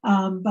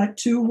 but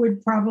 2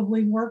 would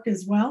probably work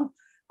as well.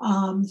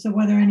 So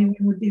whether anyone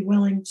would be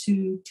willing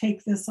to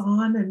take this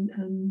on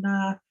and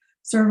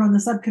serve on the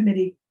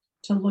subcommittee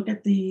to look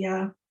at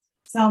the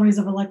salaries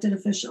of elected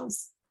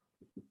officials.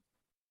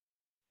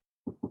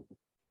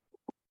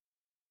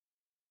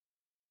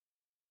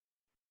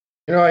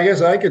 I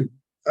guess I could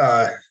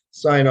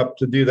sign up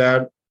to do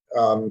that.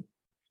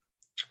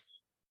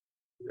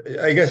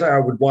 I guess I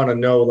would want to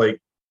know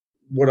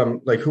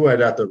who I'd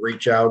have to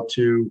reach out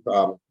to,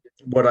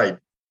 what I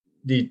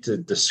need to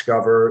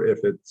discover, if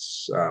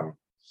it's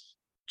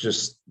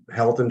just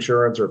health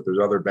insurance or if there's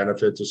other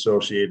benefits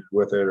associated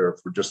with it, or if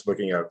we're just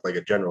looking at like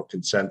a general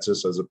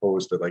consensus as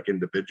opposed to like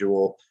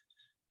individual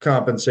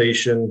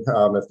compensation.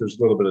 If there's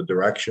a little bit of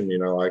direction,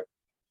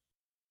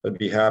 I'd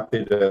be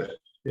happy to,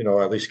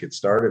 at least get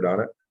started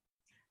on it.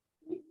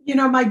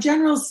 My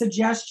general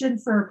suggestion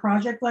for a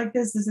project like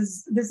this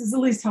is at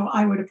least how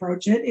I would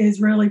approach it,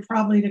 is really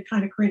probably to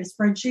kind of create a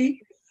spreadsheet,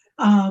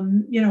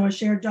 a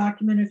shared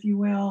document, if you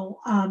will,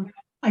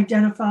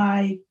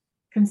 identify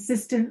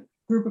consistent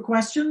group of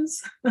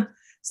questions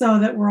so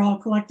that we're all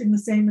collecting the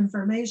same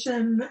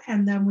information,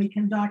 and then we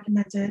can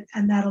document it,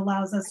 and that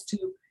allows us to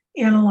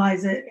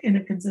analyze it in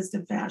a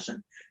consistent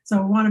fashion.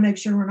 So we want to make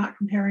sure we're not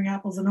comparing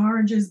apples and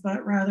oranges,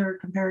 but rather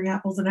comparing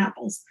apples and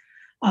apples.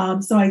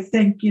 So I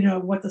think,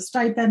 what the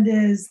stipend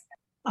is,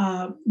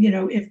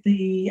 if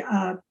the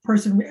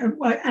person,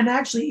 and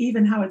actually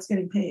even how it's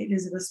getting paid.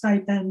 Is it a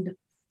stipend?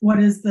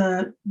 What is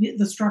the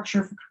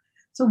structure?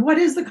 So what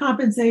is the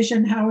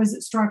compensation? How is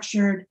it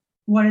structured?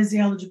 What is the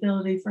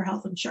eligibility for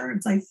health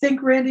insurance? I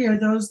think, Randy, are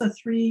those the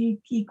 3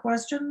 key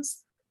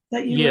questions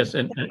that you? Yes,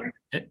 and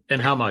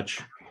how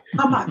much?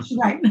 How much,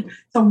 right?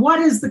 So what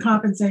is the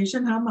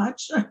compensation? How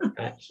much?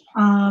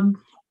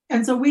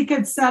 And so we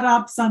could set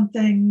up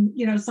something,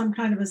 some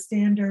kind of a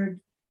standard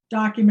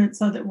document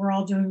so that we're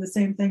all doing the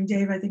same thing.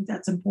 Dave, I think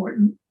that's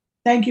important.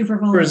 Thank you for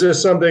volunteering. Or is this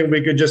something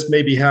we could just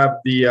maybe have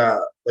the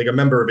like a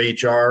member of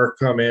HR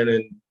come in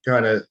and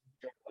kind of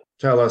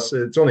tell us?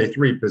 It's only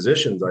 3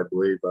 positions, I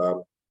believe.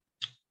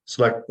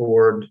 Select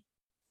board,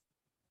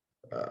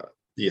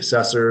 the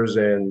assessors,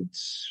 and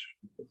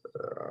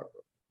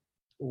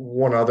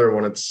one other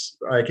one.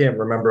 I can't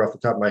remember off the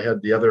top of my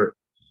head the other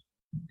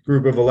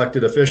group of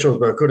elected officials,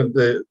 but couldn't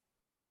the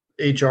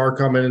HR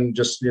come in and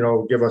just,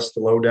 give us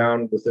the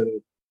lowdown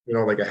within,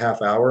 like a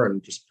half hour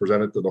and just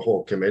present it to the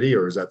whole committee?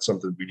 Or is that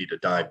something we need to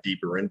dive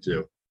deeper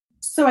into?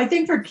 So I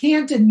think for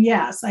Canton,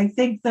 yes. I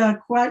think the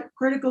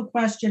critical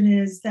question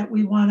is that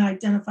we want to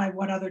identify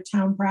what other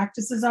town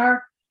practices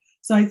are.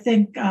 So I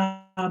think,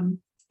 and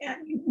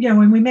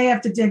we may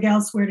have to dig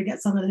elsewhere to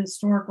get some of the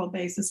historical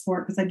basis for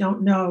it, because I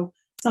don't know.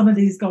 Some of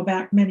these go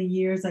back many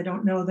years. I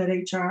don't know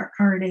that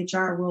current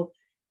HR will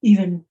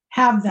even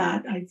have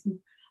that.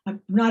 I'm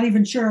not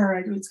even sure.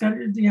 It's got,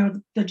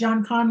 the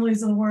John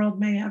Connollys of the world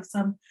may have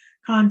some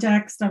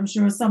context. I'm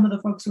sure some of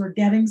the folks who are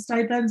getting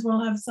stipends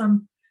will have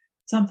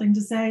something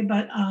to say.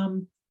 But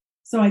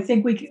so I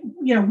think we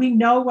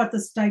know what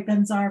the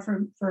stipends are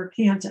for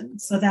Canton.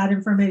 So that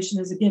information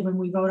is a given.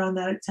 We vote on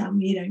that at town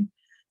meeting.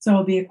 So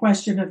it'll be a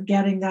question of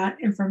getting that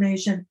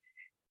information.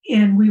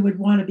 And we would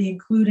want to be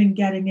including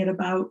getting it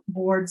about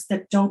boards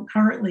that don't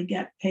currently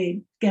get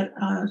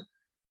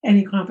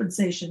any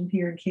compensation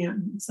here in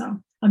Canton. So,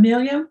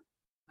 Amelia?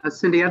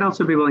 Cindy, I'd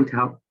also be willing to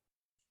help.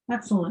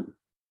 Excellent.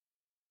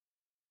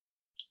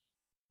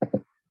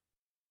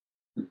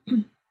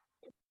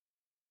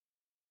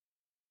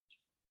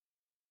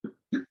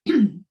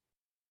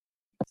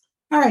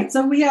 All right,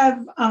 so we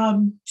have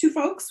 2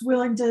 folks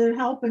willing to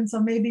help, and so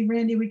maybe,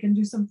 Randy, we can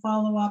do some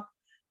follow-up.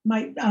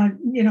 Might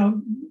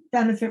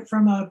benefit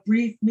from a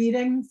brief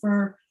meeting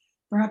for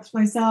perhaps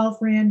myself,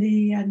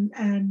 Randy,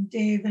 and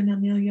Dave and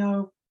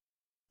Emilio.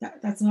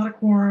 That's not a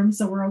quorum,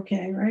 so we're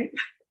okay, right?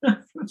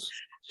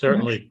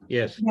 Certainly,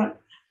 yes. Yeah.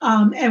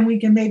 And we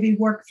can maybe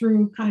work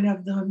through kind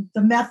of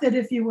the method,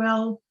 if you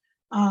will,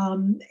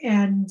 and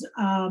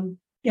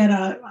get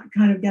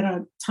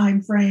a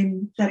time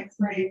frame that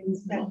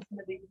frames.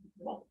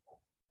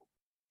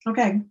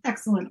 Okay,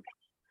 excellent.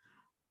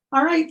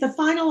 All right, the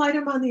final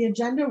item on the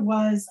agenda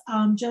was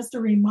just a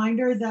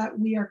reminder that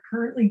we are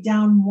currently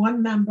down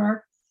 1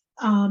 member,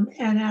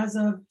 and as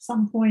of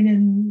some point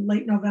in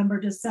late November,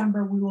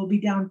 December, we will be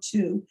down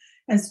 2,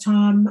 as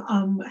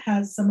Tom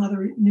has some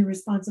other new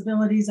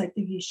responsibilities. I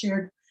think he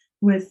shared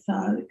with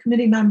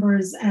committee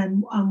members,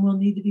 and will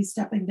need to be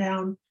stepping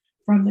down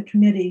from the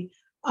committee.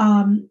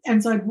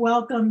 And so I'd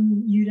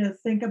welcome you to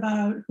think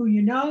about who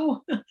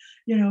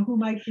who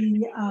might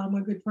be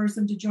a good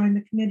person to join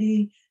the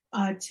committee.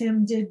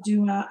 Tim did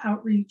do an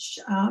outreach,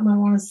 I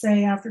want to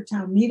say, after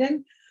town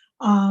meeting.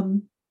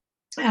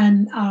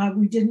 And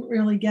we didn't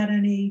really get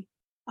any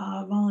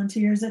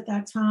volunteers at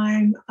that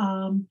time.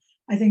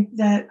 I think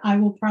that I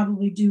will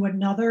probably do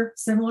another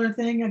similar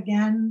thing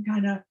again,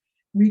 kind of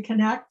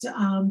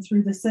reconnect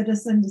through the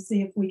citizen to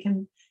see if we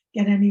can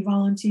get any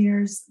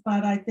volunteers.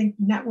 But I think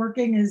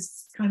networking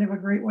is kind of a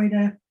great way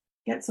to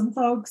get some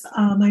folks.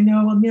 I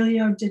know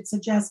Emilio did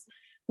suggest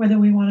whether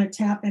we want to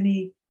tap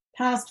any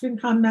past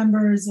FinCom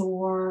members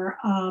or,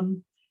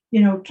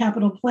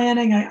 capital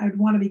planning. I'd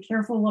want to be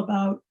careful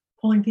about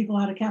pulling people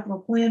out of capital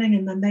planning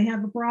and then they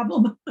have a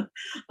problem,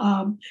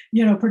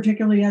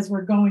 particularly as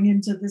we're going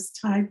into this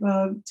time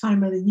of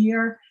the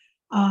year.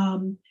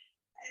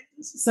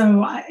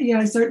 So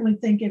I certainly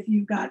think if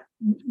you've got,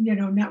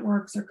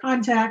 networks or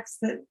contacts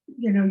that,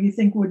 you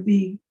think would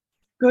be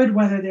good,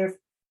 whether they're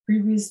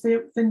previous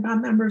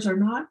FinCom members or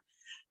not,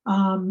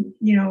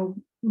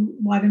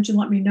 why don't you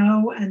let me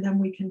know? And then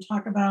we can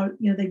talk about,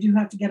 they do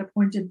have to get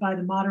appointed by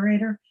the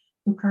moderator,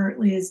 who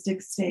currently is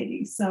Dick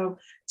Stady. So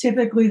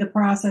typically the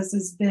process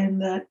has been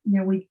that,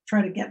 we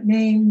try to get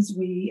names.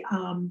 We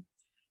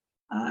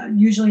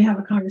usually have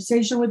a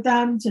conversation with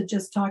them to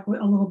just talk a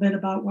little bit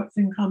about what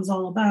FinCom's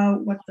all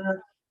about, what the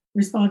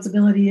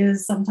responsibility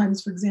is.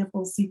 Sometimes, for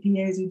example,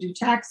 CPAs who do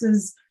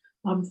taxes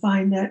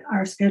find that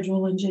our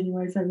schedule in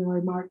January,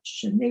 February,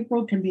 March, and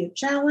April can be a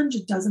challenge.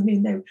 It doesn't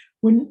mean they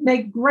wouldn't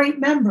make great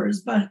members,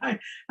 but I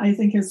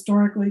think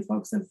historically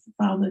folks have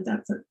found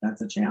that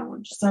that's a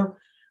challenge. So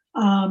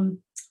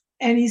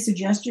any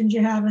suggestions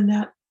you have in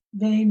that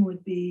vein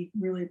would be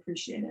really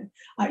appreciated.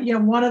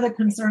 One of the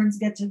concerns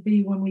get to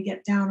be when we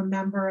get down a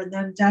member, and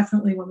then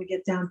definitely when we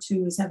get down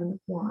two is having a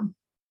quorum.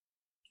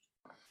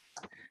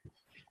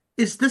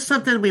 Is this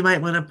something we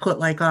might want to put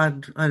like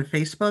on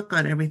Facebook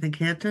on Everything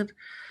Canton?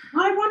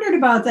 I wondered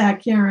about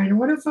that, Karen.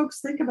 What do folks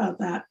think about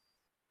that?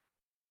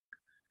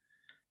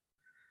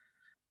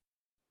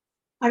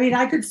 I mean,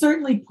 I could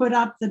certainly put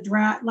up the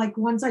draft, like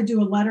once I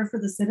do a letter for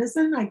the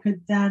citizen, I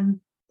could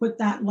then put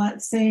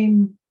that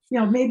same,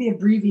 maybe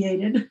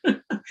abbreviated,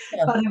 but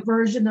a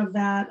version of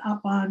that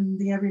up on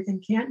the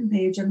Everything Canton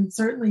page. I mean,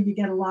 certainly you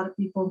get a lot of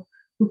people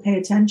who pay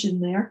attention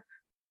there.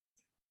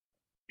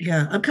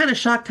 Yeah, I'm kind of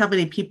shocked how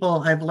many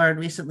people I've learned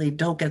recently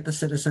don't get the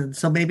Citizen.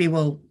 So maybe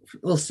we'll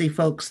see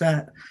folks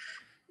that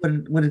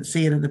wouldn't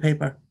see it in the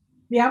paper.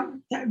 Yeah,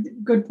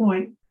 good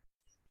point.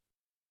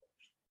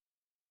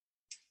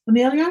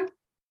 Amelia?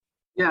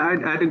 Yeah,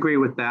 I'd agree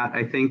with that.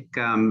 I think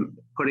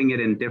putting it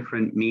in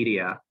different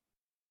media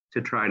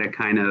to try to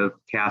kind of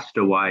cast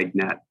a wide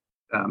net,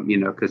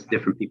 because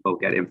different people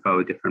get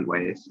info different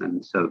ways.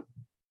 And so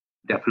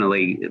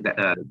definitely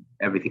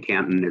Everything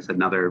Canton is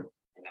another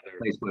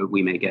place where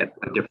we may get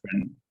a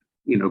different,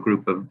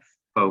 group of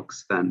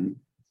folks than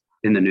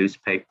in the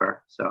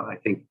newspaper. So I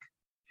think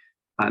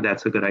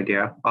that's a good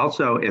idea.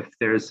 Also, if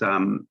there's a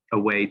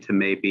way to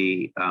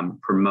maybe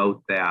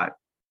promote that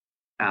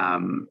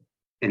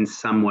in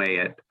some way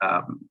at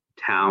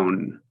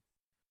town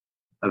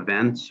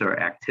events or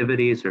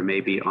activities, or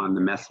maybe on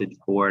the message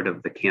board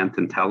of the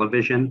Canton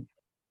Television,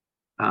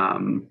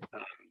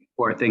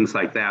 or things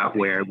like that,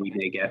 where we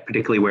may get,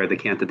 particularly where the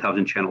Canton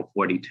Television Channel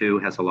 42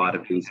 has a lot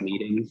of these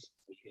meetings.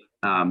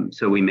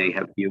 So we may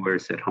have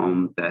viewers at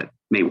home that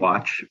may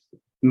watch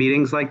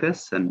meetings like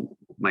this and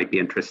might be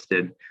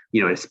interested,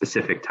 a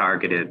specific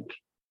targeted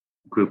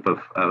group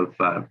of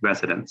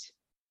residents.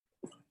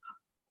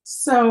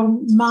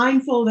 So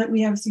mindful that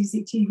we have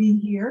CCTV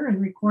here and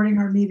recording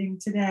our meeting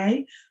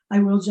today, I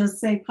will just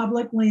say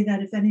publicly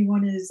that if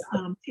anyone is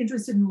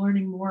interested in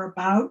learning more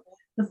about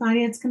the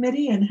Finance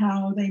Committee and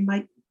how they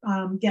might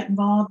get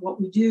involved,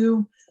 what we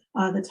do,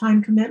 the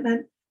time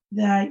commitment,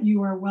 that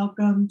you are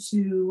welcome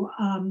to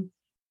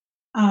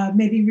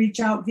maybe reach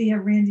out via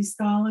Randy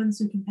Scollins,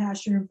 who can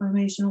pass your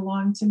information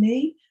along to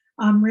me.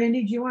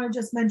 Randy, do you want to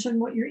just mention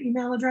what your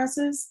email address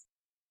is?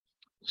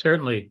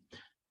 Certainly.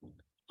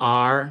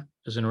 R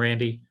as in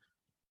Randy,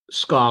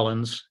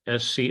 Scollins,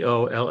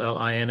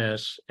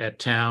 SCOLLINS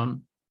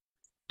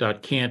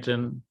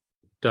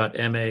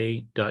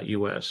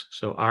 @town.canton.ma.us.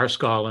 So R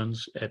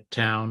Scollins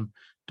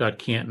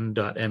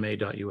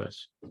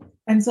 @town.canton.ma.us.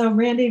 And so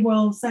Randy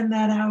will send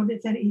that out.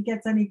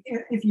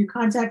 If you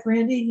contact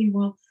Randy, he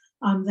will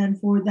then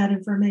forward that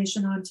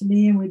information on to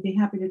me, and we'd be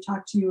happy to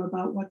talk to you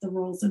about what the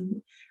roles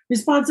and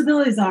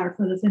responsibilities are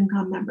for the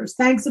FinCom members.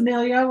 Thanks,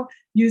 Emilio,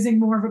 using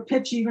more of a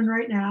pitch even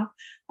right now.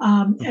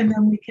 And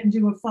then we can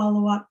do a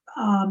follow-up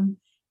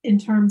in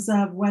terms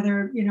of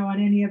whether, on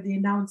any of the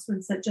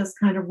announcements that just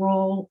kind of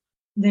roll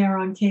there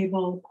on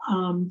cable,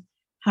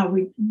 how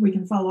we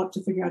can follow up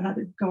to figure out how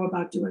to go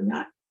about doing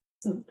that.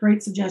 So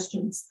great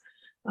suggestions,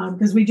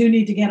 because we do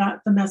need to get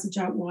the message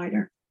out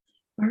wider.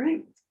 All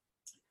right.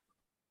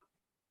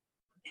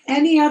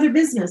 Any other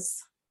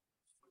business?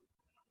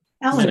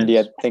 Ellen. Cindy,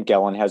 I think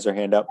Ellen has her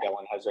hand up.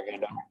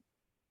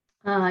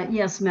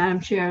 Yes, Madam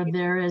Chair,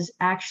 there is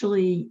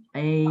actually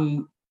a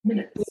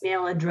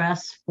email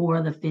address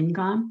for the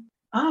FinCom.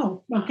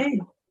 Oh, okay.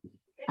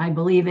 I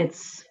believe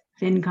it's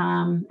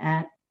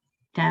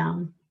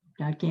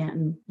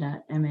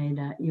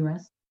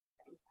fincom@town.canton.ma.us.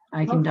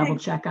 I can double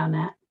check on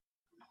that.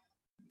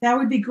 That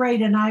would be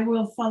great. And I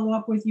will follow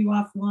up with you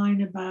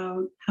offline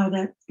about how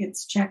that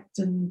gets checked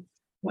and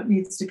what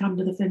needs to come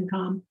to the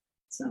FinCom.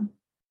 So.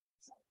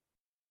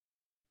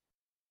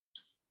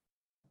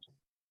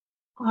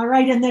 All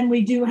right, and then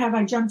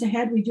I jumped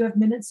ahead, we do have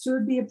minutes to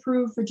be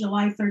approved for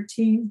July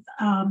 13th.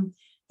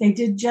 They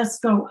did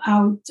just go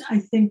out, I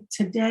think,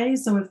 today.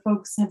 So if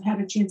folks have had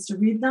a chance to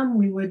read them,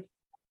 we would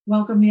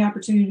welcome the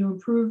opportunity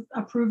to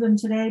approve them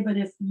today. But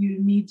if you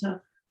need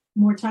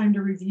more time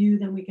to review,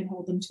 then we can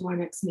hold them to our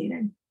next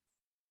meeting.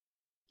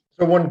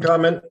 So one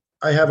comment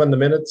I have on the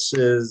minutes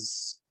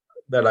is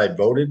that I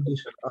voted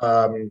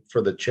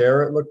for the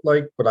chair, it looked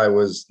like, but I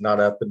was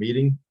not at the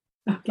meeting.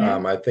 Okay.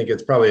 I think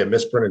it's probably a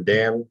misprint, and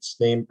Dan's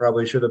name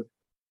probably should have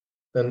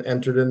been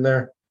entered in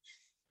there.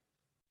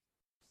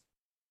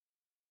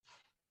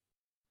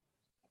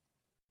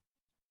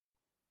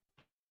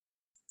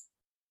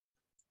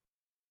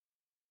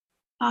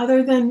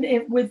 Other than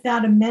with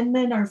that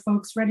amendment, are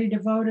folks ready to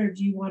vote, or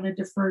do you want to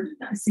defer?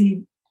 I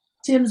see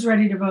Tim's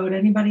ready to vote.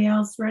 Anybody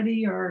else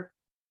ready? And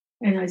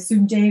I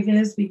assume Dave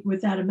is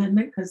with that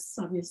amendment because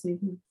obviously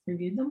he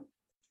reviewed them.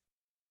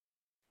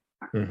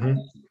 Mhm.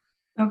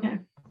 Okay.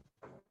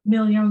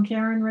 Amelia and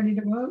Karen ready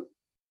to vote?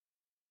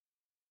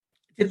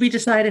 Did we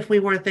decide if we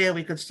weren't there,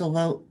 we could still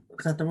vote?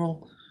 Is that the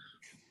rule?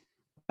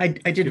 I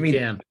did You read.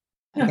 can.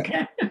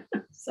 Okay.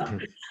 So,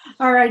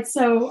 all right.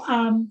 So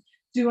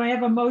do I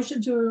have a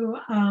motion to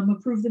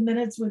approve the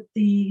minutes with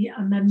the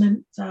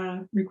amendment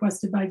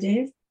requested by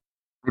Dave?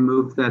 I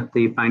move that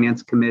the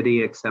Finance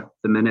Committee accept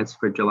the minutes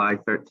for July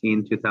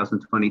 13,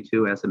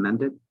 2022 as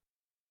amended.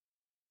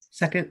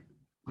 Second.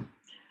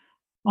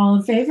 All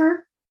in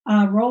favor?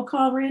 Roll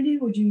call, Randy,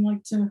 would you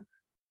like to?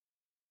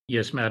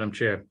 Yes, Madam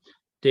Chair.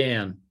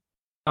 Dan.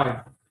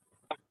 Aye.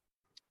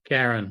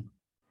 Karen.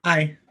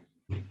 Aye.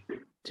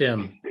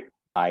 Tim.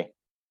 Aye.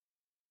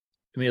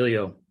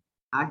 Emilio.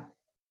 Aye.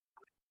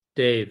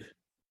 Dave.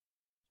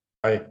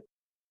 Aye.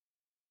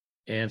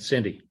 And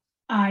Cindy.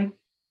 Aye.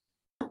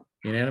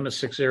 Unanimous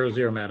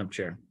 600, Madam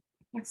Chair.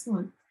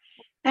 Excellent.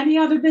 Any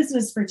other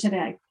business for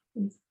today?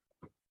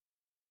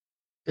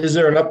 Is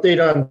there an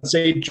update on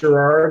St.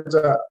 Gerard's?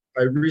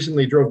 I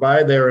recently drove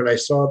by there and I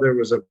saw there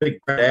was a big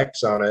red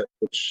X on it,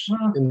 which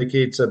Wow.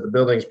 indicates that the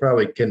building's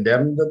probably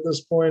condemned at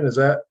this point. Is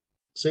that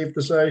safe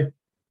to say?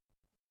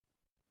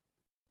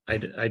 I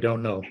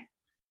don't know.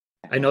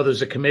 I know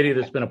there's a committee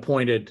that's been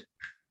appointed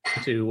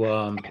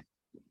to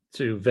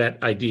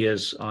vet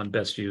ideas on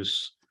best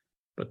use,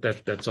 but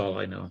that's all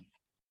I know.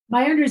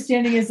 My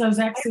understanding is those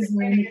X's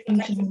are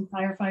indication when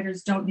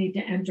firefighters don't need to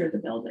enter the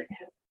building.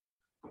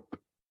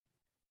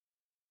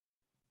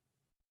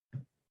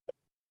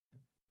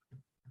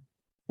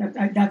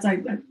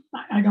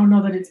 I don't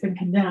know that it's been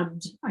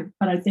condemned,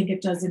 but I think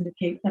it does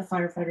indicate that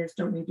firefighters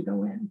don't need to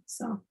go in,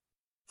 so.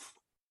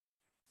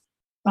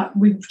 But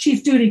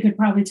Chief Duty could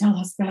probably tell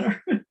us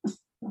better.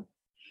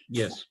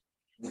 Yes.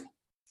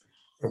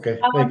 Okay,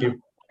 thank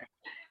you.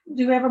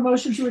 Do we have a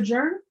motion to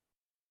adjourn?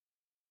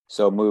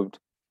 So moved.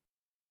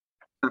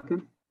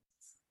 Second.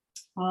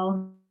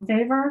 All in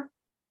favor?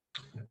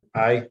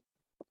 Aye.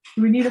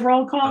 Do we need a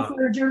roll call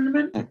for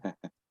adjournment?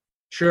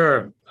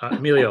 Sure.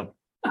 Emilio.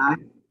 Aye.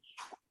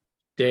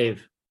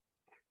 Dave.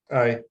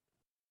 Aye.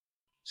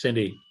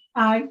 Cindy.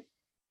 Aye.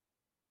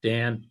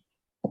 Dan.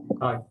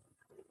 Aye.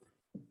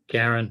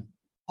 Karen.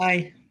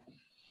 Aye.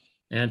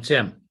 And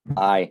Tim.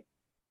 Aye.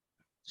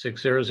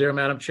 600,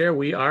 Madam Chair.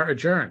 We are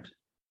adjourned.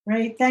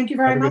 Great. Thank you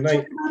very Have a good much,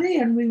 night. everybody,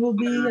 and we will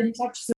be in touch soon.